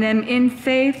strengthen them in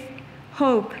faith,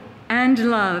 hope, and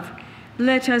love.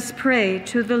 Let us pray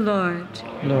to the Lord.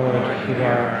 Lord, hear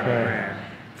our prayer.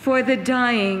 For the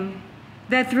dying,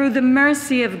 that through the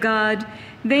mercy of God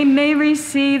they may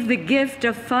receive the gift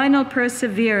of final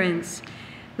perseverance,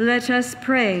 let us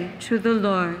pray to the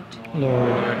Lord.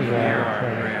 Lord, hear our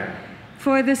prayer.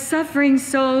 For the suffering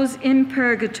souls in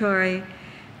purgatory,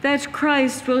 that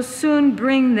Christ will soon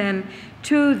bring them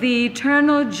to the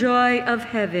eternal joy of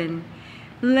heaven,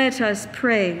 let us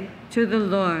pray to the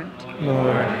Lord.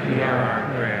 Lord, hear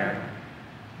our prayer.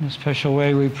 In a special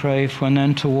way, we pray for an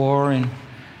end to war in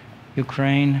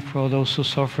Ukraine, for all those who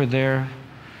suffer there.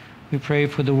 We pray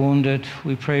for the wounded.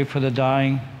 We pray for the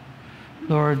dying.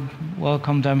 Lord,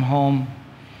 welcome them home.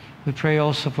 We pray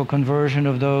also for conversion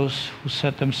of those who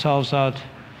set themselves out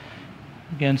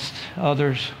against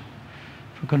others,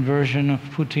 for conversion of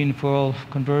Putin, for all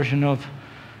conversion of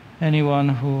anyone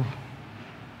who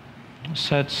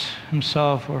sets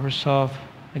himself or herself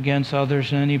against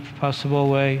others in any possible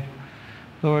way.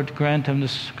 Lord, grant them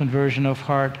this conversion of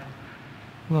heart.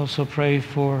 We also pray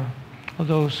for all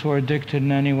those who are addicted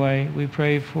in any way. We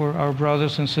pray for our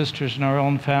brothers and sisters in our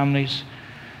own families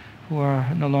who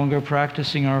are no longer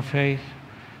practicing our faith.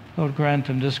 Lord, grant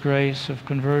them this grace of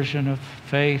conversion, of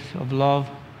faith, of love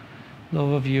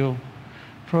of you.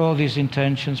 For all these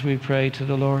intentions, we pray to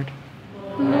the Lord.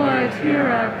 Lord, hear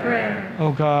our prayer.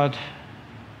 O God,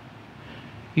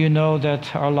 you know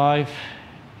that our life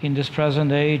in this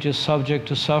present age is subject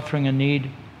to suffering and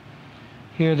need.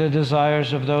 Hear the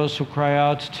desires of those who cry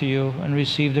out to you, and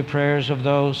receive the prayers of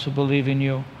those who believe in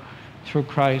you, through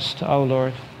Christ our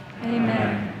Lord.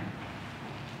 Amen.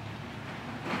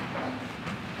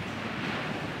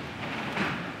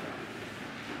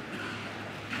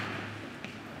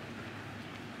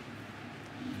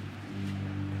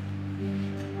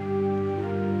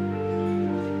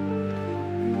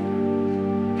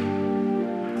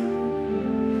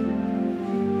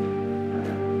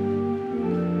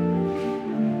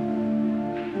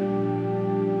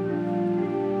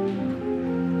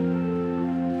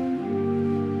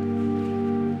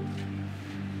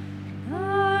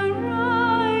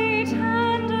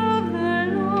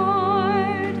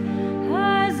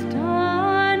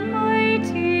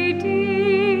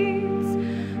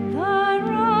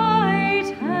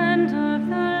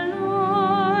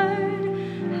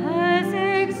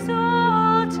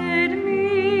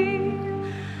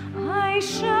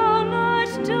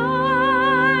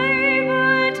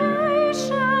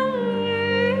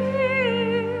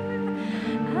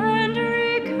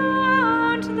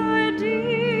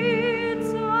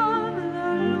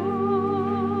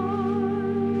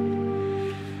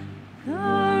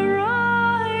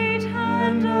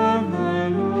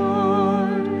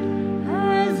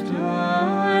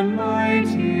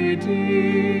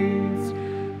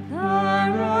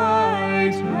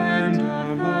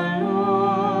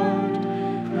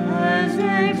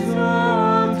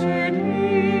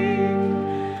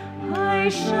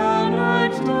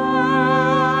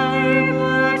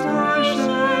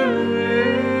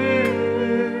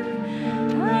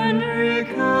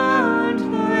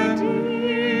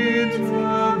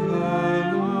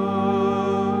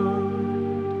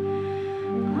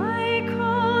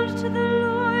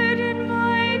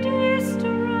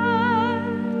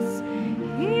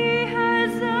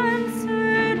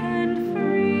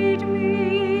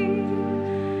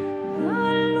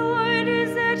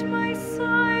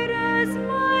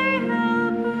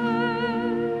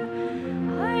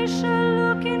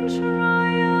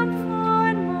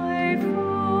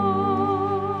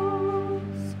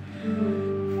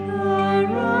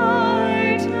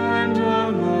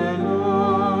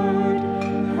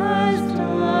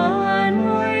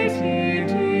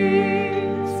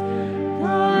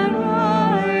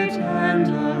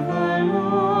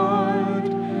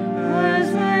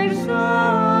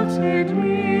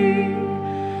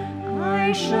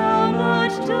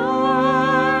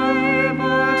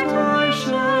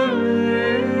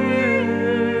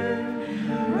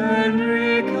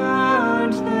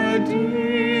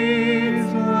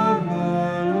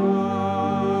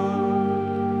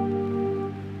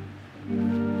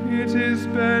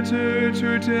 better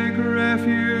to take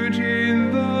refuge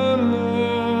in the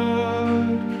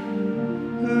Lord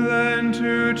than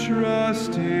to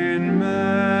trust in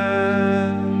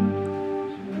man.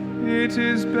 It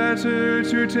is better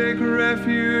to take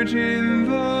refuge in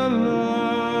the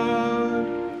Lord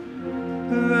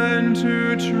than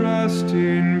to trust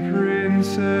in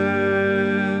princes.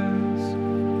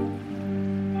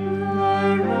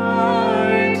 The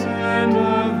right hand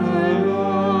of the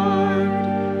Lord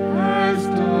has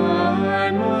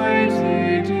done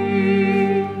mighty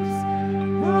deeds.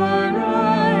 The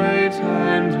right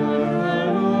hand of the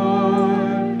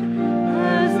Lord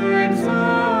has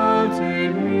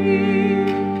exalted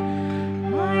me.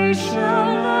 I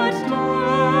shall not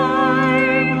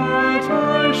die, but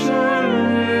I shall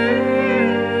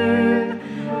live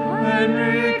and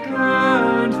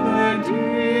recount the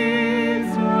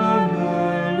deeds of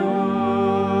the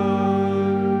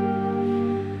Lord.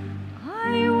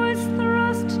 I was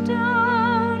thrust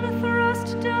down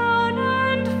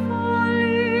and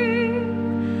falling,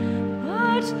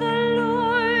 but the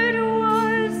Lord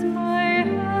was my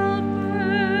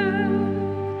helper.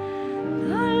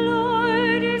 The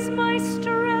Lord is my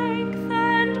strength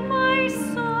and my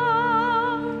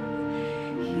song.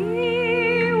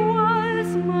 He was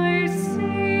my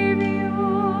Savior.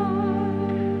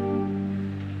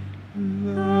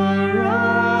 The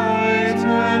right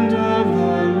hand of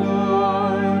the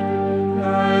Lord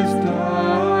has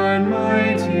done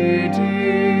mighty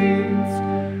deeds.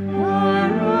 The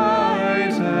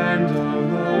right hand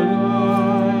of the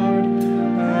Lord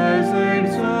has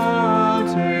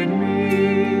exalted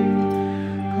me.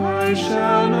 I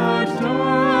shall not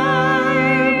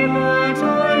die, but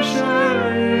I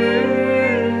shall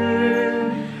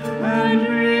live and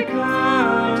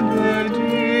recount the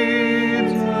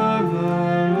deeds of the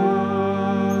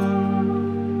Lord.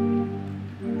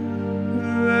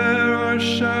 There are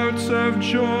shouts of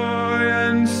joy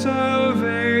and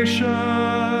salvation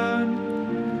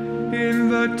in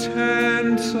the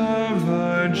tents of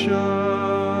the just.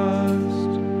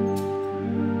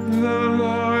 The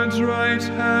Lord's right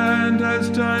hand has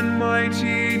done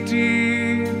mighty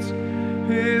deeds.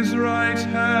 His right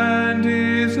hand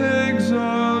is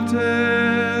exalted.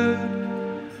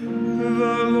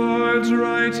 The Lord's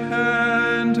right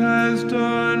hand has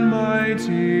done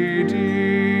mighty deeds.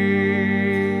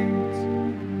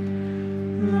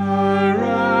 The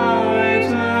right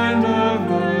hand of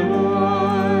the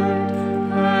Lord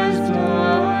has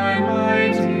done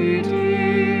mighty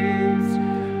deeds.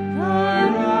 The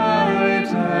right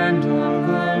hand of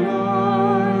the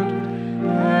Lord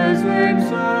has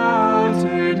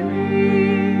exalted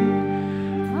me.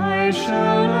 I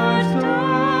shall not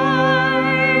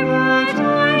die, but I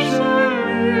shall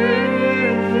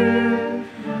live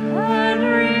and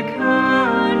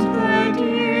recount the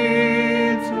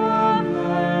deeds of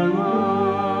the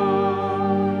Lord.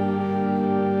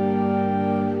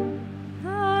 The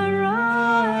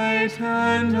right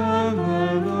hand of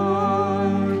the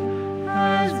Lord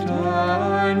has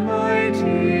done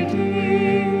mighty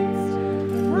deeds.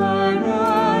 The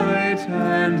right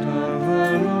hand of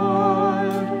the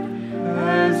Lord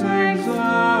has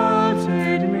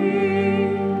exalted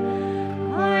me.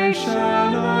 I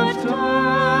shall not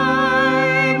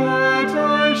die, but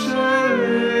I shall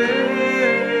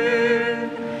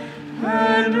live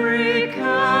and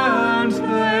recount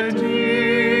the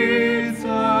deeds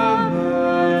of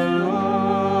the Lord.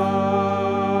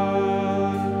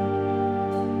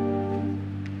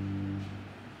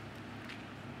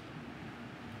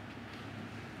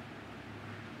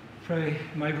 Pray,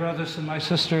 my brothers and my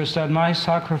sisters, that my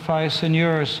sacrifice and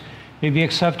yours may be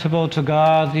acceptable to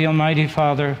God, the Almighty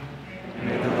Father.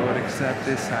 May the Lord accept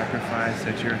this sacrifice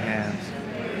at your hands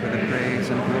for the praise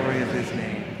and glory of his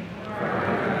name, for our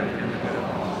good and the good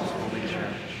of all his holy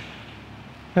church.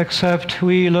 Accept,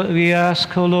 we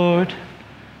ask, O Lord,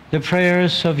 the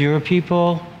prayers of your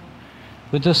people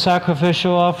with the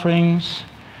sacrificial offerings,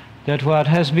 that what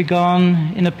has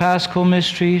begun in the Paschal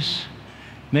mysteries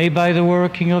may by the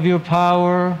working of your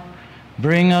power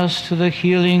bring us to the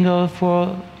healing of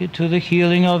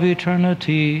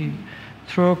eternity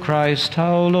through Christ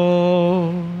our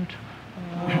Lord.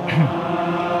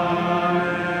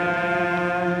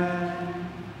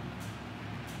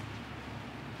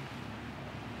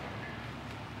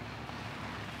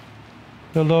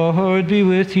 The Lord be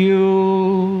with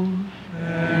you.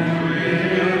 And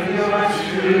with your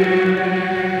spirit.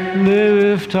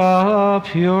 Lift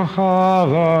up your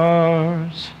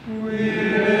hearts. We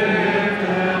lift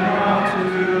them up to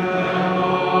the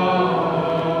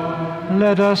Lord.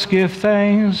 Let us give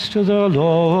thanks to the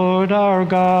Lord our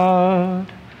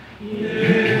God. It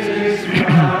is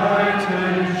right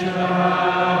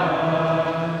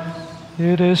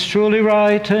It is truly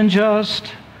right and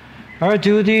just, our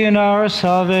duty and our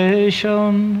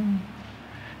salvation,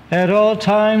 at all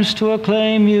times to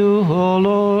acclaim you, O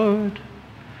Lord,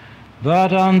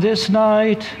 but on this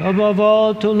night, above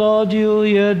all, to laud you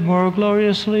yet more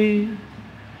gloriously,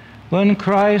 when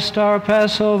Christ our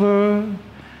Passover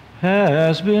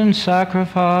has been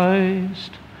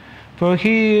sacrificed. For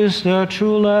he is the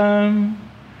true Lamb,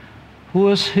 who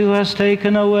has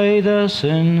taken away the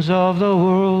sins of the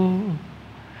world.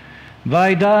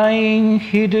 By dying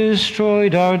he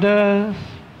destroyed our death,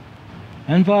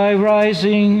 and by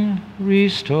rising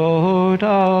restored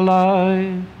our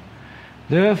life.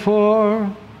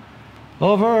 Therefore,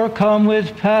 overcome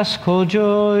with paschal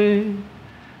joy,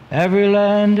 every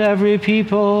land, every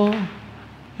people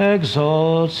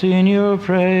exalts in your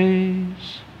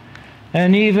praise.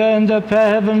 And even the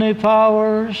heavenly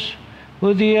powers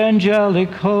with the angelic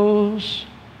hosts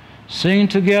sing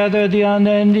together the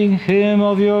unending hymn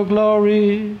of your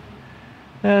glory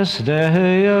as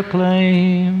they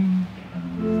acclaim.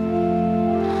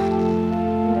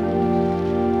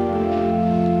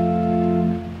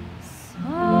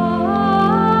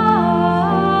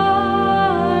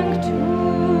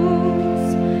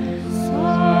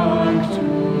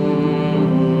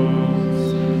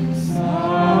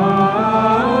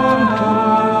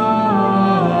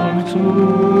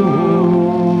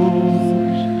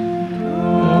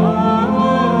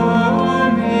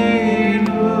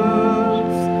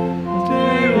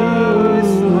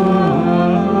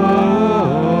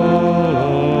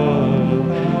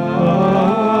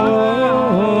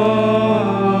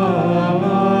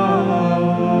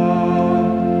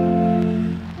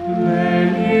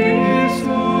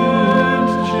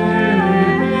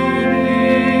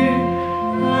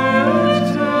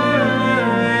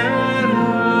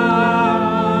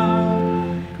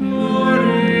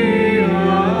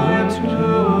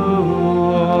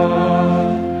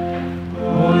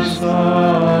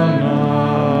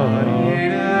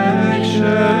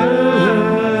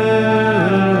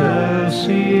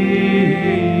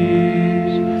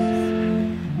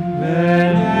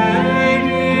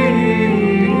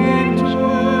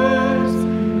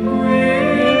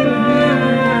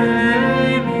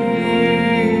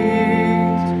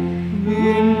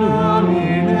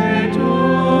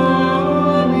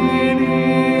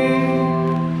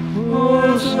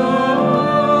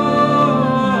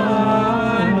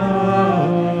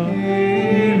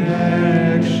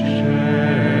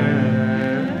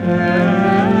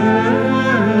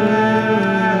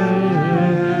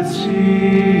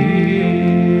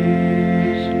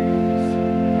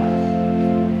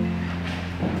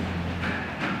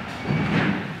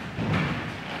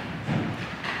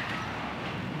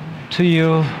 To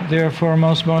you, therefore,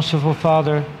 most merciful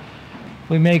Father,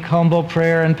 we make humble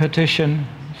prayer and petition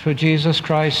through Jesus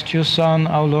Christ, your Son,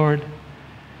 our Lord,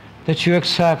 that you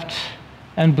accept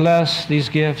and bless these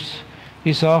gifts,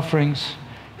 these offerings,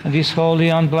 and these holy,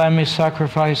 unblemished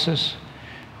sacrifices,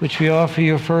 which we offer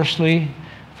you firstly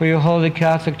for your holy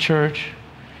Catholic Church.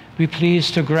 Be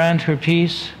pleased to grant her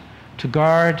peace, to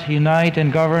guard, unite,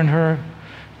 and govern her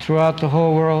throughout the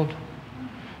whole world.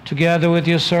 Together with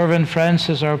your servant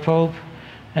Francis, our Pope,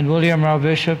 and William, our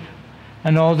Bishop,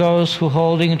 and all those who,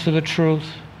 holding to the truth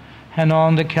and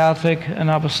on the Catholic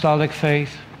and Apostolic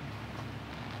faith.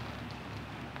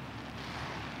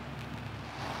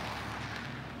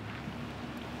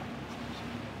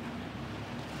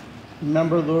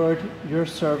 Remember, Lord, your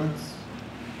servants,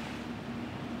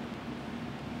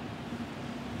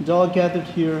 and all gathered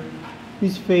here,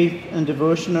 whose faith and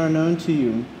devotion are known to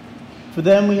you. For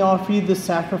them we offer you the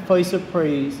sacrifice of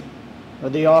praise, or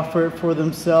they offer it for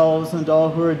themselves and all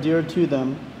who are dear to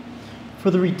them,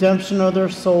 for the redemption of their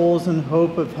souls and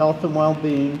hope of health and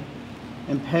well-being,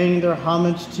 and paying their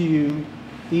homage to you,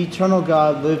 the eternal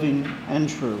God, living and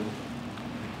true.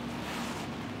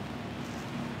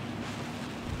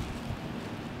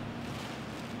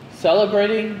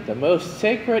 Celebrating the most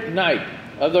sacred night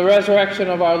of the resurrection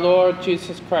of our Lord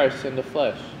Jesus Christ in the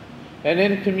flesh, and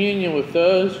in communion with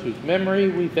those whose memory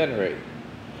we venerate,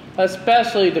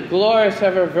 especially the glorious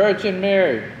ever Virgin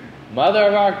Mary, Mother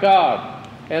of our God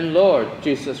and Lord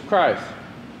Jesus Christ,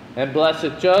 and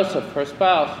blessed Joseph, her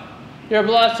spouse, your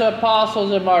blessed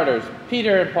apostles and martyrs,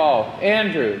 Peter and Paul,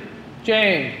 Andrew,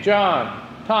 James, John,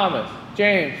 Thomas,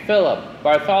 James, Philip,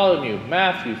 Bartholomew,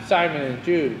 Matthew, Simon and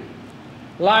Jude,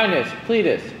 Linus,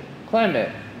 Cletus, Clement,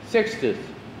 Sixtus,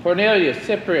 Cornelius,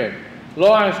 Cyprian,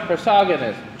 Lawrence,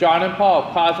 Chrysogonus, John and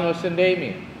Paul, Cosmos and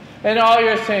Damian, and all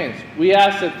your saints. We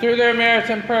ask that through their merits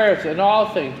and prayers in all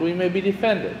things we may be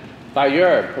defended by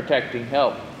your protecting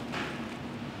help.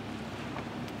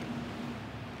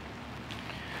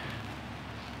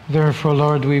 Therefore,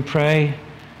 Lord, we pray,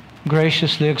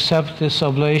 graciously accept this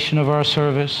oblation of our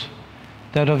service,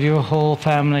 that of your whole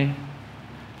family,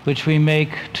 which we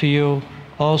make to you,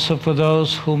 also for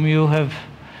those whom you have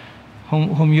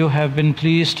been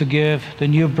pleased to give the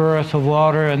new birth of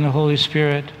water and the Holy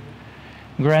Spirit,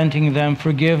 granting them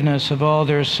forgiveness of all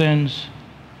their sins.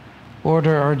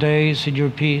 Order our days in your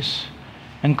peace,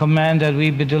 and command that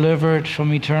we be delivered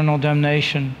from eternal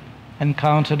damnation and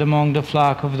counted among the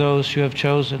flock of those you have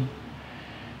chosen.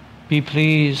 Be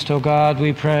pleased, O God,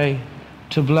 we pray,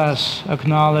 to bless,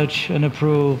 acknowledge, and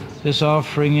approve this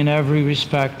offering in every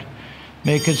respect.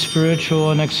 Make it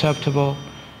spiritual and acceptable,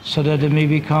 so that it may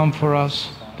become for us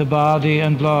the body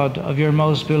and blood of your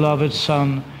most beloved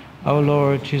Son, our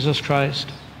Lord Jesus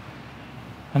Christ.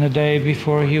 On the day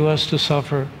before he was to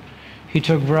suffer, he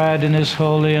took bread in his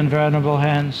holy and venerable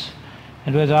hands,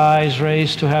 and with eyes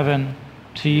raised to heaven,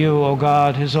 to you, O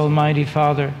God, his almighty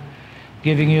Father,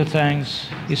 giving you thanks,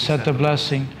 he said the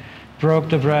blessing, broke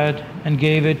the bread, and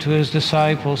gave it to his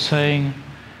disciples, saying,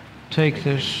 "Take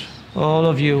this, all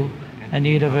of you, and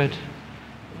eat of it,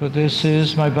 for this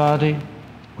is my body,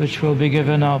 which will be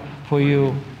given up for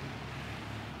you."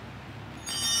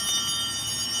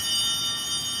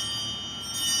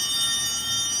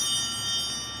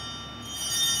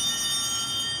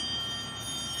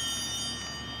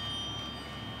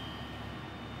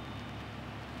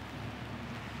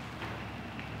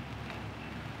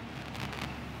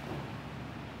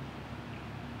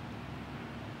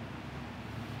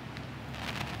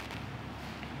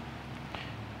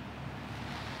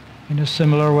 In a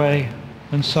similar way,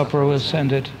 when supper was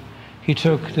ended, he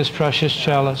took this precious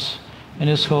chalice in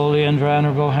his holy and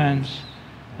venerable hands,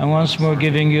 and once more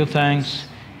giving you thanks,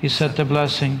 he said the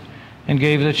blessing and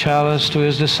gave the chalice to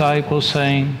his disciples,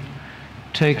 saying,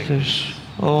 "Take this,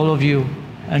 all of you,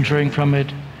 and drink from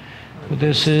it, for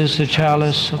this is the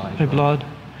chalice of my blood,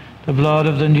 the blood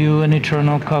of the new and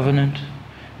eternal covenant,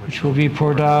 which will be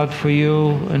poured out for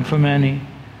you and for many,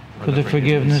 for the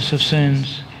forgiveness of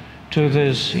sins. Do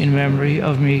this in memory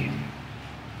of me."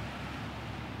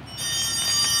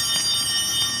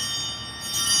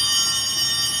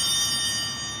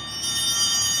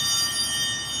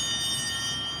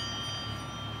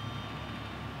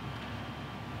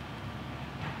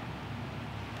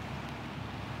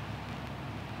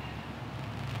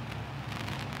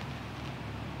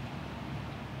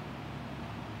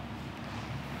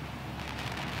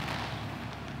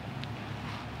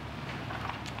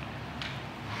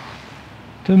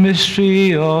 The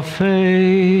mystery of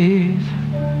faith.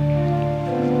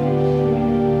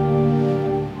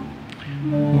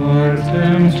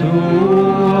 Mortem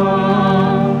tua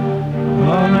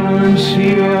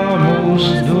annunciamus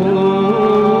Domine,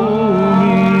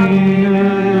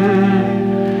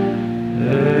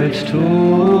 et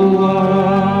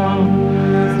tuam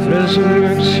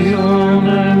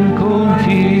resurrectionem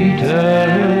confitemus.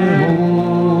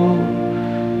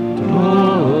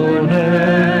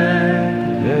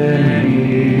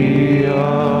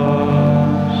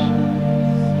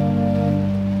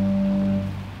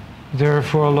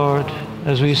 Therefore, Lord,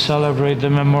 as we celebrate the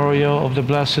memorial of the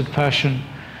Blessed Passion,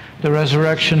 the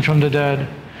resurrection from the dead,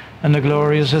 and the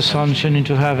glorious ascension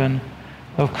into heaven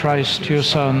of Christ, your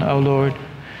Son, our Lord,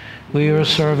 we, your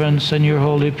servants and your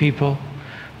holy people,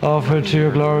 offer to your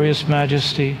glorious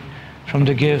majesty, from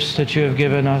the gifts that you have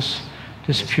given us,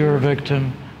 this pure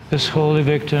victim, this holy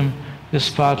victim, this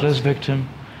spotless victim,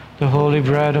 the holy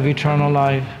bread of eternal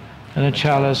life, and the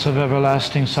chalice of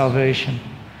everlasting salvation.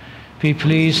 Be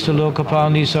pleased to look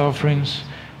upon these offerings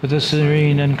with a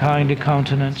serene and kindly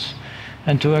countenance,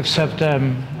 and to accept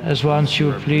them as once you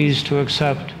were pleased to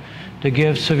accept the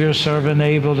gifts of your servant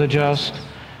Abel the just,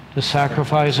 the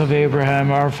sacrifice of Abraham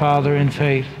our father in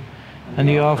faith, and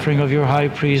the offering of your high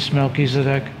priest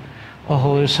Melchizedek, a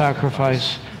holy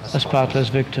sacrifice, a spotless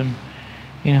victim.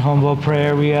 In humble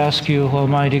prayer we ask you,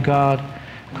 Almighty God,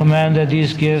 command that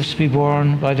these gifts be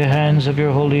borne by the hands of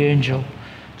your holy angel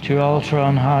to your altar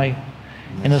on high,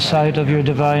 in the sight of your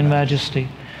divine majesty,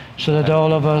 so that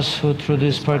all of us who through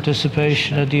this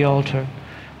participation at the altar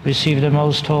receive the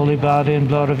most holy body and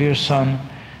blood of your Son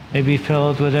may be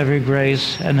filled with every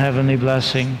grace and heavenly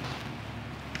blessing.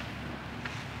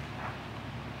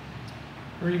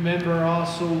 Remember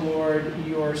also, Lord,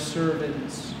 your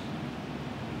servants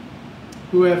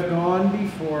who have gone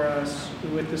before us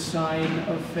with the sign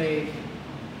of faith,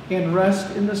 and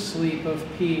rest in the sleep of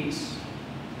peace.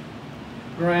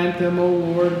 Grant them, O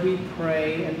Lord, we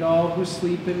pray, and all who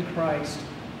sleep in Christ,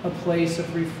 a place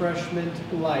of refreshment,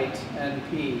 light, and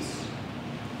peace.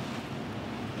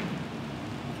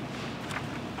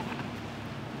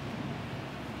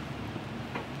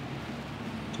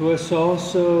 To us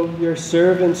also, your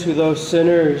servants, who though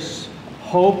sinners,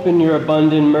 hope in your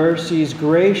abundant mercies,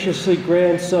 graciously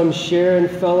grant some share in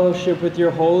fellowship with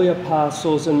your holy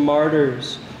apostles and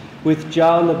martyrs, with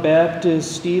John the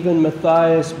Baptist, Stephen,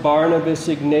 Matthias, Barnabas,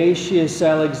 Ignatius,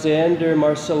 Alexander,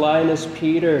 Marcellinus,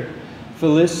 Peter,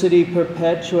 Felicity,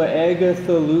 Perpetua,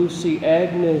 Agatha, Lucy,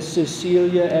 Agnes,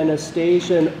 Cecilia,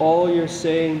 Anastasia, and all your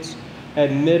saints.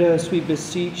 Admit us, we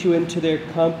beseech you, into their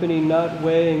company, not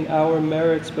weighing our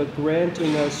merits, but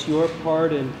granting us your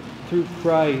pardon through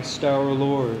Christ our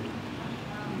Lord.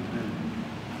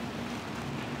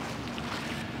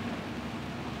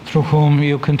 Through whom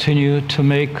you continue to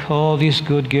make all these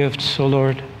good gifts, O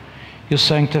Lord. You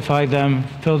sanctify them,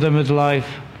 fill them with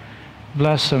life,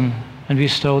 bless them, and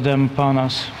bestow them upon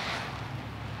us.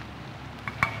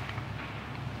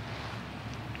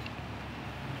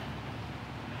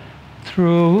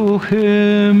 Through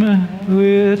him,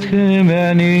 with him,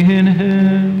 and in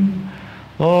him,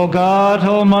 O God,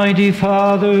 Almighty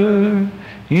Father,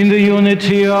 in the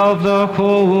unity of the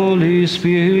Holy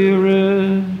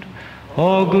Spirit,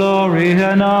 all glory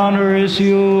and honor is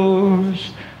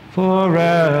yours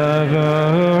forever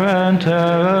and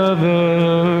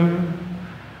ever.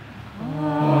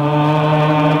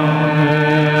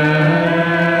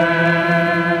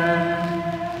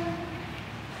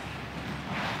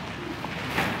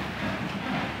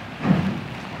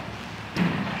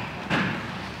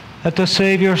 At the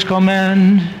Savior's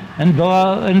command, and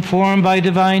informed by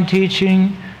divine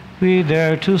teaching, we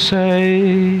dare to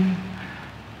say,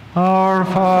 Our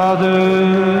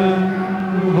Father,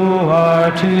 who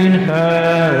art in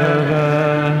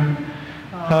heaven,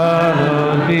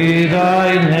 hallowed be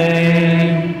thy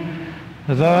name.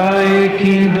 Thy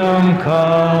kingdom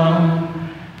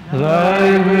come,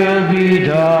 thy will be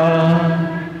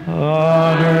done,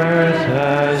 on earth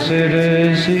as it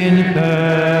is in heaven.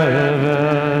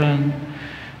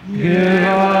 Give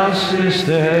us this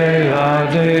day our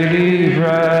daily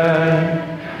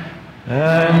bread,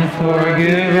 and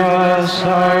forgive us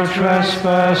our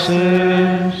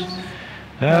trespasses,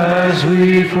 as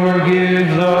we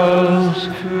forgive those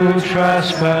who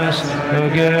trespass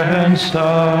against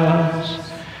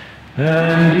us.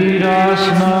 And lead us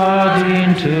not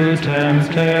into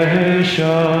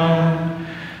temptation,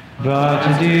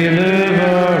 but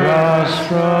deliver us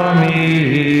from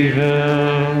evil.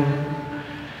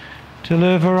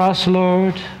 Deliver us,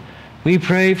 Lord, we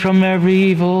pray, from every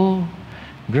evil.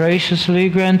 Graciously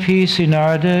grant peace in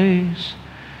our days,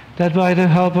 that by the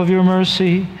help of your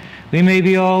mercy we may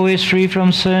be always free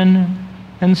from sin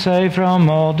and safe from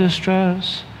all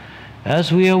distress,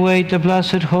 as we await the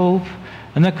blessed hope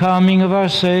and the coming of our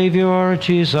Savior,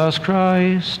 Jesus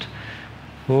Christ.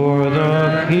 For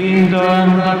the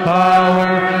kingdom, the power,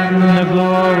 and the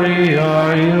glory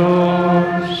are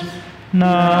yours,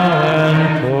 now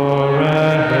and forever.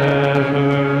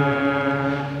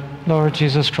 Lord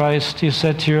Jesus Christ, you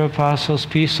said to your apostles,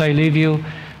 Peace I leave you,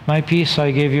 my peace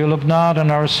I give you. Look not on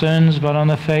our sins, but on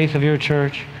the faith of your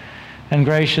church, and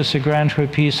graciously grant her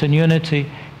peace and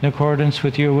unity in accordance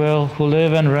with your will, who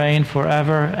live and reign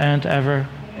forever and ever.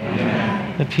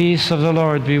 Amen. The peace of the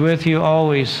Lord be with you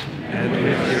always. And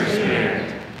with your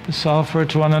spirit. Let's offer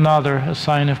to one another a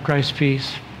sign of Christ's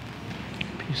peace.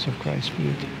 Peace of Christ be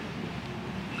with you.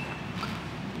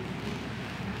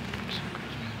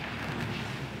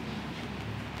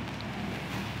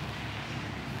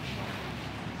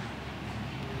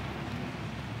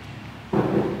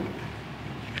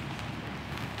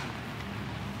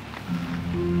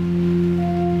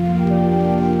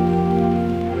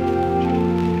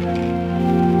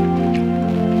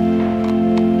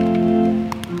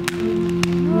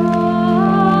 On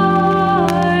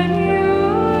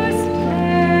you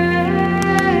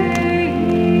stand.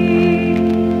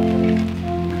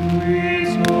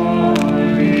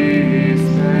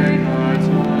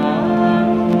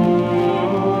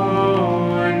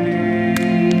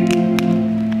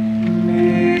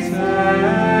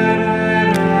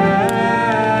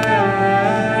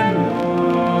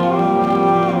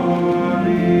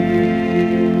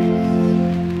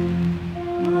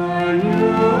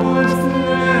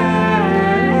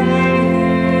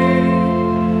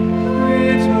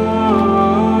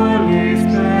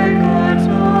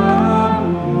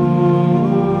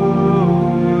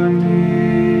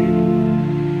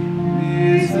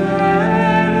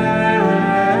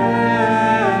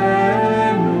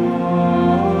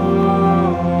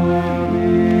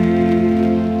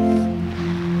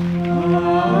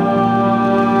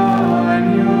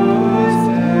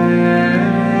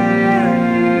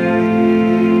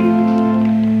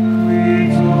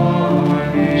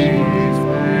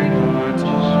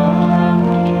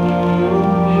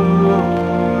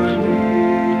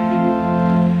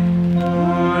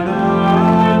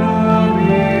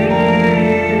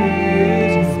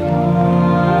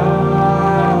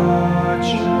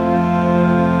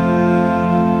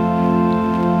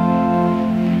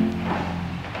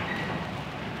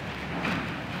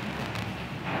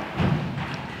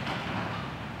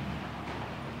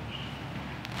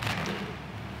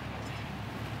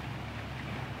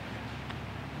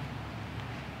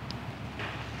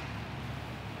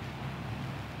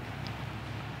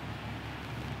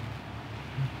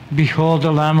 Behold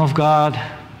the Lamb of God.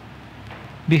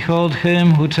 Behold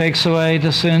him who takes away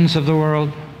the sins of the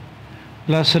world.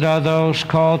 Blessed are those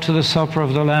called to the supper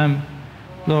of the Lamb.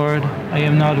 Lord, I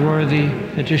am not worthy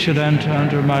that you should enter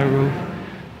under my roof,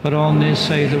 but only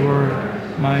say the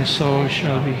word, my soul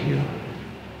shall be healed.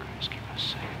 Christ, keep us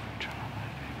safe from eternal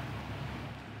life.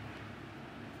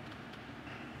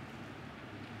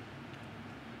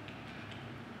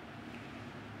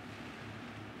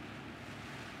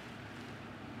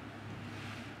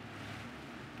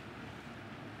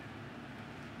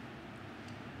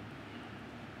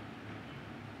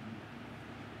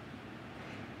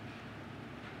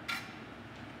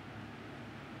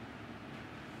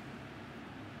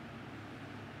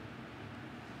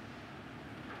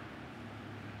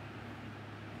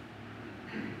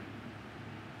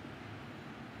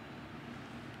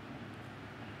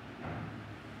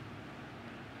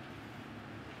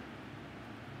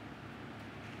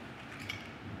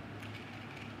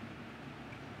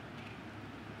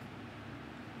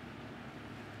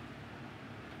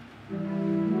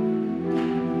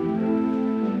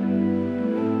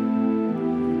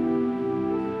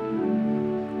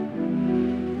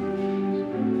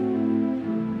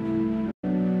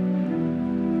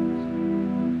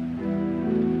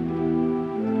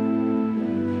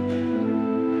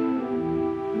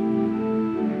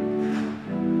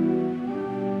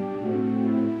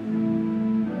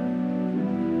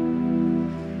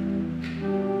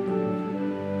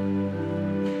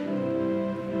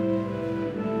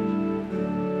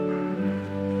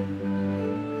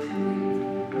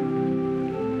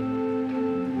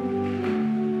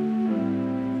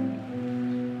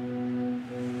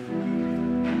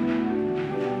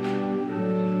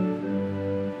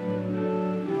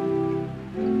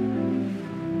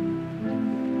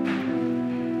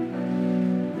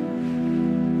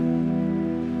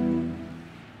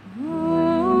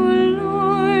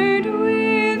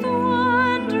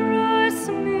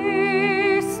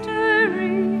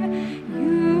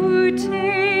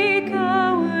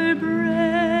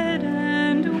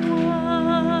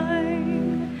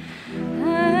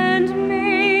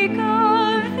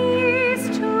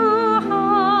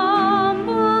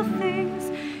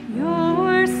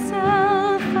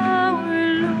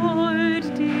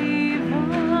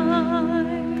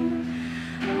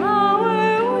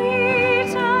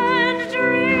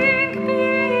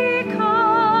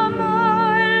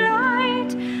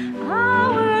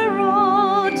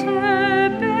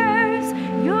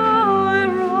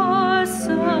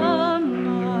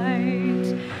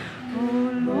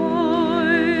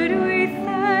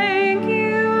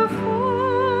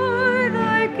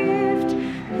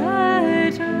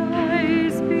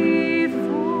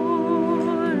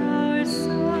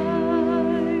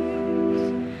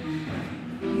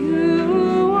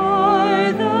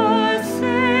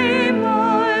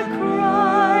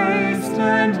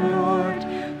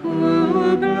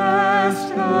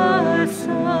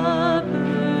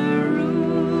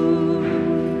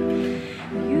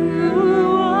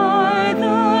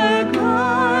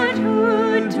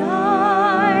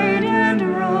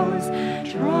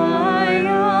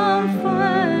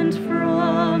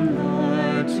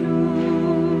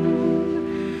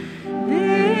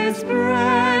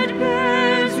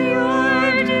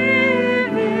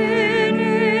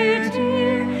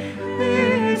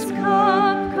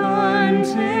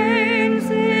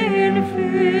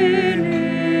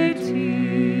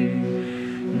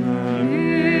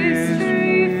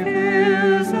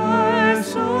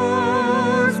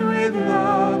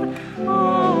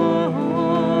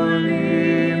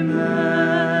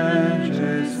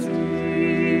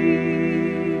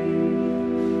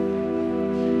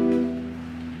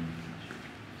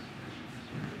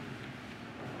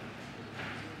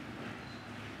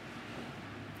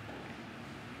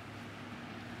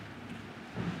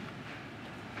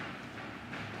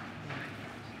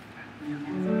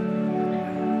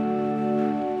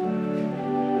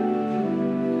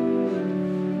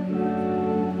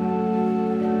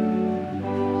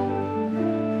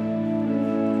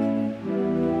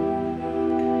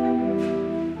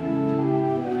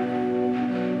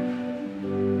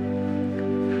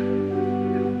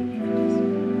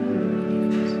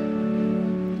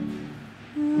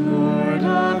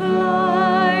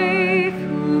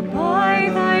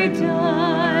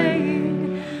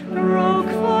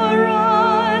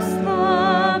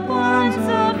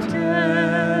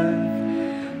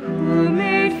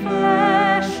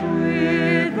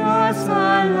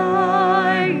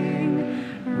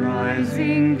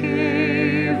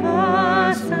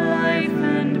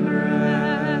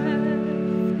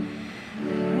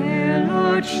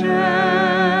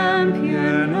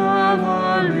 champion of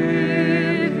our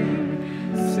living.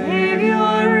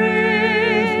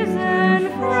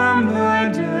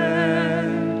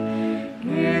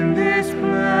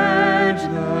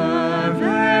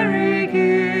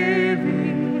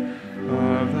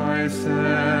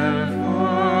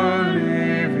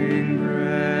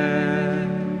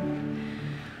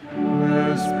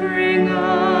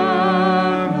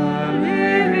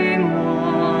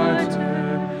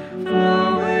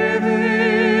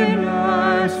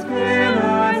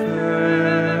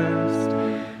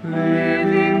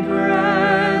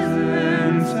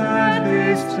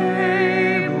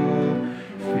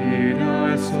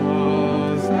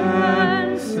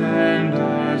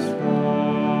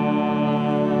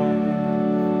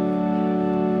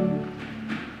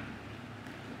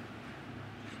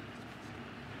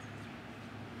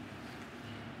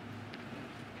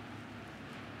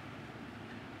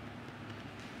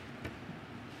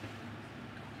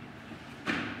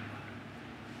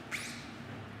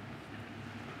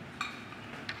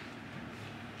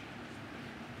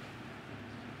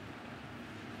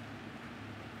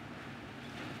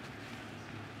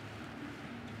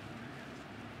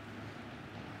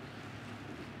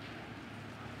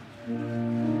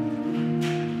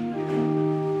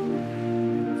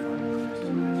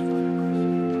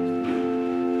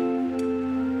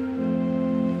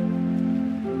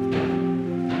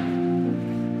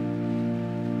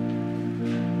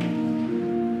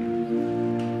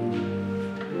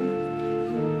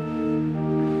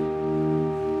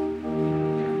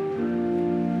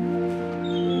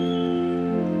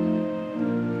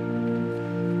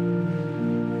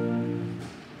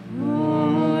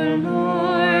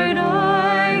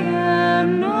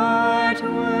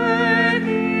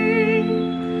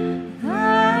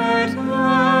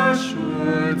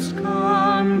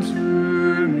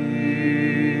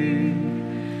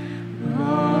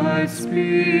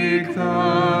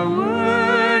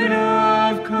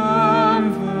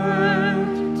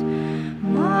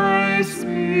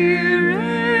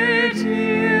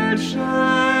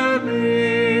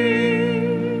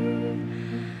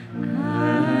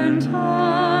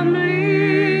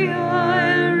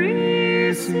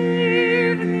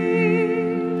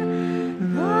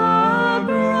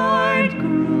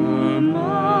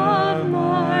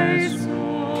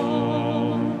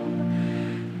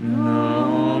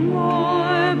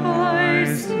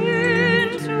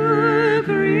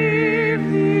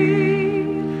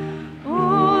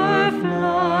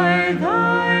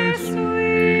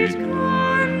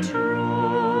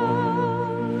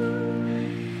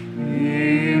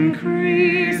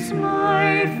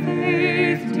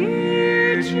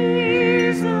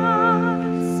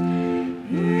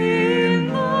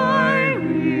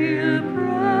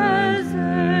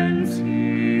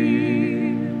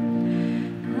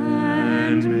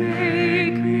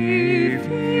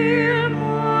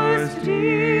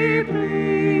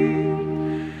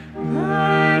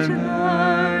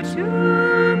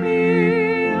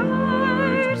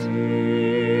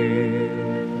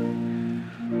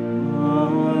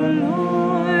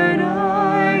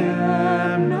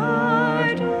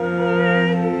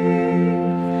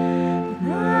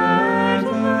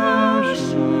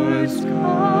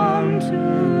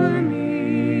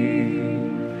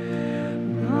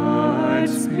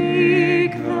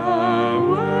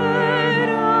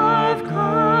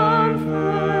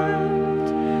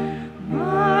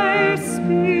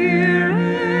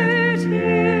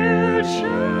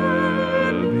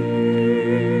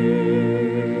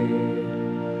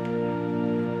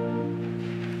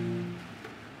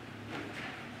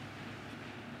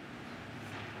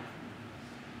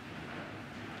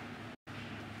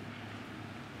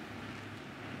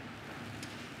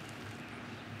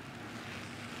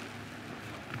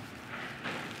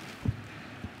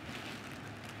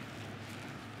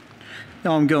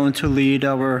 Now I'm going to lead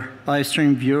our live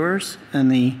stream viewers in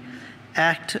the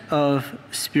act of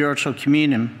spiritual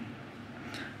communion.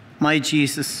 My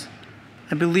Jesus,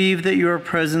 I believe that you are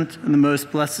present in the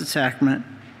most blessed sacrament.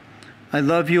 I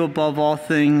love you above all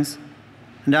things,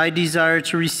 and I desire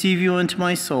to receive you into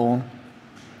my soul.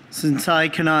 Since I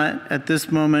cannot at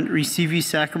this moment receive you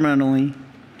sacramentally,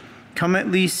 come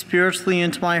at least spiritually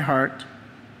into my heart.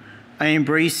 I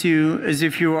embrace you as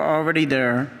if you were already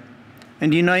there,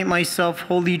 and unite myself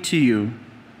wholly to you.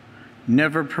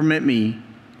 Never permit me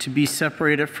to be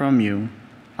separated from you.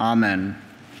 Amen.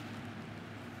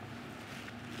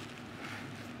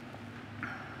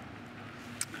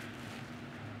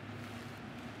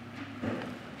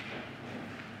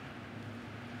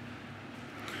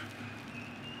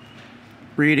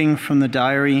 Reading from the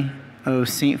diary of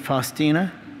St.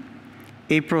 Faustina,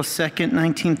 April 2nd,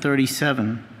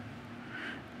 1937.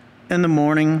 In the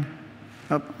morning,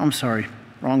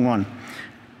 wrong one.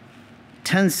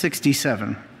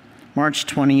 1067, March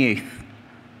 28th,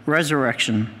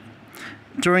 Resurrection.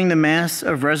 During the Mass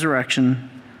of Resurrection,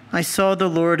 I saw the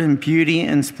Lord in beauty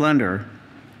and splendor,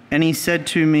 and he said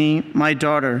to me, "My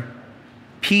daughter,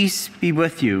 peace be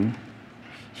with you."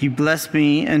 He blessed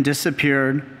me and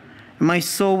disappeared, and my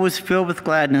soul was filled with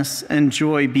gladness and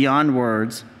joy beyond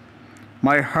words.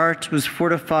 My heart was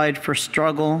fortified for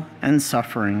struggle and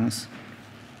sufferings.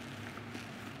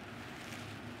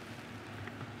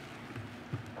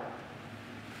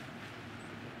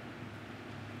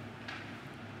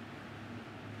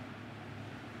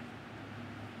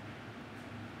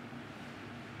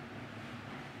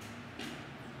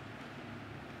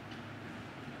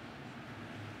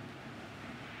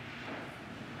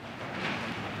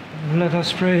 Let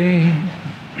us pray.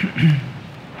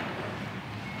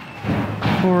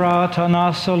 Pour out on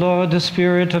us, O Lord, the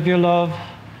Spirit of your love,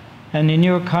 and in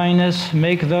your kindness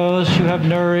make those you have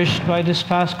nourished by this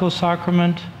Paschal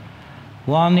sacrament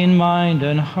one in mind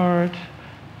and heart,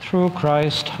 through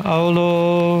Christ our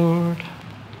Lord.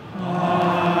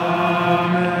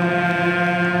 Amen.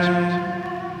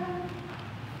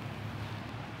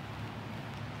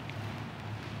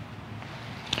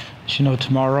 As you know,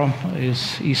 tomorrow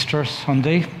is Easter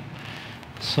Sunday,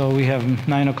 so we have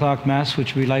 9 o'clock Mass,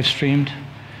 which we live streamed,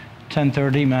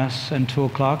 10:30 Mass, and 2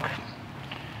 o'clock.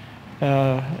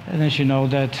 And as you know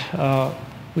that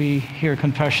we hear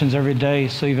confessions every day,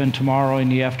 so even tomorrow in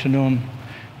the afternoon,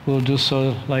 we'll do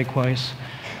so likewise.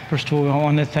 First of all, I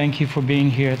want to thank you for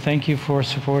being here. Thank you for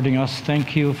supporting us.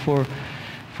 Thank you for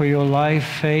your life,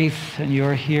 faith, and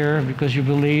you're here because you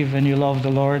believe and you love the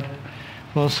Lord.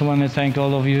 We also want to thank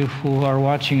all of you who are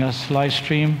watching us live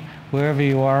stream, wherever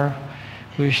you are.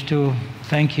 We wish to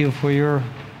thank you for your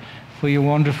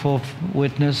wonderful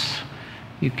witness.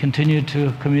 You continue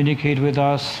to communicate with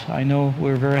us. I know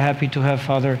we're very happy to have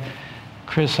Father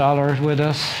Chris Allard with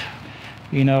us.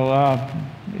 You know,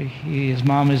 his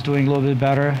mom is doing a little bit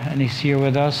better, and he's here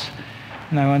with us.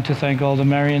 And I want to thank all the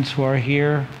Marians who are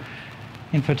here,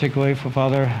 in particular for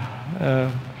Father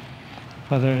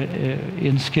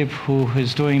Inskip, who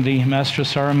is doing the Master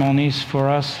ceremonies for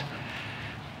us.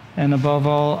 And above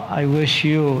all, I wish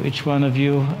you, each one of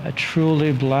you, a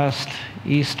truly blessed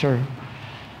Easter.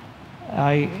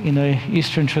 In the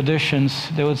Eastern traditions,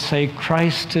 they would say,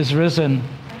 Christ is risen.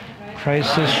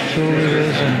 Christ is truly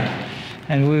risen.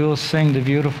 And we will sing the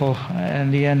beautiful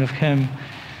and the end of hymn.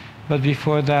 But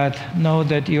before that, know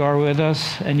that you are with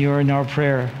us and you are in our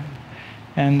prayer.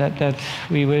 And that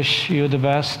we wish you the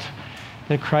best,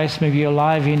 that Christ may be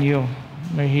alive in you.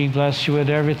 May he bless you with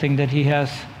everything that he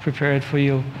has prepared for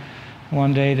you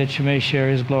one day, that you may share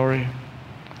his glory.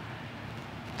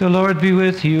 The Lord be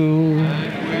with you.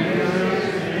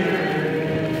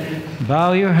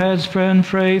 Bow your heads and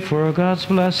pray for God's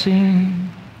blessing.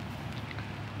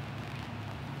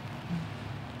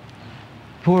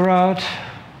 Pour out.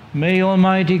 May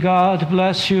Almighty God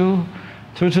bless you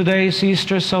through today's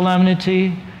Easter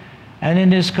solemnity, and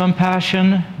in his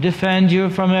compassion defend you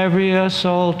from every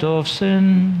assault of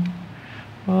sin.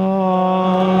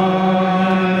 Amen.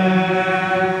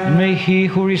 And may he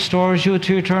who restores you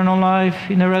to eternal life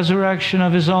in the resurrection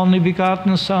of his only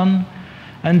begotten Son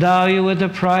endow you with the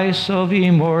price of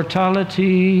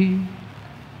immortality.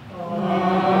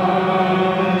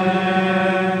 Amen.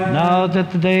 Now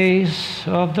that the days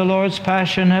of the Lord's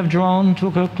Passion have drawn to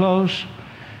a close,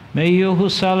 may you who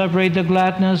celebrate the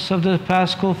gladness of the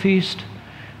Paschal feast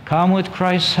come with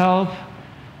Christ's help,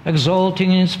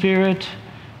 exulting in spirit,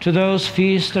 to those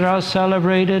feasts that are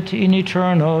celebrated in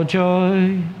eternal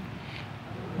joy.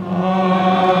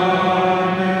 Amen.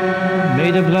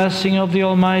 May the blessing of the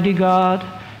Almighty God,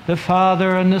 the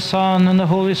Father and the Son and the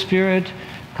Holy Spirit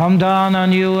come down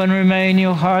on you and remain in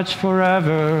your hearts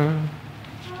forever.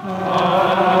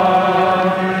 Amen.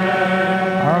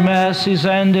 Our Mass is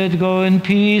ended. Go in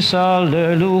peace.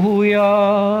 Alleluia.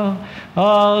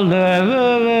 Alleluia.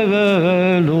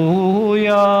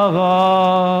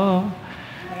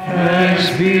 Thanks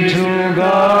be to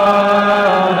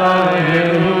God.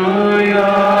 Alleluia.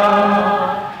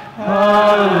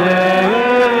 Alleluia.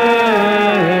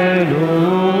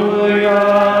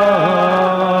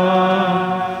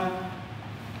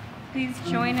 Please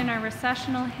join in our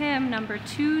recessional hymn number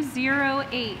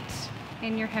 208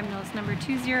 in your hymnals, number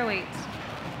 208.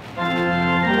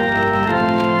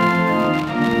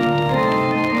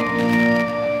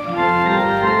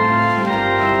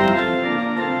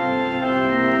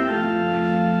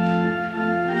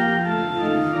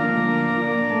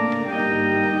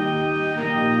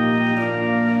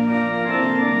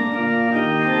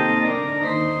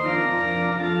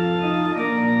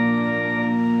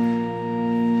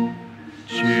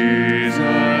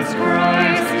 Jesus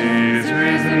Christ is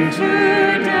risen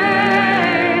today.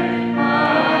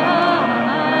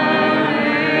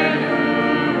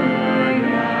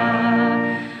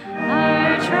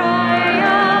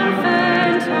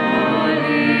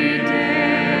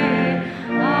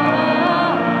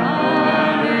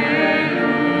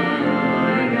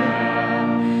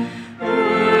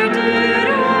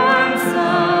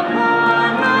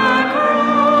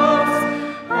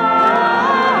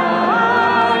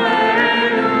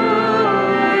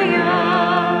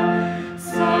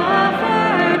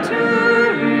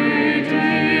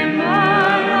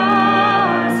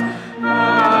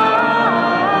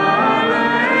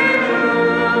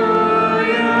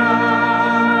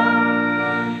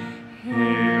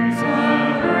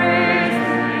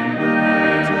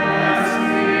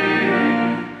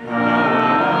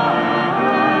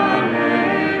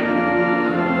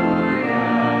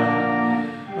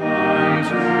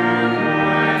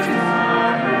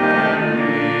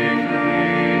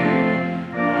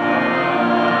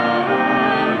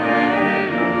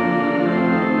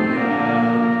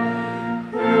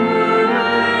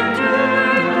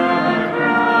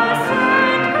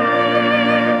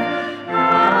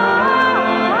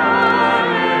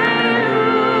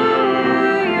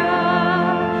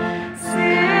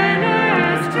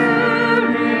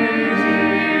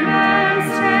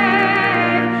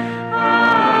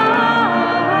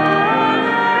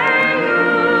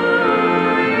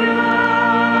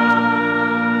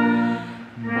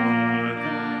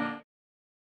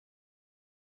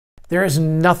 There is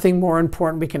nothing more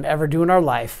important we can ever do in our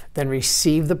life than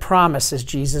receive the promises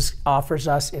Jesus offers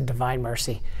us in divine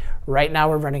mercy. Right now,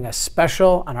 we're running a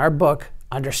special on our book,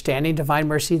 Understanding Divine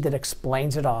Mercy, that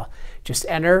explains it all. Just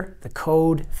enter the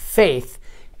code FAITH,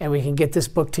 and we can get this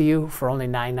book to you for only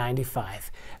 $9.95.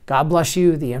 God bless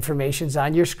you. The information's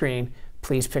on your screen.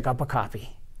 Please pick up a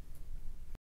copy.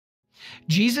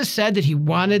 Jesus said that he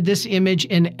wanted this image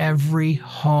in every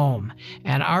home,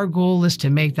 and our goal is to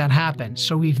make that happen.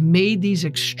 So we've made these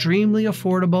extremely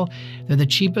affordable. They're the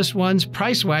cheapest ones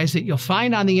price-wise that you'll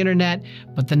find on the internet,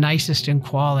 but the nicest in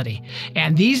quality.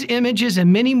 And these images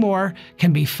and many more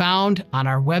can be found on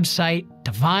our website,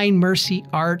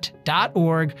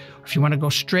 divinemercyart.org. If you want to go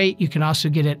straight, you can also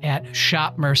get it at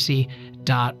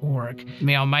shopmercy.org.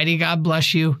 May Almighty God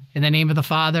bless you in the name of the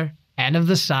Father, and of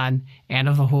the Son, and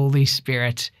of the Holy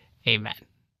Spirit. Amen.